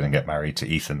Lucifer was going to get married to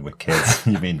Ethan with kids.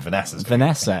 You mean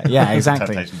Vanessa, yeah,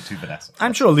 exactly. Temptation to Vanessa.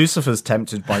 I'm sure Lucifer's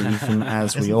tempted by Ethan,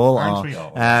 as we all are,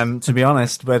 to be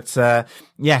honest. But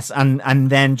yes, and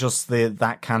then just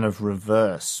that kind of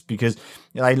reverse, because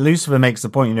like Lucifer makes the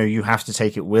point, you have to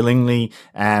take it willingly.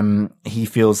 He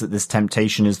feels that this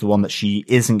temptation is the one that she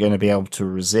isn't going to be able to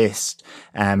resist.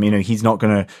 He's not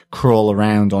going to crawl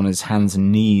around on his hands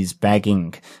and knees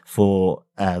begging for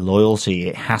loyalty.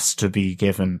 It has to be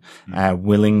given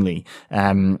willingly.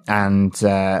 Then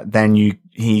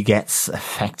he gets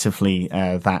effectively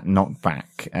that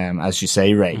knockback, as you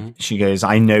say, Ray. Mm-hmm. She goes,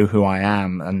 "I know who I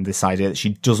am," and this idea that she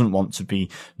doesn't want to be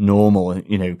normal.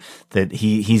 That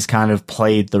he's kind of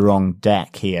played the wrong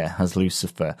deck here as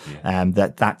Lucifer. Yeah.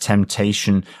 That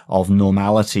temptation of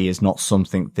normality is not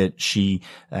something that she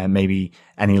maybe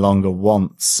any longer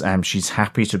wants. She's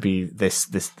happy to be this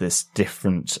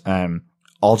different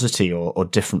oddity or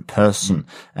different person.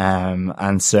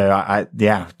 And so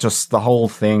just the whole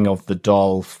thing of the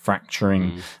doll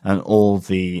fracturing and all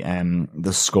the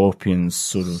scorpions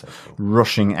sort of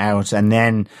rushing out, and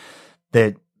then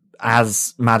that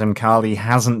as Madame Kali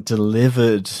hasn't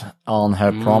delivered on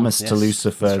her promise to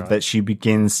Lucifer, right, that she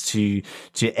begins to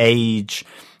age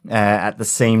at the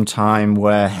same time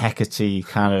where Hecate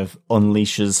kind of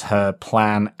unleashes her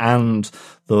plan and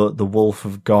the Wolf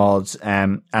of God.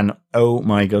 And oh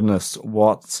my goodness,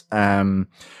 what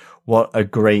a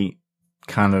great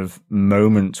kind of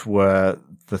moment where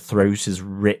the throat is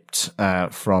ripped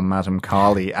from Madame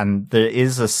Kali, and there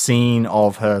is a scene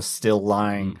of her still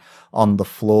lying on the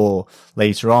floor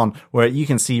later on where you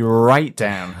can see right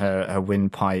down her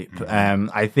windpipe.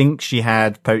 I think she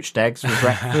had poached eggs for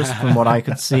breakfast from what I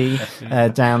could see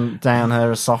down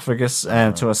her esophagus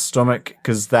to her stomach,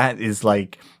 because that is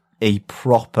like a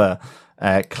proper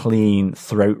clean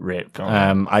throat rip.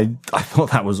 I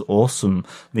thought that was awesome.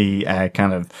 The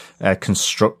kind of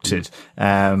constructed,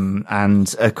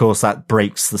 and of course that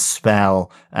breaks the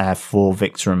spell for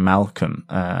Victor and Malcolm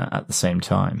at the same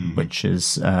time, which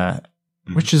is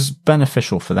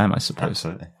beneficial for them, I suppose.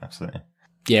 Absolutely.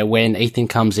 Yeah, when Ethan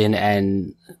comes in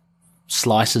and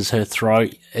slices her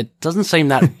throat, it doesn't seem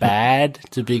that bad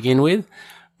to begin with.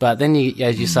 But then,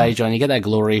 as you say, John, you get that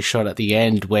glorious shot at the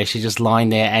end where she's just lying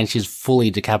there and she's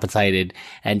fully decapitated.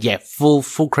 And yeah, full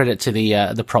credit to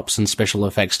the props and special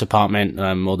effects department,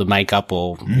 or the makeup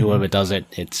or whoever does it.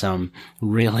 It's,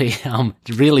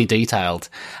 really detailed.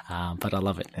 But I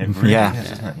love it. It really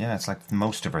is, isn't it? Yeah, it's like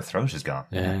most of her throat is gone.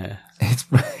 Yeah. It's,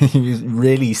 you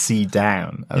really see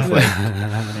down. I was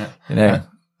like,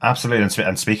 Absolutely.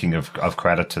 And speaking of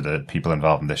credit to the people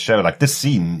involved in this show, like this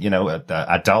scene,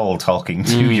 a doll talking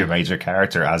to your major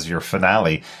character as your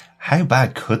finale. How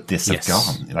bad could this have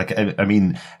gone? Like, I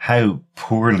mean, how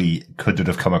poorly could it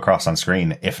have come across on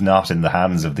screen, if not in the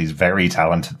hands of these very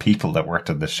talented people that worked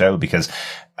on the show? Because,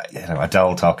 a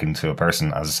doll talking to a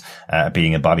person as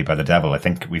being embodied by the devil, I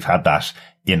think we've had that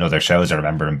in other shows. I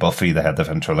remember in Buffy, they had the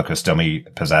ventriloquist dummy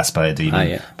possessed by a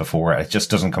demon before. It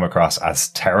just doesn't come across as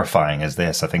terrifying as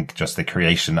this. I think just the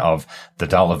creation of the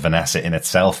doll of Vanessa in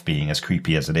itself being as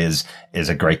creepy as it is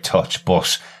a great touch,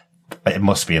 but it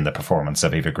must be in the performance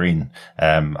of Eva Green,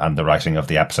 and the writing of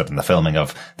the episode and the filming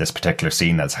of this particular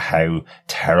scene as how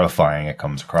terrifying it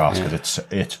comes across, because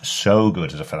it's so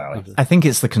good as a finale. I think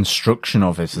it's the construction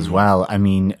of it as well. I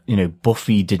mean,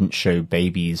 Buffy didn't show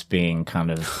babies being kind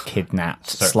of kidnapped,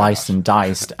 sliced and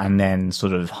diced, and then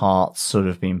sort of hearts sort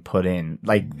of being put in.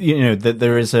 Like,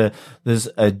 that there's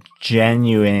a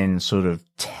genuine sort of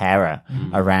terror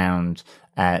around,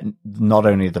 not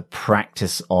only the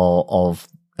practice of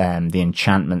the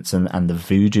enchantments and the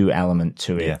voodoo element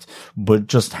to it, but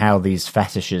just how these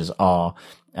fetishes are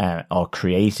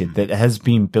created, that has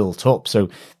been built up. So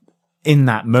in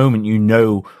that moment,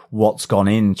 what's gone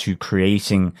into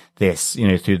creating this,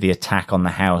 through the attack on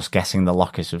the house, getting the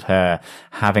locket of her,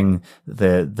 having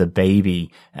the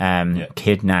baby,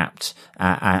 kidnapped,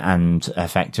 and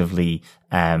effectively,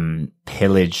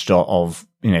 pillaged of,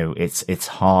 its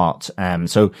heart.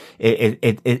 So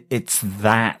it's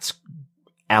that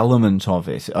element of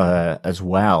it as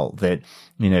well, that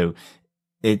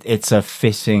it's a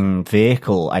fitting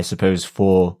vehicle, I suppose,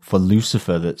 for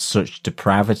Lucifer, that such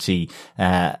depravity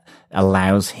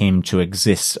allows him to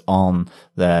exist on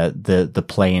the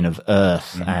plane of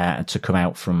earth, to come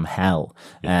out from hell.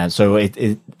 So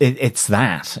it's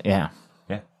that.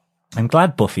 I'm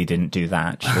glad Buffy didn't do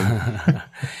that, actually.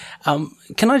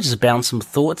 Can I just bounce some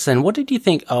thoughts then? What did you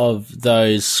think of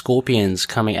those scorpions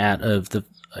coming out of the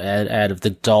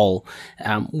doll?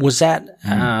 Was that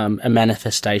a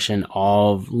manifestation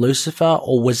of Lucifer,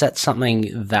 or was that something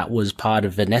that was part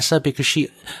of Vanessa? Because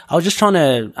I was just trying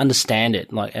to understand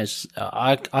it. Like, as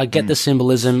I get the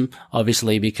symbolism,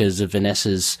 obviously, because of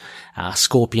Vanessa's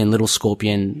little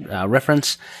scorpion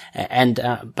reference, and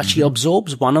but she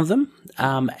absorbs one of them.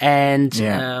 I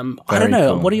don't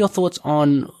know. Cool. What are your thoughts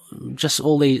on just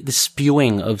all the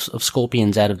spewing of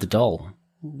scorpions out of the doll?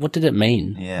 What did it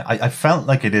mean? Yeah, I felt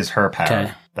like it is her power.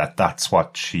 Okay. That's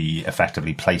what she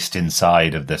effectively placed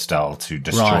inside of this doll to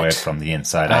destroy it from the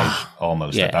inside out,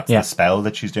 almost. Yeah. That's the spell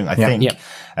that she's doing, I think.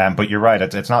 Yeah. But you're right,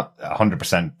 it's not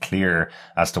 100% clear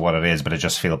as to what it is, but I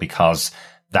just feel because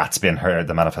that's been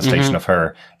the manifestation of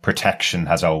her protection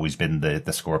has always been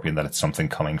the scorpion, that it's something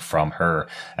coming from her.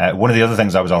 One of the other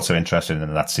things I was also interested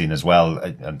in that scene as well,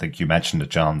 I think you mentioned it,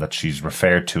 John, that she's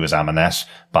referred to as Amunet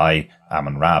by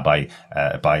Amun-Ra,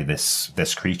 by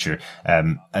this creature.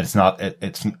 I'm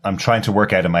trying to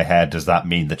work out in my head, does that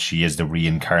mean that she is the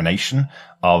reincarnation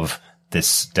of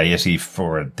this deity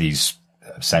for these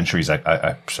centuries,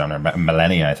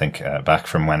 millennia, I think, back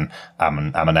from when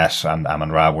Amunet and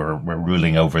Amun-Ra were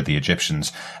ruling over the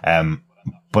Egyptians.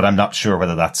 But I'm not sure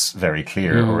whether that's very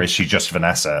clear, or is she just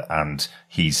Vanessa and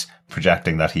he's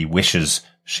projecting that he wishes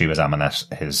she was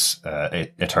Amunet, his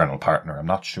eternal partner. I'm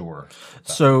not sure.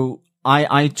 So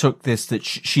I took this that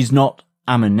she's not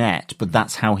Amunet, but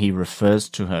that's how he refers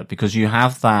to her, because you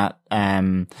have that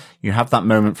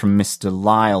moment from Mr.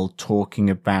 Lyle talking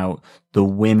about the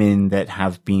women that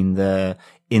have been there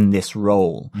in this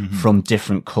role from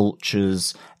different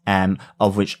cultures,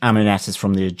 of which Amunet is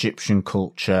from the Egyptian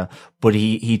culture, but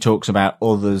he talks about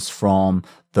others from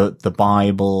the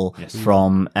Bible,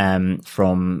 from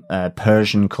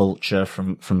Persian culture,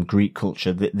 from Greek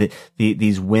culture,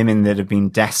 these women that have been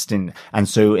destined. And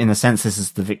so in a sense, this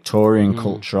is the Victorian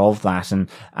culture of that.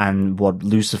 And what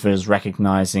Lucifer is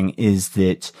recognizing is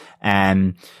that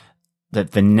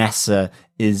Vanessa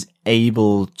is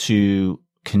able to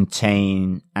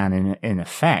contain and in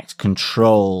effect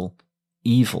control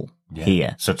evil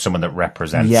here. So it's someone that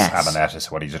represents Amunet is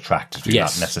what he's attracted to,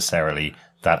 not necessarily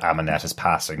that Amunet is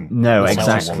passing. No, the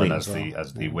exactly. woman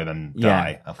as the women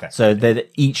die. Okay. So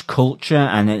that each culture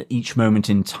and at each moment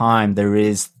in time, there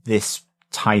is this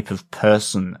type of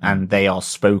person and they are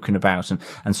spoken about.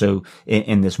 And so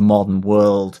in this modern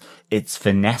world, it's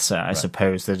Vanessa, I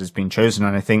suppose, that has been chosen.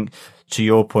 And I think to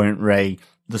your point, Ray,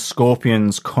 the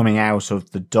scorpions coming out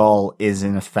of the doll is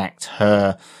in effect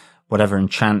her, whatever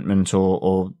enchantment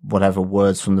or whatever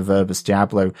words from the Verbus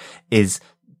Diablo is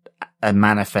a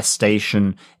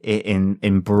manifestation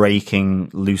in breaking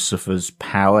Lucifer's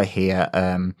power here,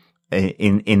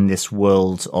 in this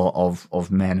world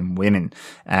of men and women.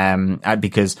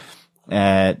 Because,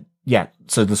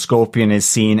 so the scorpion is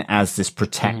seen as this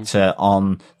protector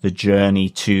on the journey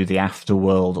to the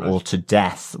afterworld or to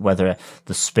death, whether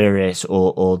the spirit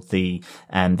or the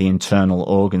internal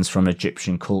organs from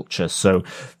Egyptian culture. So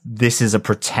this is a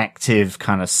protective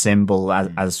kind of symbol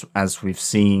as we've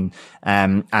seen.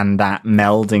 And that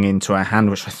melding into a hand,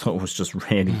 which I thought was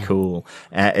just really cool,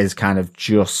 is kind of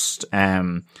just,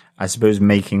 I suppose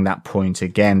making that point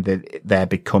again that they're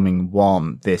becoming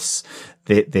one, this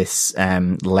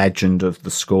legend of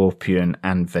the scorpion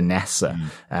and Vanessa.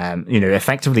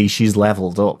 Effectively she's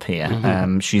leveled up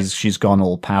here. She's gone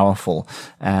all powerful.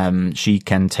 She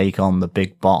can take on the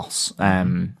big boss.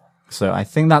 So I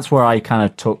think that's where I kind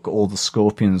of took all the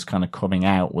scorpions kind of coming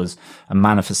out was a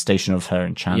manifestation of her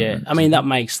enchantment. Yeah, I mean, that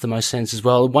makes the most sense as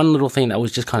well. One little thing that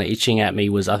was just kind of itching at me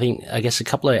was, I guess a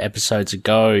couple of episodes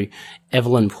ago,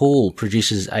 Evelyn Poole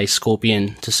produces a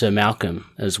scorpion to Sir Malcolm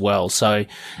as well. So,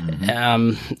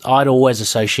 I'd always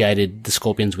associated the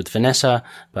scorpions with Vanessa,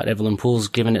 but Evelyn Poole's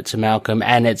given it to Malcolm,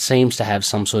 and it seems to have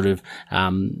some sort of,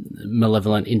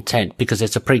 malevolent intent because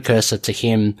it's a precursor to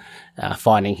him,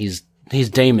 fighting his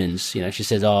demons. She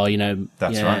says,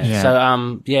 that's right. Yeah. So,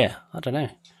 I don't know.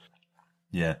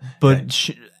 Yeah. But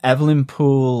Evelyn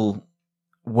Poole,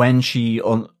 when she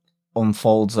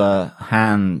unfolds her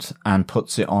hand and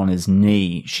puts it on his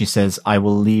knee, she says, "I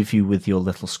will leave you with your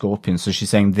little scorpion." So she's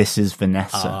saying this is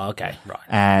Vanessa. Oh, okay,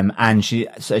 right. And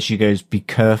she goes, "Be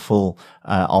careful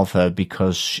of her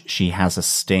because she has a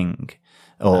sting."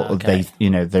 Or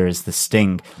there is the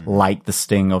sting, like the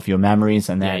sting of your memories,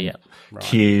 and then Right.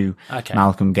 Cue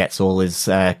Malcolm gets all his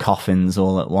coffins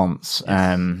all at once,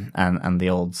 and the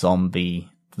old zombie,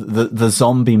 the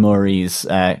zombie Murrays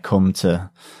come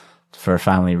for a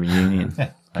family reunion.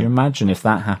 Can you imagine if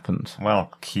that happened? Well,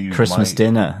 cue Christmas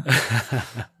dinner,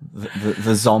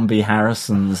 the zombie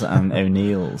Harrisons and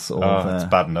O'Neills. It's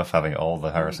bad enough having all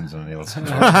the Harrisons and O'Neills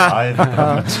live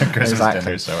at Christmas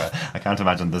dinner, so I can't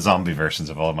imagine the zombie versions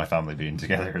of all of my family being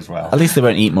together as well. At least they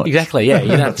won't eat much. Exactly, yeah, you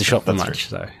don't have to shop for much,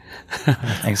 so.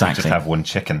 Exactly. Just have one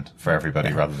chicken for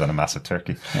everybody rather than a massive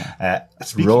turkey.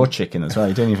 Raw chicken as well.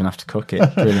 You don't even have to cook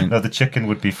it. Brilliant. No, the chicken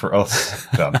would be for us,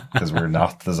 John, because we're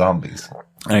not the zombies.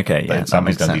 Okay, yeah, that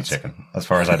zombies makes don't eat sense. chicken, as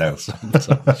far as I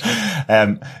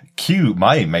know. Cue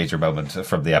my major moment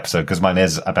from the episode, because mine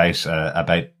is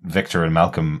about Victor and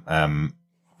Malcolm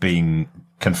being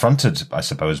confronted, I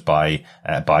suppose, by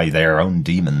their own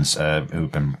demons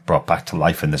who've been brought back to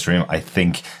life in this room. I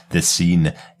think this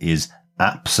scene is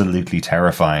absolutely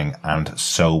terrifying and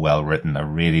so well written. I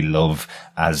really love,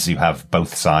 as you have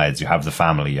both sides, you have the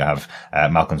family, you have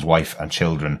Malcolm's wife and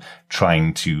children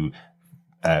trying to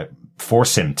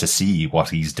force him to see what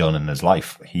he's done in his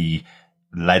life. He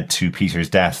led to Peter's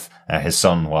death, his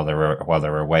son, while they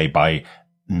were away, by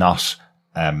not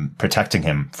protecting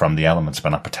him from the elements, by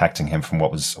not protecting him from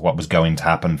what was going to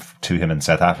happen to him in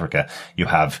South Africa. You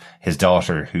have his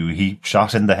daughter, who he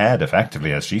shot in the head,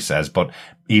 effectively, as she says, but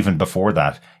even before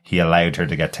that, he allowed her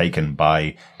to get taken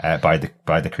by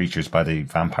the creatures, by the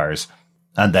vampires.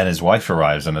 And then his wife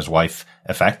arrives, and his wife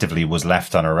effectively was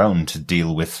left on her own to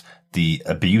deal with the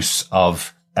abuse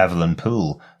of Evelyn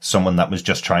Poole, someone that was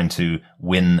just trying to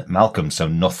win Malcolm, so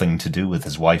nothing to do with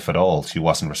his wife at all. She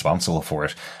wasn't responsible for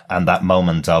it. And that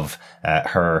moment of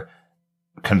her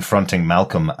confronting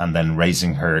Malcolm and then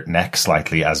raising her neck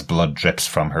slightly as blood drips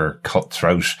from her cut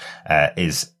throat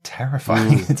is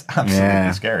terrifying. It's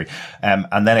absolutely scary.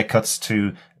 And then it cuts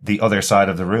to the other side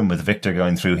of the room with Victor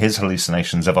going through his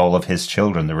hallucinations of all of his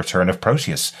children. The return of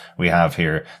Proteus we have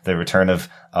here, the return of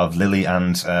Lily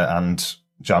and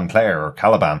John Clare, or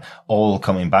Caliban, all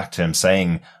coming back to him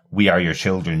saying, "We are your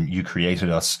children. You created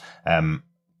us."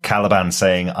 Caliban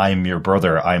saying, "I'm your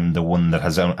brother. I'm the one that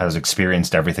has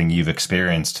experienced everything you've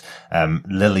experienced."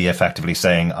 Lily effectively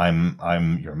saying,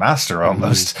 I'm your master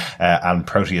almost. And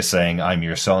Proteus saying, "I'm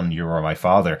your son. You are my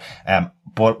father."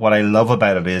 But what I love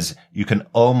about it is you can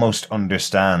almost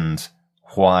understand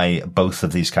why both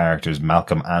of these characters,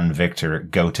 Malcolm and Victor,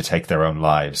 go to take their own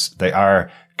lives. They are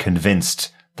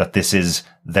convinced that this is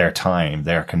their time.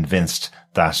 They're convinced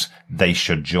that they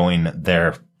should join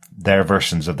their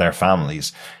versions of their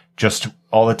families. Just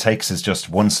all it takes is just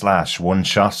one slash, one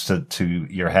shot to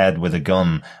your head with a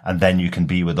gun, and then you can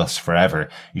be with us forever.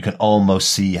 You can almost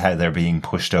see how they're being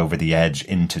pushed over the edge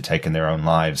into taking their own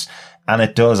lives. And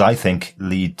it does, I think,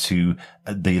 lead to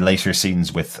the later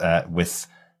scenes with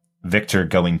Victor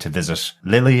going to visit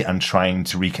Lily and trying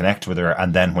to reconnect with her.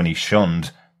 And then when he's shunned,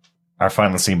 our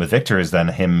final scene with Victor is then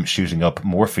him shooting up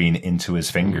morphine into his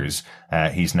fingers.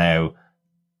 He's now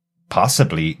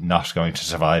possibly not going to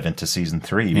survive into season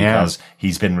 3 because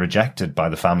he's been rejected by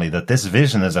the family. That this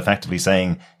vision is effectively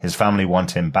saying his family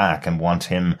want him back and want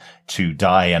him to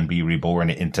die and be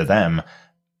reborn into them.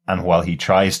 And while he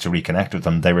tries to reconnect with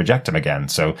them, they reject him again.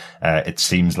 So it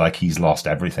seems like he's lost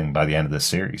everything by the end of this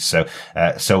series.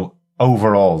 So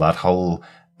overall, that whole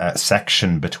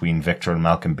section between Victor and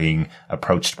Malcolm being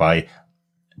approached by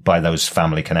those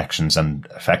family connections and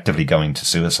effectively going to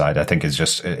suicide, I think is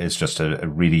just a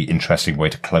really interesting way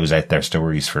to close out their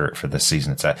stories for this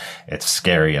season. It's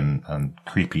scary and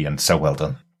creepy and so well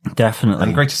done. Definitely.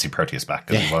 And great to see Proteus back,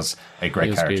 because he was a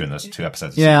great character in those 2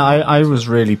 episodes. Yeah, I was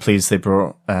really pleased they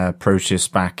brought Proteus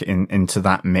back into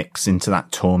that mix, into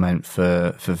that torment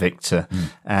for Victor.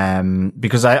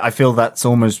 Because I feel that's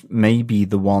almost maybe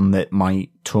the one that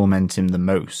might torment him the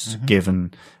most,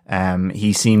 given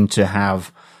he seemed to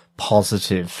have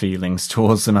positive feelings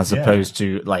towards them as opposed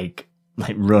to like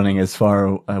running as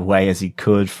far away as he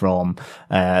could from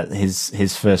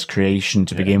his first creation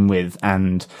to begin with.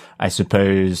 And I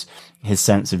suppose his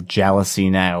sense of jealousy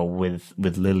now with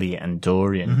Lily and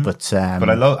Dorian. But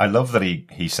I love that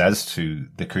he says to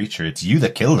the creature, "It's you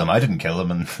that killed him. I didn't kill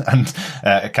him."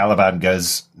 And Caliban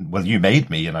goes, "Well, you made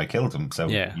me and I killed him. So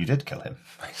you did kill him."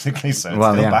 Basically. So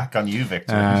it's still back on you,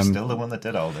 Victor. You're still the one that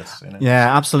did all this. You know?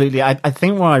 Yeah, absolutely. I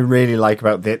think what I really like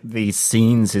about these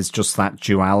scenes is just that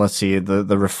duality,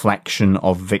 the reflection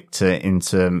of Victor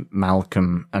into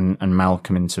Malcolm and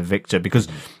Malcolm into Victor, because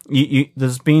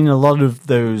there's been a lot of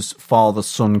those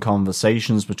father-son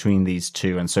conversations between these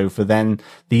two. And so for then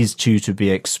these two to be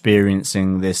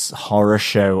experiencing this horror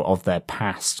show of their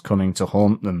past coming to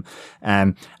haunt them,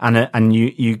 and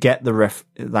you get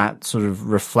that sort of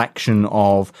reflection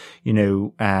of,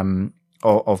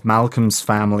 of Malcolm's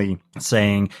family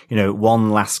saying,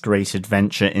 one last great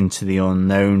adventure into the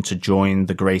unknown to join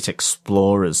the great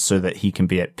explorers so that he can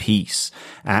be at peace.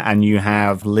 And you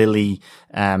have Lily,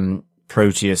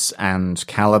 Proteus and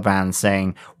Caliban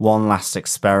saying, "One last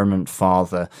experiment,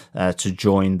 Father, to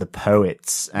join the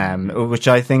poets," which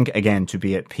I think, again, to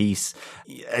be at peace.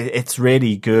 It's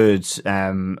really good.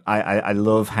 I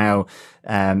love how,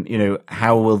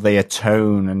 how will they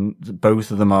atone? And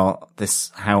both of them are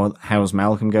this, how is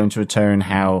Malcolm going to atone?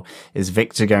 How is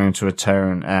Victor going to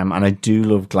atone? And I do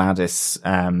love Gladys,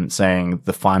 saying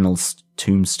the final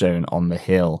tombstone on the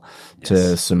hill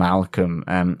to Sir Malcolm.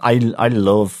 I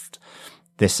loved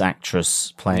this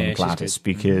actress playing Gladys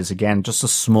because, again, just a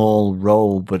small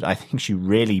role, but I think she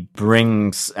really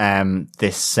brings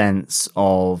this sense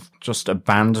of just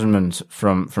abandonment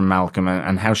from Malcolm,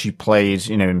 and how she played,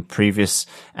 in previous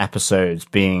episodes,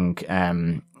 being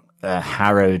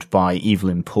harrowed by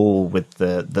Evelyn Poole with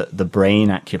the brain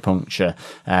acupuncture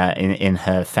in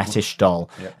her fetish doll.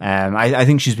 I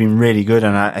think she's been really good,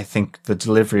 and I think the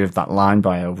delivery of that line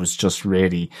by her was just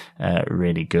really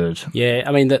really good. Yeah,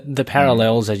 I mean the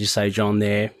parallels, as you say, John,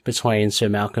 there between Sir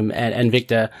Malcolm and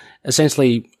Victor,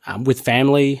 essentially with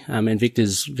family, and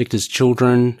Victor's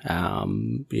children,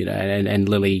 and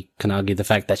Lily can argue the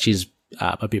fact that she's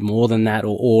a bit more than that,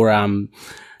 or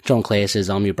John Clare says,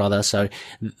 "I'm your brother." So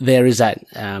there is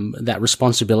that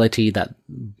responsibility that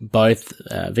both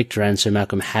Victor and Sir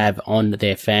Malcolm have on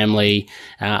their family.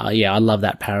 I love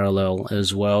that parallel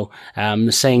as well.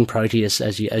 Seeing Proteus,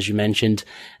 as you mentioned,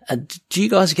 do you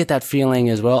guys get that feeling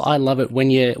as well? I love it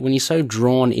when you're so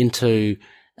drawn into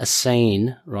a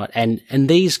scene, right? And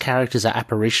these characters are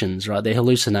apparitions, right? They're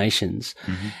hallucinations.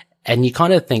 Mm-hmm. And you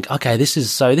kind of think, okay, this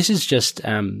is just,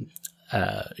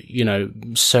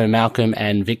 Sir Malcolm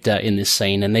and Victor in this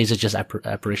scene, and these are just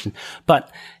apparitions.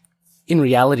 But in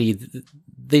reality,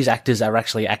 these actors are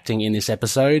actually acting in this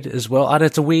episode as well.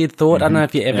 It's a weird thought. Mm-hmm. I don't know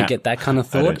if you ever get that kind of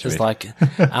thought. It's like,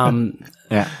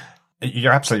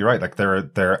 You're absolutely right. Like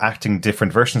they're acting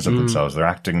different versions of themselves. They're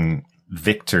acting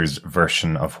Victor's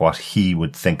version of what he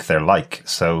would think they're like.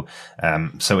 So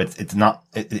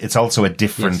it's also a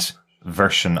different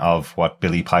version of what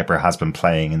Billie Piper has been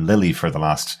playing in Lily for the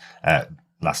last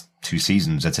 2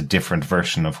 seasons. It's a different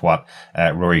version of what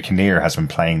Rory Kinnear has been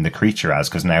playing the creature as,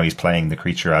 because now he's playing the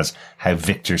creature as how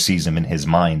Victor sees him in his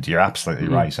mind. You're absolutely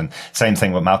right. And same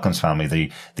thing with Malcolm's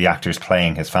family. The actors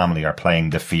playing his family are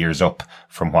playing the fears up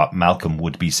from what Malcolm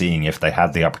would be seeing if they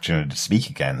had the opportunity to speak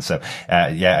again. So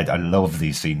I love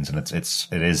these scenes, and it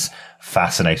is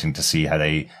fascinating to see how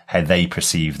they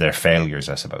perceive their failures,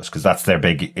 I suppose, because that's their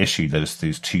big issue.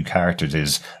 Those two characters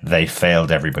is they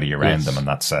failed everybody around them, and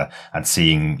that's and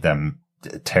seeing them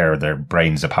tear their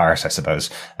brains apart, I suppose,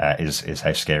 is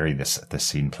how scary this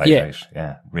scene plays out.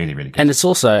 Yeah, really, really good. And it's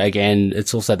also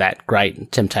that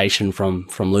great temptation from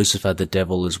Lucifer, the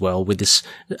devil, as well, with this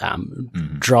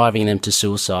driving them to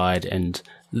suicide, and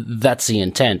that's the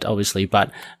intent, obviously,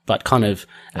 but kind of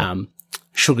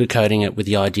sugarcoating it with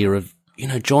the idea of,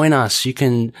 join us. You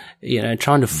can,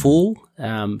 trying to fool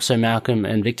Sir Malcolm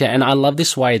and Victor. And I love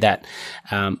this way that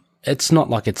it's not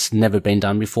like it's never been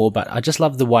done before, but I just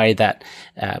love the way that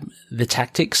the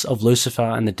tactics of Lucifer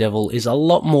and the devil is a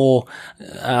lot more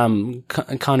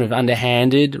kind of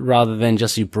underhanded, rather than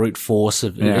just the brute force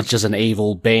of it's just an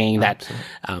evil being that,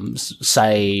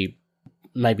 say,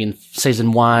 maybe in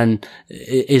season 1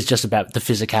 is just about the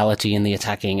physicality and the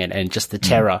attacking and just the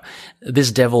terror.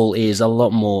 This devil is a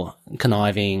lot more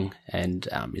conniving and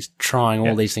is trying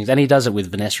all these things, and he does it with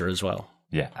Vanessa as well.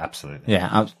 Yeah, absolutely.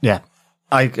 Yeah.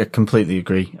 I completely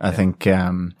agree. I think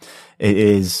it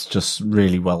is just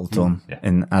really well done.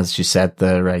 And as you said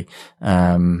there, Ray,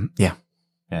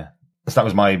 So that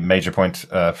was my major point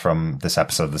from this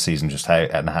episode of the season, just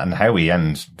how we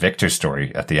end Victor's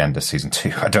story at the end of season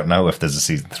 2. I don't know if there's a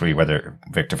season 3, whether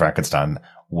Victor Frankenstein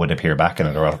would appear back in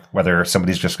it, or whether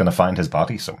somebody's just going to find his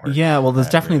body somewhere. Yeah, well, there's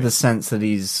definitely the sense that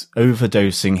he's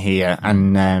overdosing here.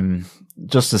 And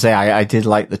just to say, I did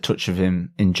like the touch of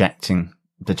him injecting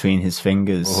between his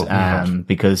fingers,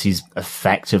 because he's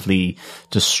effectively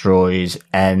destroyed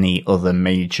any other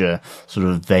major sort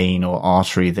of vein or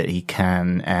artery that he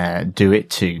can do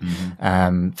it to,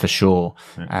 for sure.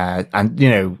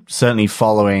 And certainly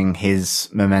following his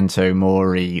memento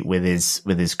mori with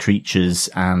his creatures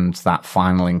and that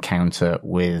final encounter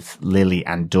with Lily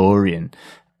and Dorian,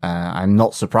 I'm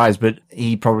not surprised, but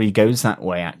he probably goes that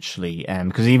way, actually,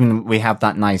 because even we have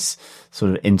that nice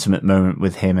sort of intimate moment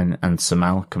with him and Sir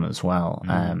Malcolm as well,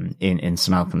 in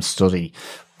Sir Malcolm's study.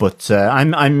 But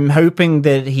I'm hoping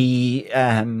that he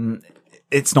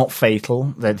it's not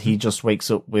fatal, that he just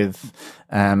wakes up with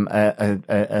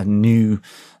a new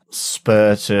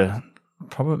spur to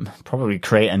probably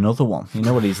create another one. You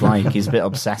know what he's like. He's a bit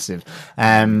obsessive.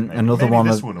 Another maybe one.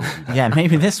 This one will be better. Yeah,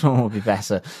 maybe this one will be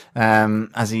better.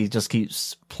 As he just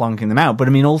keeps plonking them out. But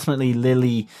I mean, ultimately,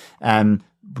 Lily,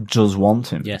 does want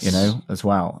him, Yes. you know, as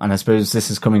well. And I suppose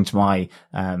this is coming to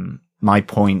my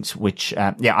point, which,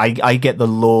 I get the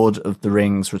Lord of the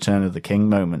Rings Return of the King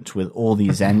moment with all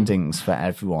these endings for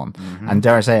everyone. And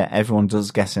dare I say it, everyone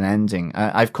does get an ending.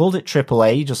 I've called it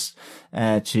AAA just,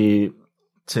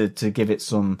 to give it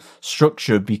some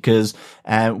structure, because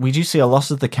we do see a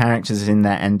lot of the characters in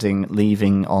their ending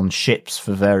leaving on ships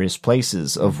for various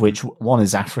places, of which one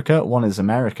is Africa, one is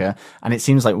America, and it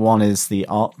seems like one is the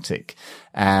Arctic.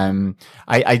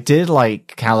 I did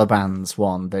like Caliban's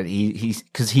one, that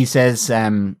because he says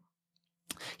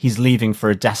he's leaving for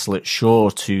a desolate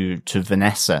shore to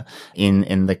Vanessa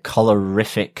in the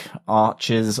colorific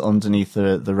arches underneath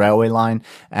the railway line.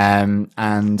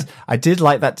 And I did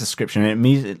like that description. It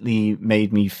immediately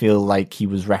made me feel like he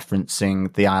was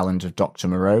referencing the island of Dr.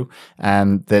 Moreau,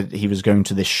 that he was going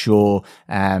to this shore,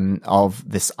 of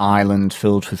this island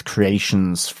filled with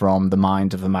creations from the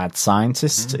mind of a mad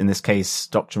scientist, in this case,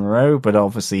 Dr. Moreau, but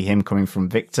obviously him coming from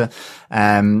Victor,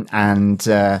 going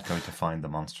to find the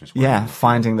monsters. Yeah,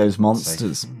 finding those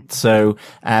monsters. So,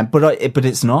 but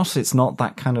it's not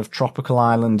that kind of tropical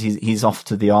island. He's off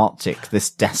to the Arctic, this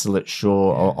desolate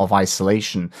shore of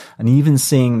isolation. And even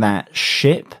seeing that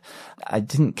ship, I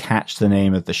didn't catch the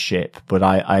name of the ship, but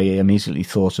I immediately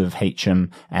thought of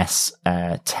HMS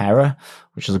Terror,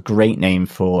 which is a great name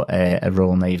for a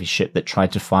Royal Navy ship that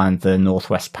tried to find the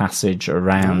Northwest Passage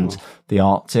around the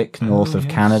Arctic, north of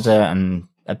Canada, and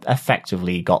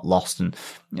effectively got lost, and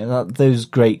those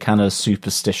great kind of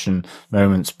superstition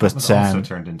moments. But it also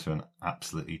turned into an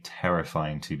absolutely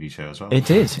terrifying TV show as well. It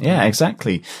did, yeah,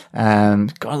 exactly. God,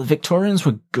 the Victorians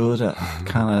were good at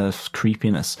kind of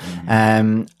creepiness.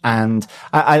 And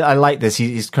I like this.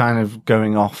 He's kind of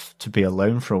going off to be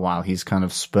alone for a while. He's kind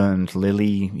of spurned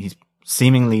Lily. He's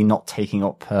seemingly not taking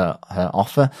up her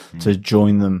offer to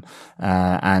join them,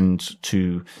 and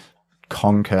to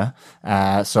conquer.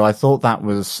 So I thought that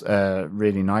was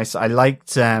really nice. I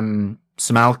liked Sir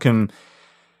Malcolm,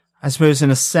 I suppose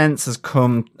in a sense, has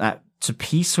come to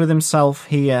peace with himself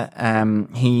here.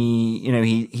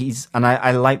 He's and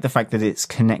I like the fact that it's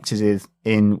connected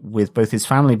in with both his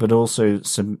family, but also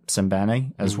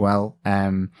Sembene as well.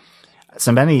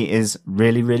 Sembene is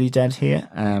really, really dead here.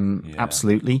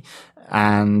 Absolutely.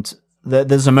 And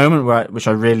there's a moment which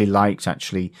I really liked,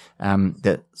 actually,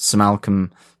 that Sir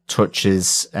Malcolm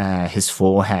touches his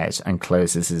forehead and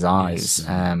closes his eyes.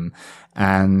 Yes.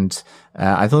 And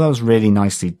I thought that was really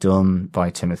nicely done by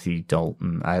Timothy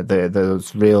Dalton. There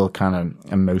was real kind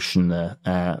of emotion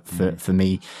there for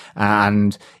me.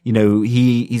 And, you know,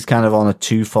 he's kind of on a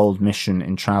twofold mission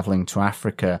in traveling to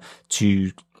Africa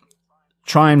to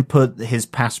try and put his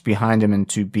past behind him and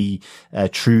to be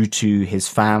true to his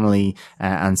family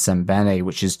and Sembene,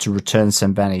 which is to return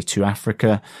Sembene to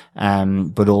Africa,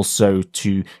 but also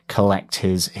to collect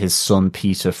his son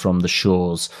Peter from the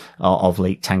shores of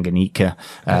Lake Tanganyika.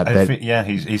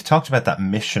 He's talked about that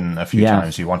mission a few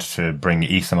times. He wanted to bring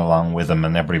Ethan along with him,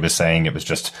 and everybody was saying it was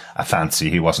just a fancy.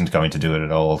 He wasn't going to do it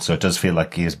at all. So it does feel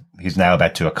like he's now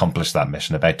about to accomplish that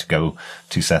mission, about to go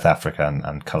to South Africa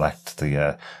and collect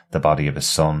the body of his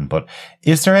son. But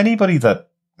is there anybody that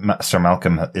Sir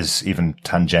Malcolm is even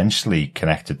tangentially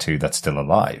connected to that's still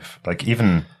alive? Like,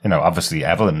 even, you know, obviously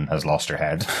Evelyn has lost her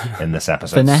head in this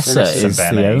episode. Vanessa is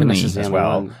the only as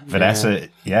well. Vanessa's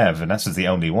the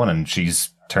only one, and she's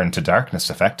turned to darkness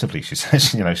effectively.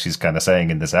 She's, you know, she's kind of saying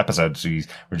in this episode she's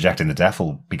rejecting the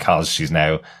devil because she's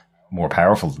now more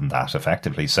powerful than that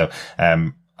effectively. So,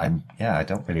 I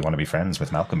don't really want to be friends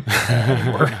with Malcolm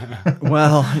anymore.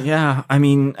 Well, yeah, I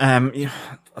mean,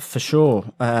 for sure.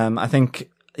 I think,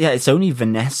 it's only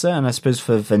Vanessa, and I suppose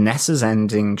for Vanessa's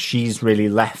ending, she's really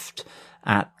left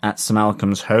at Sir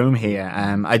Malcolm's home here.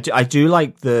 I do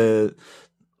like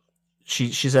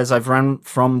she says, I've ran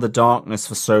from the darkness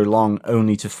for so long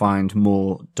only to find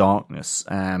more darkness.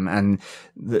 And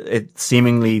it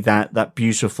seemingly that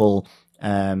beautiful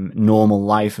normal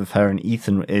life of her and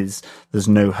Ethan there's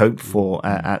no hope for,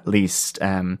 at least,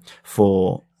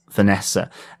 for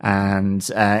Vanessa. And,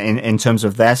 in terms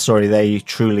of their story, they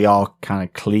truly are kind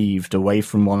of cleaved away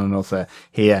from one another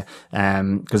here.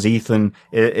 Cause Ethan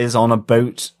is on a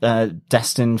boat,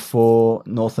 destined for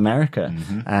North America,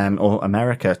 or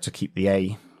America, to keep the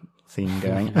A theme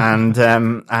going.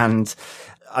 And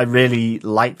I really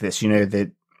like this, you know,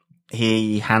 that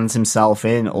he hands himself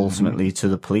in ultimately to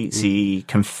the police. He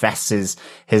confesses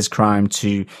his crime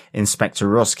to Inspector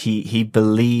Rusk. He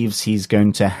believes he's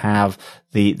going to have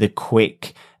the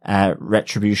quick,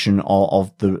 retribution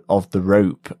of the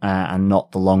rope, and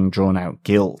not the long drawn out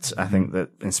guilt. I think that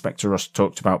Inspector Rusk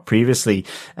talked about previously.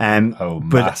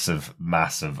 Massive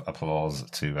applause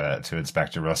to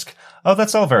Inspector Rusk. Oh,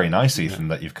 that's all very nice, Ethan,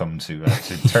 that you've come to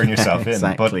turn yourself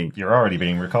Exactly. in, but you're already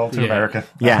being recalled to America.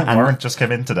 Yeah, Warrant just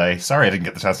came in today. Sorry, I didn't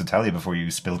get the chance to tell you before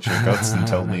you spilled your guts and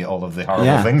told me all of the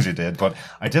horrible things you did, but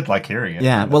I did like hearing it.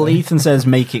 Yeah, well, Ethan says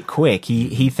make it quick.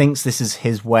 He thinks this is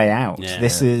his way out. Yeah.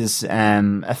 This is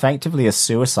effectively a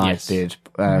suicide bid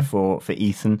for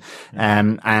Ethan,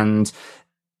 and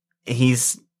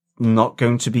he's not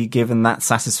going to be given that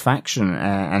satisfaction.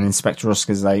 And Inspector Rusk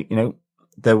is like,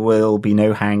 there will be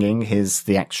no hanging. Here's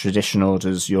the extradition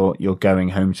orders. You're going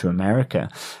home to America.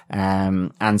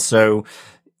 And so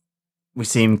we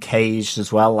see him caged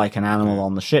as well, like an animal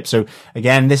on the ship. So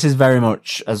again, this is very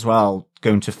much as well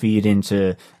going to feed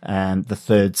into the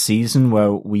third season,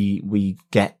 where we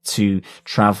get to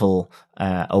travel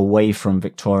away from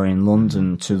Victorian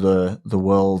London to the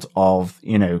world of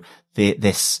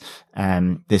this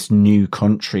new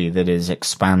country that is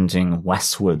expanding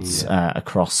westwards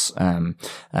across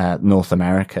North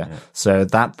America. Yeah. So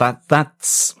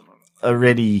that's a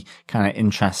really kind of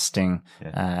interesting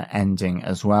ending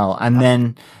as well. And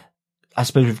then I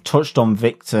suppose we've touched on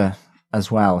Victor as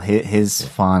well, his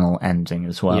final ending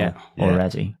as well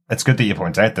already. It's good that you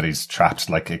point out that he's trapped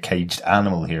like a caged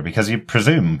animal here, because you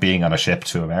presume, being on a ship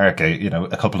to America,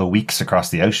 a couple of weeks across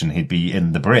the ocean, he'd be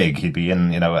in the brig, he'd be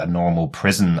in, a normal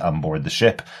prison on board the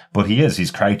ship. But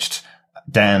he's crouched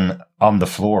down on the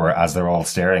floor as they're all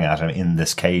staring at him in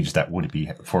this cage that would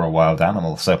be for a wild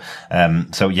animal. So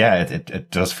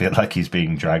it does feel like he's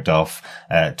being dragged off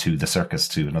to the circus,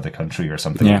 to another country or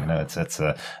something. Yeah. It's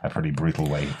a pretty brutal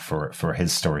way for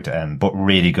his story to end, but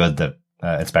really good that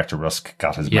Inspector Rusk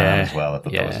got his man as well. I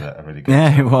thought that was a really good.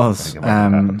 Yeah, it was.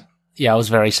 Yeah, I was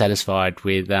very satisfied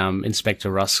with Inspector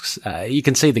Rusk's. You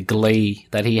can see the glee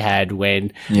that he had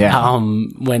when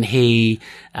he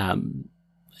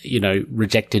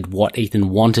rejected what Ethan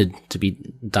wanted to be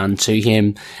done to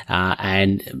him.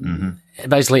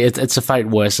 Basically it's a fate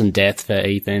worse than death for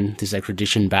Ethan, this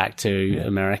extradition back to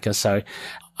America. So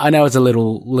I know it's a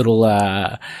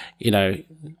little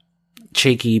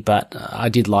cheeky, but I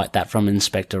did like that from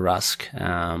Inspector Rusk.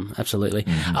 Absolutely.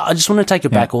 I just want to take it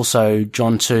back also,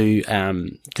 John, to,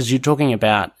 cause you're talking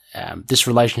about, this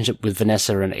relationship with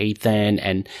Vanessa and Ethan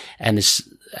and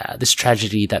this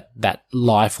tragedy that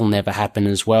life will never happen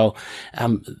as well.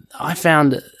 I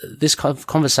found this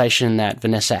conversation that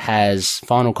Vanessa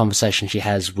final conversation she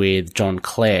has with John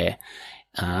Clare,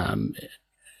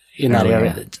 in that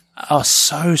area. Oh,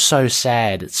 so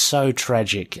sad. It's so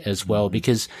tragic as well,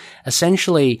 because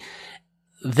essentially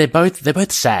they're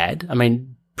both sad. I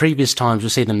mean, previous times we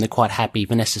see them, they're quite happy.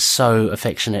 Vanessa's so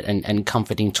affectionate and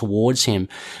comforting towards him.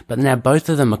 But now both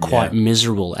of them are quite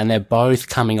miserable, and they're both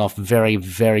coming off very,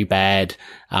 very bad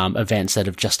events that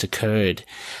have just occurred.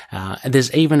 And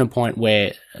there's even a point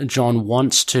where John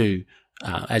wants to,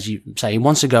 as you say, he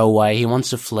wants to go away, he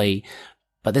wants to flee.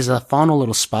 But there's a final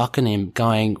little spark in him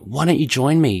going, why don't you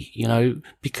join me?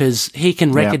 Because he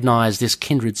can recognize this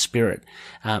kindred spirit,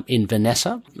 in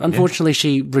Vanessa. Unfortunately,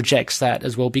 she rejects that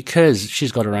as well, because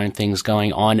she's got her own things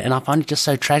going on. And I find it just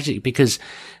so tragic, because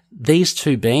these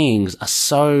two beings are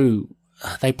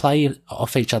they play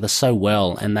off each other so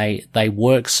well, and they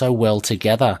work so well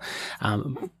together.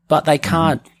 But they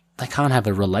can't have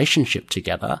a relationship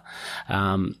together.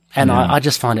 I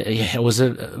just find it was a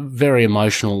very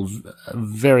emotional,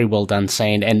 very well done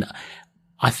scene. And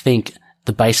I think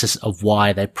the basis of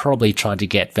why they probably tried to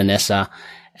get Vanessa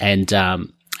and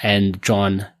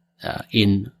John,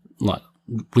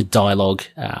 with dialogue,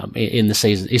 in the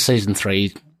season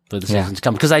 3 for the season to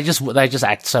come, because they just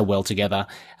act so well together.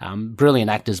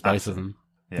 Brilliant actors, both of them.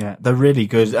 Yeah, they're really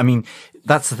good. I mean,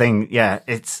 that's the thing. Yeah,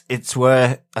 it's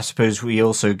where I suppose we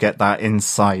also get that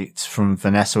insight from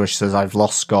Vanessa, where she says, I've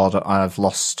lost God, I've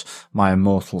lost my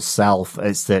immortal self.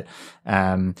 It's that,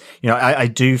 I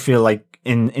do feel like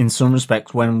in some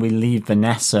respects, when we leave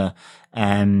Vanessa,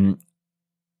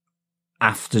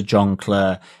 after John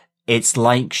Clare, it's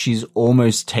like she's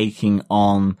almost taking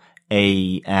on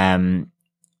a,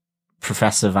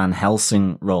 Professor Van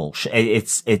Helsing role.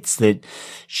 It's that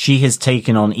she has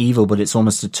taken on evil, but it's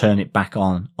almost to turn it back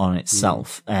on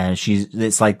itself.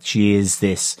 It's like she is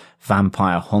this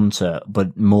vampire hunter,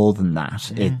 but more than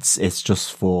that, it's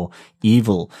just for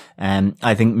evil.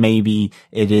 I think maybe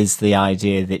it is the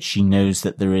idea that she knows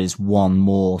that there is one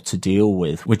more to deal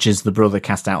with, which is the brother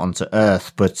cast out onto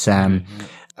Earth. But,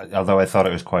 although I thought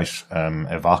it was quite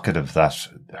evocative that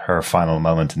her final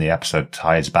moment in the episode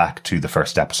ties back to the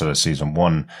first episode of season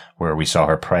 1, where we saw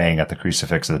her praying at the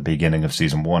crucifix at the beginning of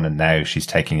season 1, and now she's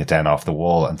taking it down off the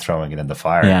wall and throwing it in the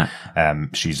fire. Yeah.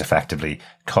 She's effectively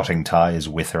cutting ties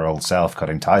with her old self,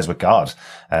 cutting ties with God.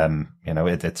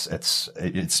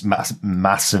 It's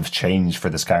massive change for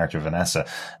this character, Vanessa.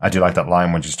 I do like that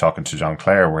line when she's talking to John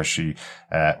Clare, where she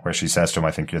says to him,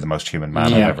 "I think you're the most human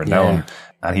man I've ever known."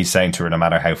 And he's saying to her, no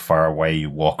matter how far away you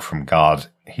walk from God,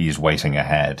 he's waiting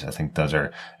ahead. I think those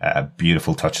are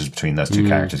beautiful touches between those two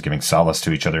characters, giving solace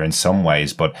to each other in some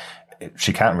ways, but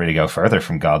she can't really go further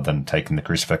from God than taking the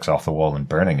crucifix off the wall and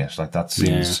burning it. Like, that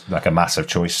seems like a massive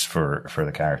choice for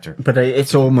the character. But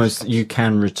it's almost, you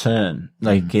can return.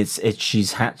 Like,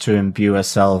 she's had to imbue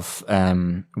herself,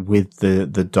 with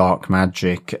the dark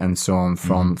magic and so on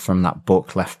from that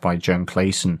book left by Joan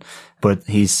Clayton. But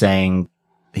he's saying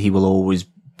he will always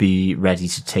be ready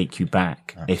to take you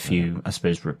back if you, I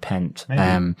suppose, repent.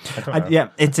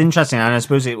 It's interesting, and I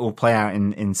suppose it will play out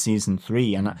in season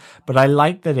 3. But I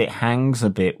like that it hangs a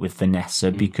bit with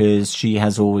Vanessa because she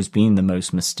has always been the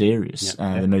most mysterious,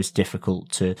 the most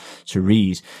difficult to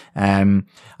read. I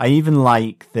even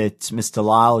like that Mr.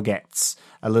 Lyle gets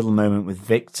a little moment with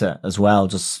Victor as well.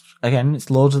 Just again, it's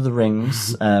Lord of the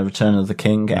Rings, Return of the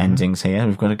King endings here.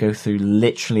 We've got to go through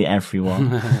literally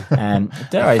everyone.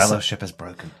 Fellowship is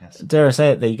broken. Yes. Dare I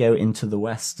say it? They go into the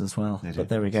West as well. But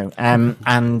there we go. And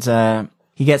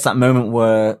he gets that moment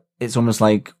where it's almost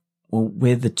like, well,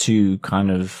 we're the two kind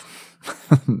of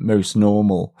most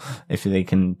normal, if they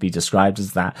can be described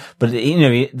as that. But,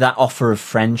 that offer of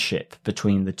friendship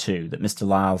between the two, that Mr.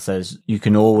 Lyle says, you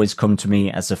can always come to me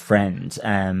as a friend,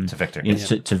 to Victor.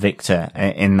 To Victor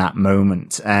in that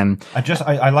moment.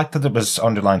 I like that it was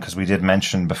underlined, because we did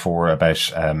mention before about,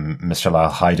 Mr. Lyle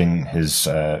hiding his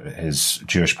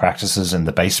Jewish practices in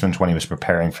the basement when he was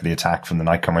preparing for the attack from the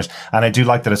Nightcomers. And I do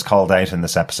like that it's called out in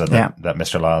this episode that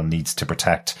Mr. Lyle needs to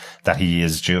protect that he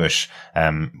is Jewish,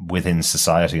 within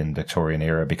society in the Victorian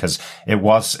era, because it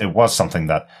was something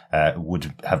that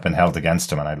would have been held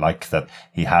against him. And I like that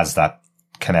he has that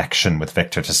connection with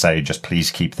Victor to say, just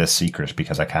please keep this secret,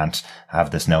 because I can't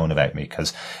have this known about me.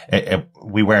 Because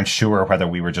we weren't sure whether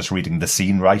we were just reading the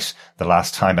scene right the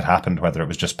last time it happened, whether it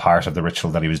was just part of the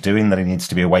ritual that he was doing, that he needs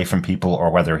to be away from people, or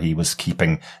whether he was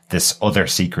keeping this other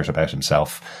secret about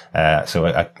himself. So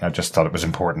I just thought it was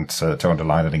important to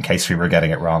underline it in case we were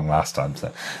getting it wrong last time.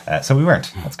 So we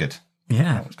weren't. That's good.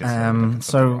 Yeah.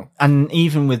 And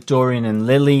even with Dorian and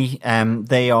Lily,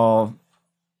 they are,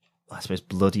 I suppose,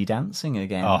 bloody dancing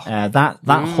again. That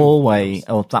hallway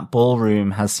or that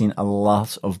ballroom has seen a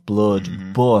lot of blood,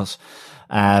 but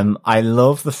I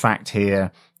love the fact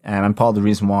here, and part of the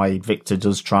reason why Victor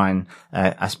does try and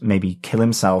maybe kill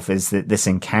himself is that this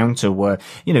encounter where,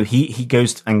 he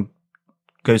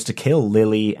goes to kill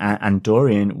Lily and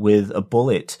Dorian with a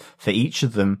bullet for each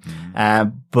of them.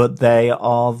 But they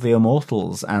are the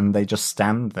immortals, and they just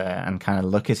stand there and kind of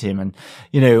look at him and,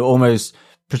 almost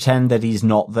pretend that he's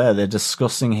not there. They're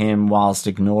discussing him whilst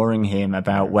ignoring him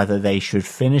about whether they should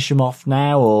finish him off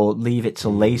now or leave it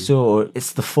till later, or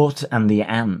it's the foot and the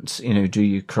ant, do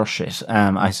you crush it?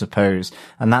 I suppose.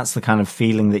 And that's the kind of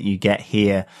feeling that you get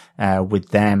here, with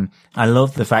them. I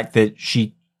love the fact that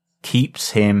she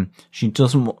keeps him. She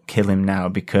doesn't kill him now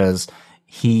because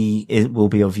it will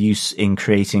be of use in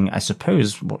creating, I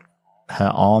suppose,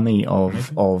 her army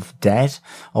of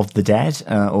the dead,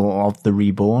 or of the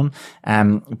reborn.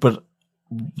 But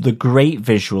the great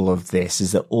visual of this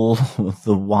is that all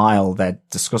the while they're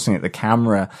discussing it, the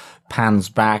camera pans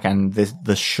back, and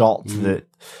the shot that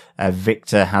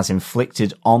Victor has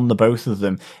inflicted on the both of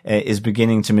them is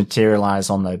beginning to materialize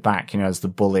on their back, as the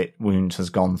bullet wound has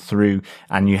gone through,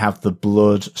 and you have the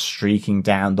blood streaking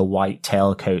down the white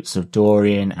tailcoats of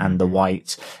Dorian and the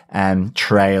white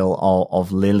trail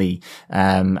of Lily,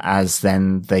 as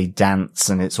then they dance,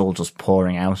 and it's all just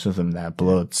pouring out of them, their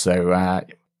blood. So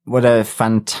what a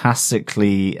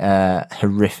fantastically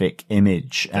horrific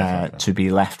image to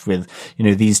be left with,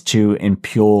 these two in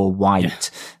pure white,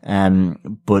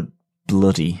 but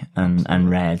bloody and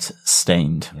red,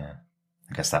 stained. Yeah,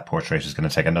 I guess that portrait is going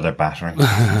to take another battering.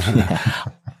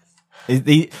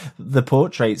 The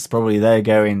portrait's probably there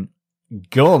going,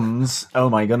 guns, oh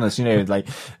my goodness, can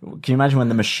you imagine when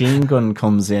the machine gun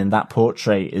comes in, that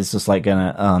portrait is just like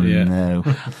gonna, no.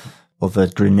 other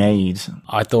grenade.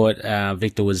 I thought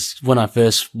Victor was, when I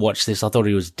first watched this, I thought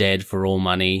he was dead for all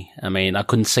money. I mean, I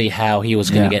couldn't see how he was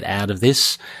going to get out of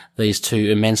this. These two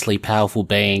immensely powerful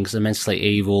beings, immensely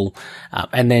evil,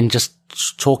 and then just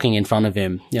talking in front of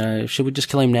him. You know, should we just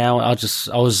kill him now? I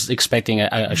was expecting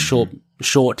a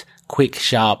short, quick,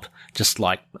 sharp, just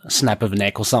like a snap of a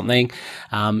neck or something.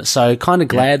 So kind of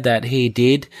glad that he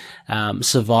did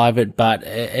survive it, but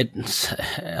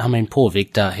I mean, poor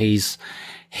Victor, he's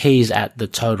at the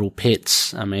total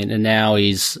pits. I mean, and now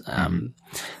he's,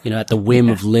 at the whim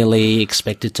of Lily,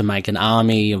 expected to make an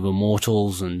army of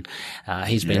immortals, and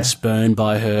he's been spurned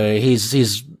by her.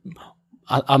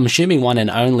 I'm assuming one and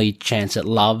only chance at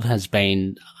love has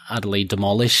been utterly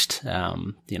demolished,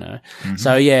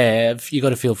 So yeah, you got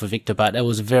to feel for Victor, but it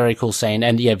was a very cool scene.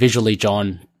 And yeah, visually,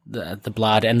 John, the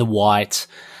blood and the white,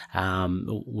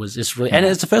 was just really, and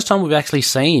it's the first time we've actually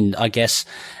seen, I guess,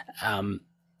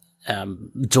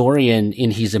 Dorian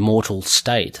in his immortal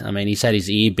state. I mean, he's had his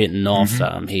ear bitten off.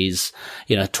 He's,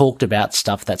 talked about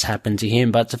stuff that's happened to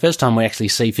him, but it's the first time we actually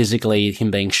see physically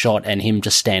him being shot and him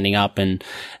just standing up and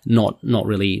not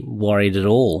really worried at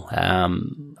all.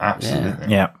 Absolutely.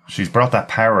 Yeah. She's brought that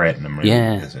power out in him, really,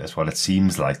 is what it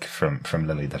seems like from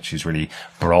Lily, that she's really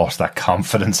brought that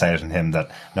confidence out in him that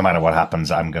no matter what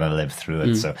happens, I'm going to live through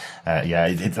it. So,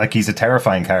 it's like he's a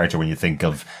terrifying character when you think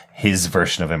of his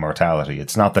version of immortality.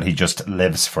 It's not that he just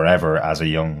lives forever as a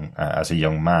young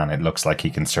man. It looks like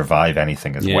he can survive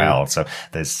anything as well. So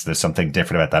there's something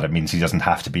different about that. It means he doesn't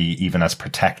have to be even as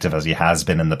protective as he has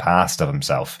been in the past of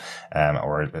himself,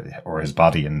 or his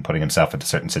body, and putting himself into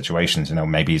certain situations.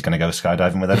 Maybe he's going to go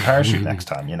skydiving without a parachute next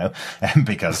time,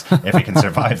 because if he can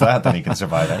survive that, then he can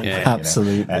survive anything.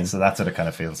 Absolutely. So that's what it kind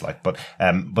of feels like. But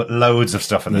loads of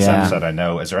stuff in this episode, I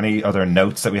know. Is there any other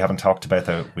notes that we haven't talked about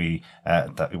that we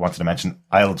wanted to mention?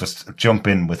 I'll just jump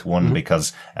in with one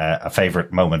because a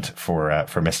favorite moment for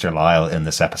Mr. Lyle in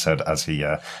this episode as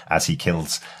he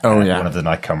kills one of the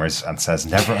nightcomers and says,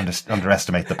 "Never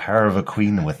underestimate the power of a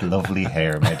queen with lovely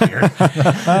hair, my dear."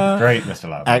 Great, Mr.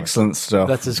 Lyle. Excellent stuff.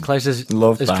 That's as close as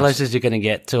close as you're going to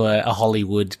get to a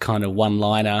Hollywood kind of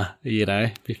one-liner,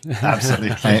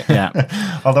 Absolutely.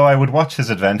 Although I would watch his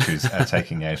adventures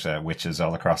taking out witches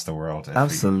all across the world.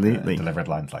 Absolutely. He, delivered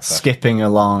lines like that. Skipping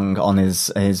along on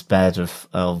his bed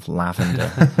of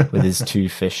lavender with his two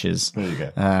fishes. There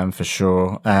you go. For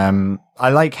sure. I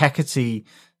like Hecate,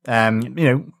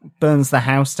 burns the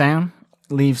house down,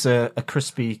 leaves a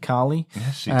crispy Carly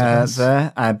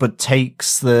there, but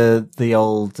takes the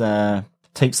old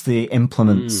takes the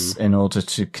implements in order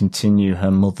to continue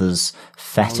her mother's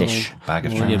fetish. Bag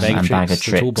of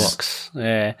tricks. Toolbox.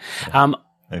 Yeah.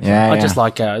 I just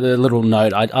like the little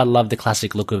note. I love the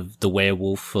classic look of the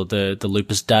werewolf or the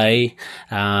Lupus Dei.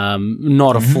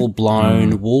 Not a full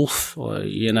blown wolf,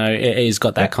 he's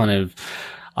got that kind of,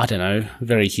 I don't know,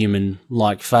 very human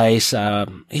like face.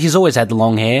 He's always had the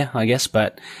long hair, I guess,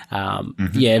 but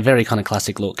very kind of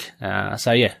classic look.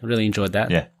 Really enjoyed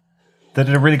that. Yeah. They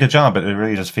did a really good job. It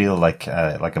really does feel like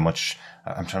a much,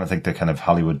 I'm trying to think the kind of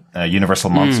Hollywood, Universal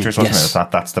Monsters, wasn't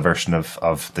it? That's the version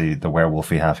of the werewolf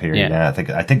we have here. Yeah.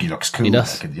 I think he looks cool. He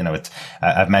does.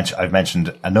 I've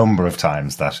mentioned a number of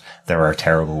times that there are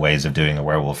terrible ways of doing a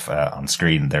werewolf, on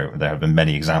screen. There have been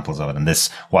many examples of it. And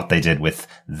what they did with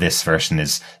this version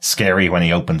is scary when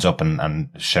he opens up and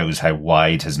shows how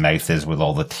wide his mouth is with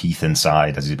all the teeth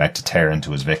inside as he's about to tear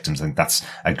into his victims. I think that's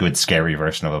a good scary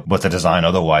version of it. But the design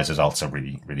otherwise is also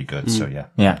really, really good. So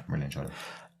really enjoyed it.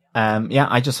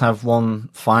 I just have one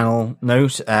final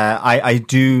note. I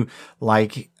do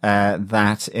like,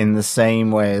 that in the same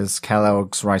way as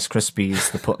Kellogg's Rice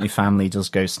Krispies, the Putney family does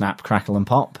go snap, crackle and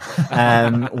pop,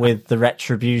 with the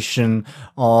retribution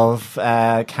of,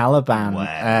 Caliban.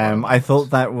 Wow. I thought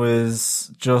that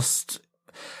was just,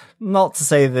 not to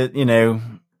say that,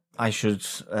 I should,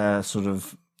 sort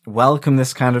of welcome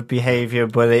this kind of behavior,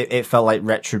 but it felt like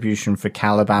retribution for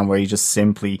Caliban, where he just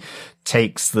simply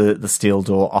takes the steel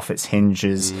door off its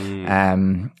hinges.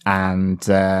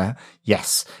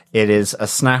 Yes, it is a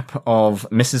snap of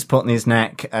Mrs. Putney's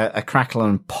neck, a crackle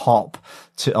and pop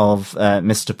of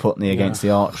Mr. Putney against the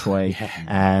archway.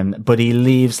 But he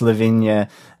leaves Lavinia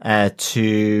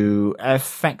to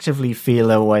effectively feel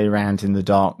her way around in the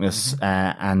darkness,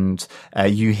 and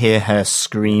you hear her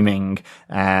screaming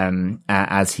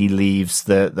as he leaves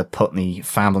the Putney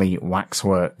family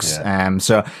waxworks.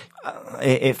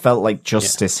 It felt like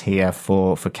justice here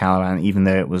for Caliban, even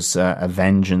though it was a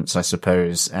vengeance, I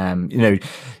suppose.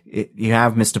 You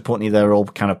have Mr. Putney there all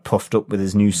kind of puffed up with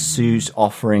his new suit,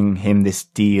 offering him this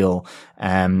deal,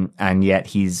 and yet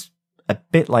he's a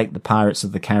bit like the Pirates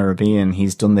of the Caribbean,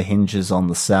 he's done the hinges on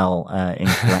the cell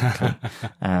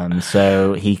incorrectly.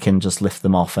 So he can just lift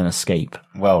them off and escape.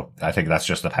 Well, I think that's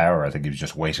just the power. I think he was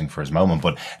just waiting for his moment.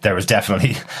 But there was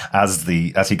definitely, as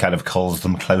he kind of calls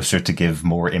them closer to give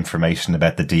more information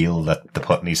about the deal that the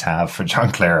Putneys have for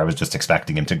John Clare, I was just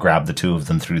expecting him to grab the two of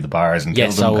them through the bars and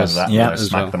kill them because of that,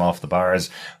 smack them off the bars.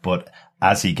 But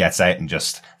as he gets out and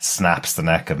just snaps the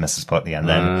neck of Mrs. Putney and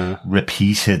then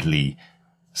repeatedly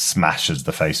smashes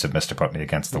the face of Mr. Putney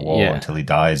against the wall until he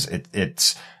dies,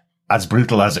 it's as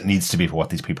brutal as it needs to be for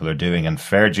what these people are doing. And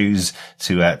fair dues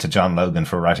to John Logan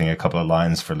for writing a couple of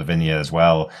lines for Lavinia as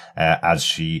well, as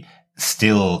she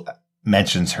still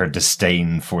mentions her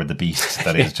disdain for the beast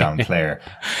that is John Clare,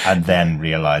 and then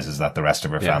realizes that the rest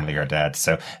of her family are dead.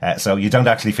 So you don't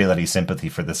actually feel any sympathy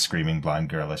for the screaming blind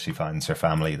girl as she finds her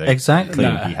family. Exactly.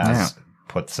 He has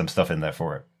put some stuff in there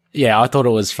for her. Yeah, I thought it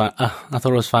was fun. I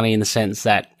thought it was funny in the sense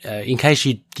that, in case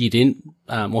you didn't,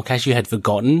 or in case you had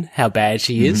forgotten how bad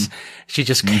she is, she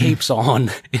just keeps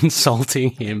on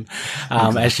insulting him,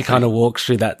 as she kind of walks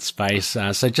through that space.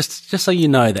 So just so you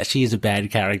know that she is a bad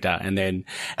character. And then,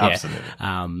 absolutely.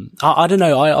 I don't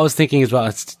know. I was thinking as well,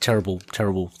 it's a terrible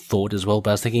thought as well,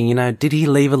 but I was thinking, did he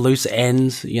leave a loose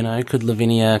end? Could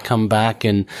Lavinia come back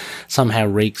and somehow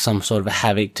wreak some sort of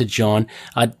havoc to John?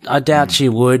 I doubt she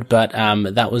would, but,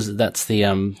 that's the,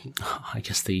 I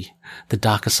guess the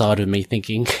darker side of me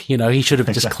thinking, he should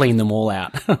have just cleaned them all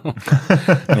out.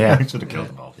 He should have killed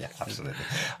them all. Yeah, absolutely.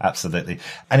 Absolutely.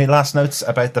 Any last notes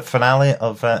about the finale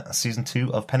of season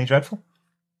 2 of Penny Dreadful?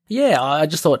 Yeah, I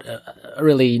just thought a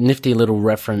really nifty little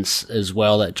reference as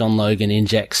well that John Logan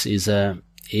injects is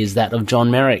that of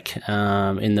John Merrick,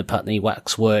 in the Putney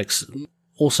Waxworks,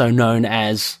 also known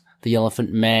as the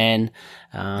Elephant Man.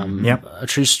 A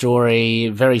true story,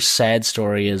 very sad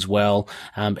story as well,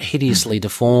 hideously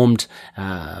deformed.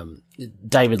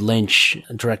 David Lynch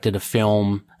directed a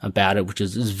film about it, which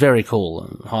is very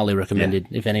cool. Highly recommended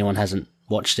if anyone hasn't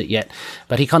watched it yet.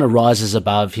 But he kind of rises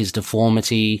above his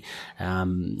deformity. So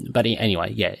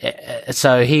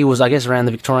he was, I guess, around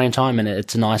the Victorian time, and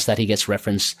it's nice that he gets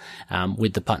reference,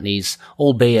 with the Putneys,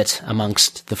 albeit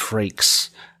amongst the freaks.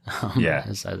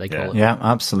 As they call it. Yeah,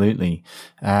 absolutely.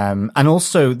 And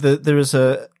also there is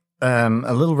a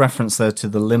little reference there to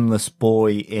the limbless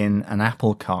boy in an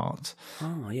apple cart.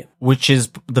 Oh, yeah. Which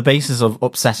is the basis of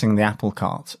upsetting the apple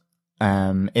cart.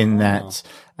 That,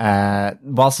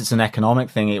 whilst it's an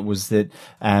economic thing, it was that,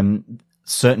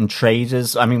 certain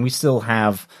traders, we still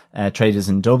have traders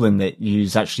in Dublin that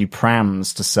use actually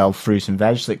prams to sell fruit and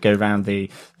veg that go around the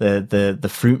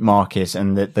fruit market,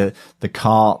 and that the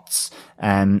carts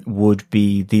would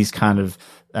be these kind of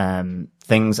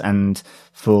things. And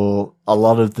for a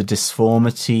lot of the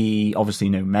disformity, obviously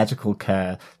no medical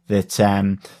care, that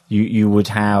you would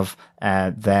have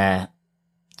their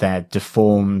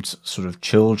deformed sort of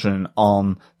children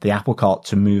on the apple cart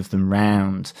to move them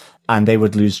round, and they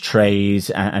would lose trade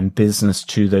and business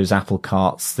to those apple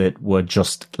carts that were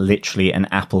just literally an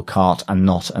apple cart and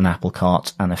not an apple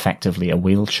cart, and effectively a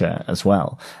wheelchair as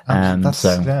well. It's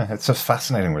just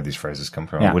fascinating where these phrases come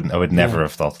from. I would never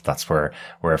have thought that's where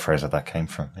a phrase like that came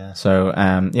from. Yeah. So,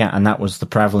 and that was the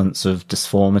prevalence of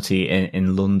disformity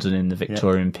in London in the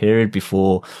Victorian period,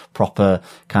 before proper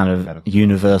kind of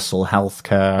universal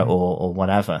healthcare or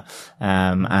whatever.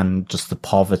 And just the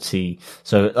poverty.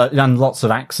 So, and lots of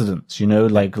accidents,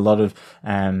 like a lot of,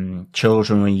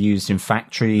 children were used in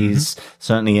factories,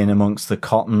 certainly in amongst the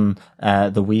cotton,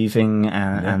 the weaving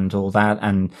and all that.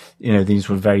 And, these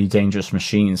were very dangerous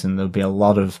machines, and there'll be a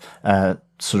lot of,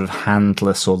 sort of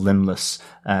handless or limbless,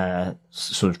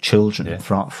 sort of children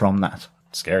from that.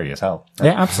 Scary as hell.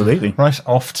 Yeah, absolutely. Right,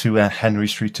 off to Henry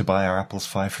Street to buy our apples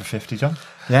 5 for 50, John.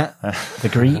 Yeah, the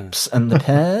grapes and the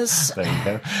pears. There you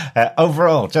go.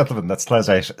 Overall, gentlemen, let's close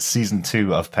out season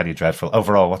 2 of Penny Dreadful.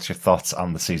 Overall, what's your thoughts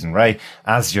on the season? Ray,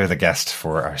 as you're the guest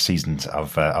for our seasons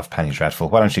of Penny Dreadful,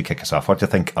 why don't you kick us off? What do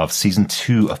you think of season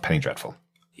 2 of Penny Dreadful?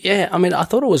 Yeah, I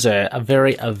thought it was a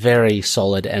very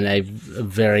solid and a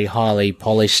very highly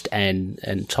polished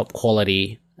and top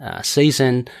quality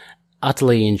season.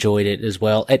 Utterly enjoyed it as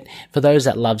well. For those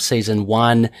that love season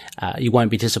 1, you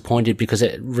won't be disappointed, because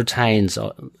it retains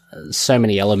so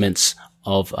many elements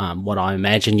of what I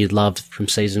imagine you'd love from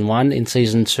season 1 in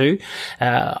season 2.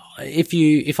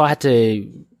 If I had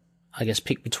to, I guess,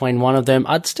 pick between one of them,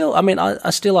 I still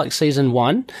like season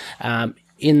 1,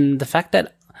 in the fact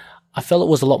that I felt it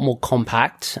was a lot more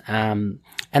compact. And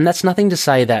that's nothing to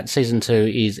say that season 2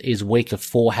 is weaker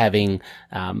for having,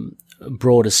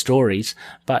 broader stories.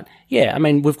 But yeah, I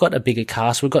mean, we've got a bigger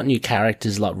cast. We've got new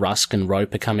characters like Rusk and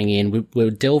Roper coming in.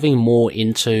 We're delving more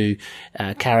into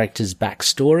characters'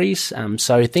 backstories.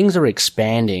 So things are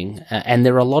expanding, and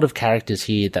there are a lot of characters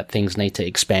here that things need to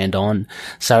expand on.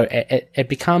 So it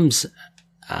becomes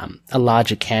a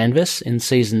larger canvas in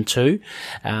season 2.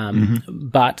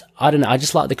 But I don't know. I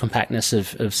just like the compactness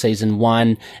of season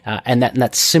 1, and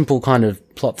that simple kind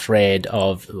of plot thread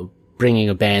of bringing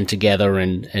a band together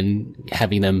and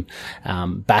having them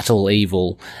battle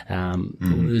evil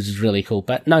was really cool.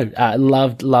 But no,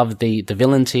 loved the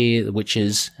villains here, the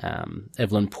witches.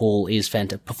 Evelyn Poole is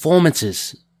fantastic.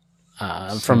 Performances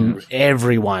from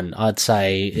everyone, I'd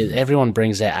say. Everyone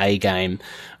brings their A game.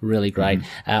 Really great.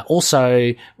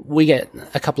 Also, we get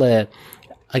a couple of,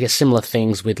 I guess, similar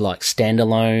things with like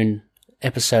standalone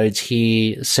episodes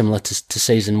here, similar to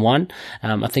season 1.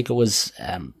 I think it was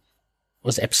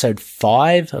episode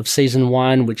 5 of season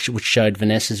 1, which showed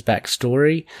Vanessa's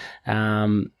backstory,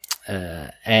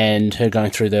 and her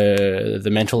going through the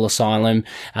mental asylum.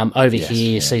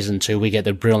 Season 2, we get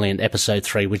the brilliant episode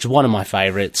 3, which is one of my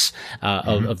favorites,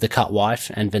 of the cut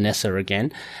wife and Vanessa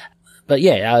again. But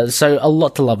yeah, so a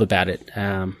lot to love about it.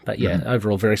 But yeah,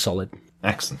 overall very solid.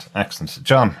 Excellent.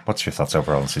 John, what's your thoughts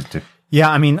overall on season 2? Yeah,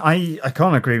 I mean, I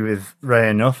can't agree with Ray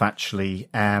enough, actually.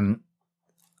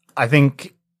 I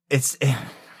think it's,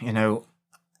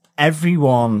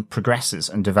 everyone progresses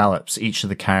and develops, each of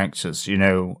the characters,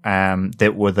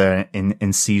 that were there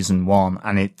in season 1.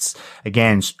 And it's,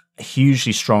 again,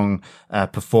 hugely strong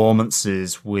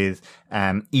performances with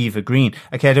Eva Green.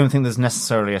 Okay, I don't think there's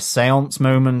necessarily a seance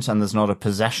moment, and there's not a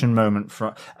possession moment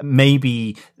for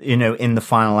maybe, in the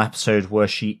final episode where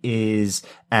she is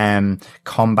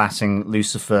combating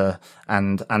Lucifer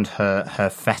and her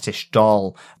fetish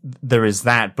doll. There is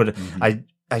that, but I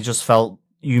just felt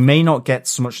you may not get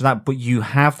so much of that, but you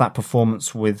have that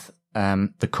performance with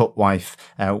the cut wife,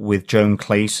 with Joan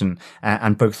Clayton,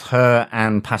 and both her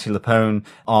and Patti LuPone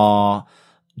are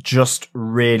just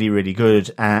really, really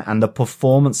good. And the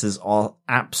performances are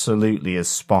absolutely as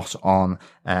spot on,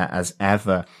 as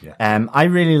ever. Yeah. I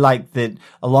really like that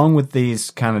along with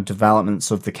these kind of developments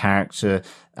of the character,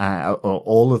 or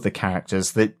all of the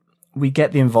characters, that we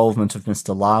get the involvement of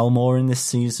Mr. Lyle more in this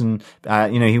season.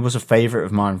 He was a favorite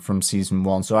of mine from season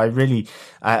 1. So I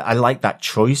like that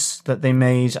choice that they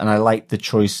made, and I like the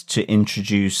choice to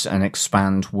introduce and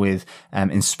expand with,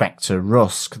 Inspector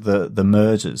Rusk, the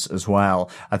murders as well.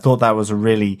 I thought that was a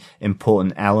really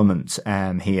important element,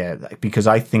 here, because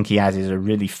I think he added a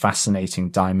really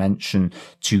fascinating dimension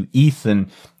to Ethan,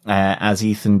 as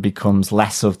Ethan becomes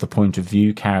less of the point of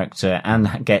view character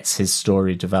and gets his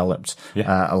story developed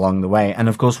along the way. And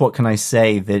of course, what can I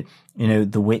say that,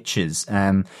 the witches,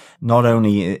 not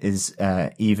only is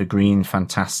Eva Green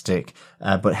fantastic,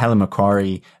 but Helen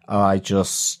McQuarrie, I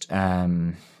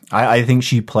think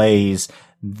she plays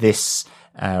this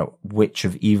witch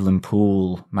of Evelyn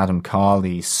Poole, Madame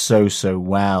Carly, so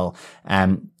well.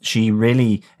 She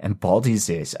really embodies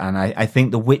it. And I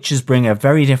think the witches bring a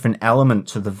very different element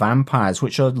to the vampires,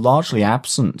 which are largely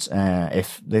absent,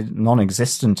 if they're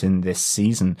non-existent in this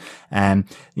season.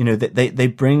 They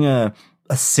bring a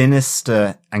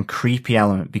sinister and creepy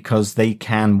element because they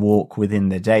can walk within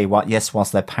the day.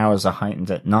 Whilst their powers are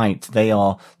heightened at night, they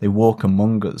walk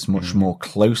among us much more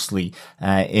closely,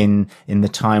 in the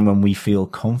time when we feel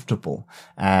comfortable,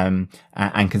 and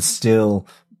can still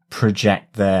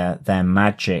project their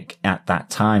magic at that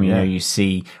time. You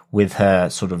see with her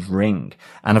sort of ring.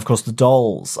 And of course the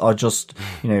dolls are just,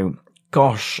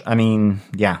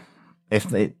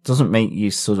 if it doesn't make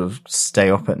you sort of stay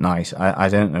up at night, I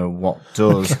don't know what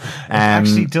does. It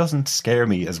actually doesn't scare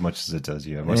me as much as it does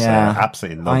you. I must say, I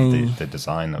absolutely love the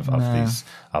design of the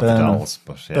dolls.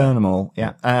 But burn them all.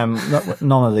 Yeah.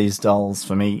 None of these dolls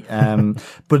for me.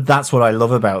 But that's what I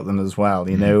love about them as well.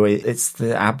 It's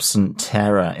the absent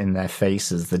terror in their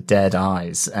faces, the dead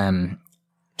eyes.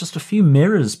 Just a few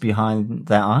mirrors behind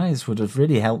their eyes would have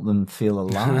really helped them feel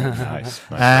alive. Nice.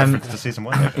 Reference to season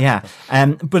 1. Yeah.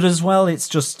 But as well, it's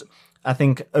just, I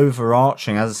think,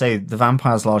 overarching. As I say, the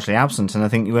vampire's largely absent, and I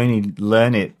think you only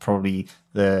learn it probably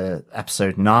the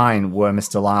episode 9, where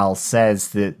Mr. Lyle says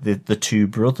the two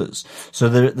brothers. So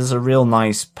there's a real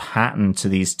nice pattern to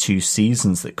these 2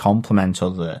 seasons that complement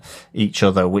each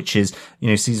other, which is,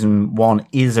 season 1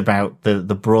 is about the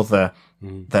brother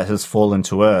that has fallen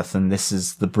to earth, and this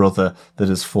is the brother that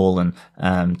has fallen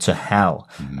to hell.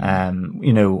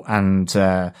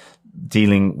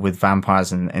 Dealing with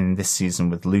vampires in this season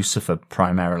with Lucifer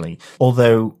primarily.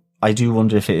 Although I do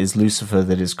wonder if it is Lucifer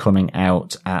that is coming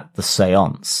out at the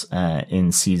seance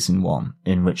in season 1,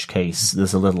 in which case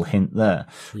there's a little hint there.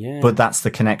 Yeah. But that's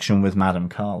the connection with Madame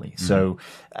Kali. So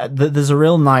there's a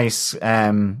real nice,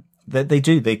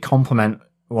 they complement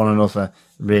one another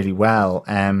really well.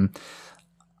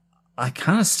 I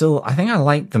think I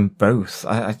like them both.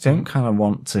 I don't kind of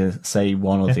want to say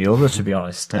one or the other, to be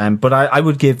honest. But I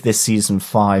would give this season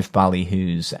 5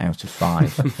 ballyhoos out of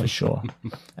 5 for sure.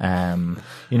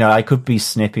 I could be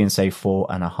snippy and say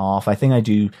 4.5. I think I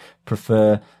do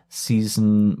prefer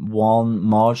season 1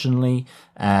 marginally.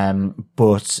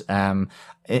 But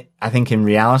I think in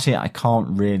reality, I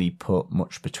can't really put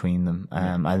much between them.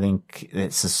 I think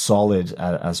it's as solid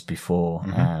as before,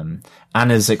 and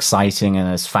as exciting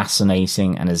and as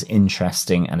fascinating and as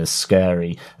interesting and as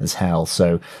scary as hell.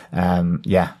 So, I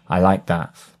like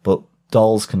that. But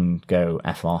dolls can go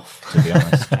F off, to be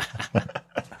honest.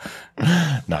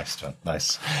 Nice, John.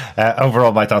 Nice.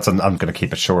 Overall, my thoughts, I'm going to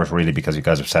keep it short, really, because you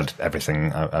guys have said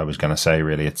everything I was going to say,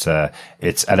 really. It's an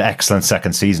excellent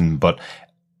second season, but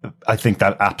I think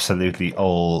that absolutely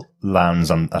all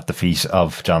lands at the feet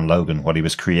of John Logan. What he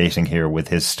was creating here with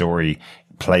his story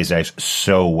plays out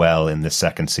so well in this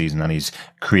second season, and he's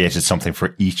created something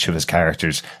for each of his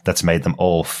characters that's made them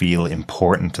all feel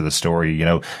important to the story.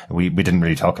 We didn't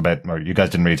really talk about, or you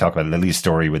guys didn't really talk about Lily's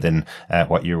story within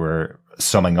what you were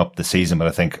summing up the season, but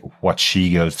I think what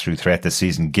she goes through throughout the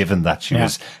season, given that she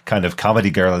was kind of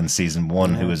comedy girl in season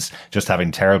 1 who was just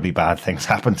having terribly bad things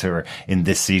happen to her, in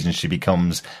this season she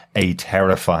becomes a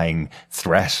terrifying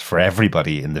threat for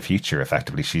everybody in the future.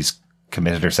 Effectively, she's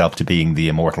committed herself to being the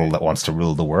immortal that wants to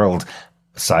rule the world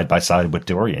side by side with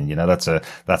Dorian. That's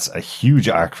a huge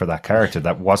arc for that character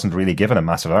that wasn't really given a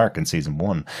massive arc in season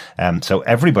 1. So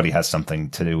everybody has something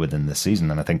to do within this season.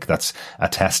 And I think that's a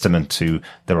testament to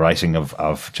the writing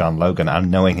of John Logan, and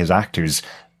knowing his actors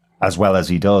as well as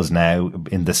he does now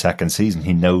in the second season.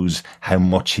 He knows how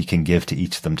much he can give to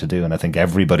each of them to do. And I think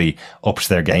everybody ups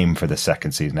their game for the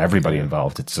second season. Everybody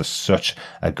involved. It's just such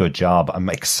a good job. I'm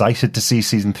excited to see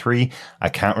season 3. I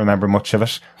can't remember much of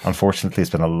it. Unfortunately, it's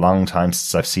been a long time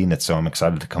since I've seen it. So I'm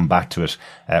excited to come back to it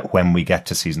when we get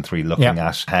to season 3, looking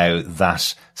at how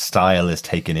that style is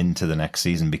taken into the next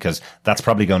season, because that's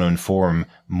probably going to inform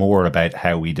more about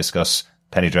how we discuss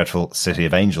Penny Dreadful City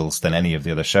of Angels than any of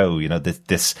the other show.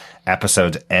 This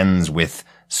episode ends with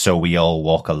 "So we all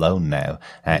walk alone now."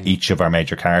 Each of our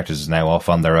major characters is now off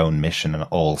on their own mission and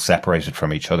all separated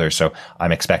from each other. So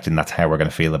I'm expecting that's how we're going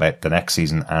to feel about the next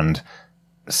season, and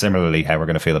similarly how we're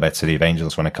going to feel about City of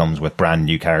Angels when it comes with brand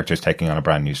new characters taking on a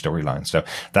brand new storyline. So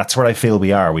that's where I feel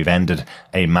we are. We've ended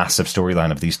a massive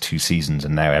storyline of these 2 seasons,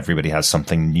 and now everybody has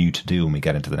something new to do when we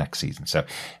get into the next season. So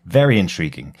very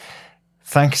intriguing.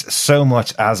 Thanks so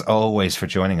much, as always, for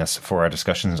joining us for our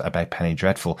discussions about Penny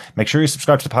Dreadful. Make sure you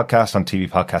subscribe to the podcast on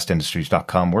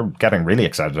tvpodcastindustries.com. We're getting really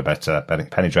excited about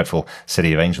Penny Dreadful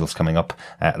City of Angels coming up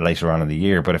later on in the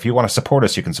year. But if you want to support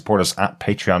us, you can support us at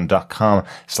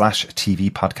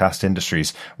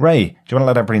patreon.com/tvpodcastindustries. Ray, do you want to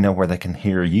let everybody know where they can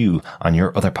hear you on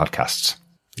your other podcasts?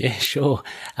 Yeah, sure.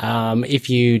 If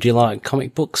you do like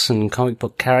comic books and comic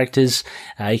book characters,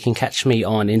 you can catch me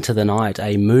on Into the Night,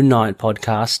 a Moon Knight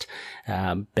podcast.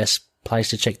 Best place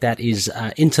to check that is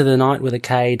into the night with a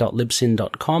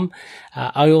k.libsyn.com.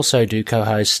 I also do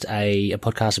co-host a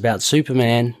podcast about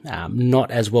Superman.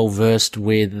 Not as well versed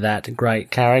with that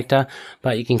great character,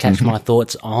 but you can catch my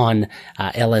thoughts on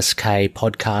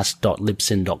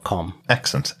lskpodcast.libsyn.com.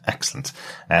 Excellent.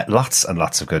 Lots and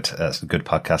lots of good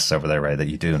podcasts over there, Ray, that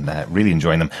you do, and really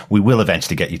enjoying them. We will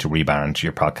eventually get you to rebrand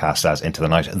your podcast as Into the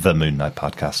Night, the Moon Knight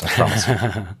podcast, I promise.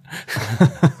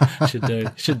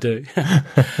 Should do.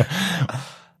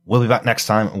 We'll be back next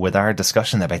time with our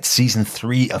discussion about season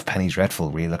 3 of Penny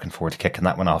Dreadful. Really looking forward to kicking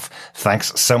that one off.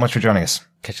 Thanks so much for joining us.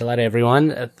 Catch you later,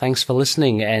 everyone. Thanks for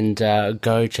listening, and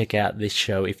go check out this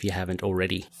show if you haven't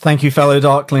already. Thank you, fellow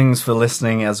Darklings, for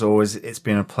listening. As always, it's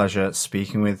been a pleasure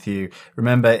speaking with you.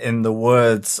 Remember, in the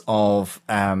words of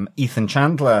Ethan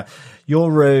Chandler,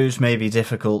 your road may be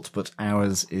difficult, but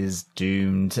ours is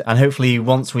doomed. And hopefully,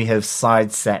 once we have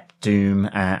sidestepped doom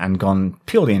and gone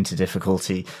purely into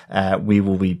difficulty, we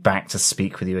will be back to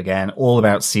speak with you again, all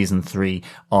about season 3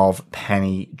 of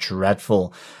Penny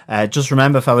Dreadful. Just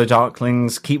remember, fellow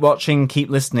Darklings, keep watching, keep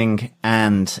listening,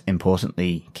 and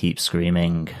importantly, keep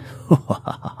screaming.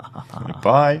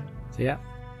 Bye. See ya.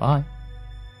 Bye.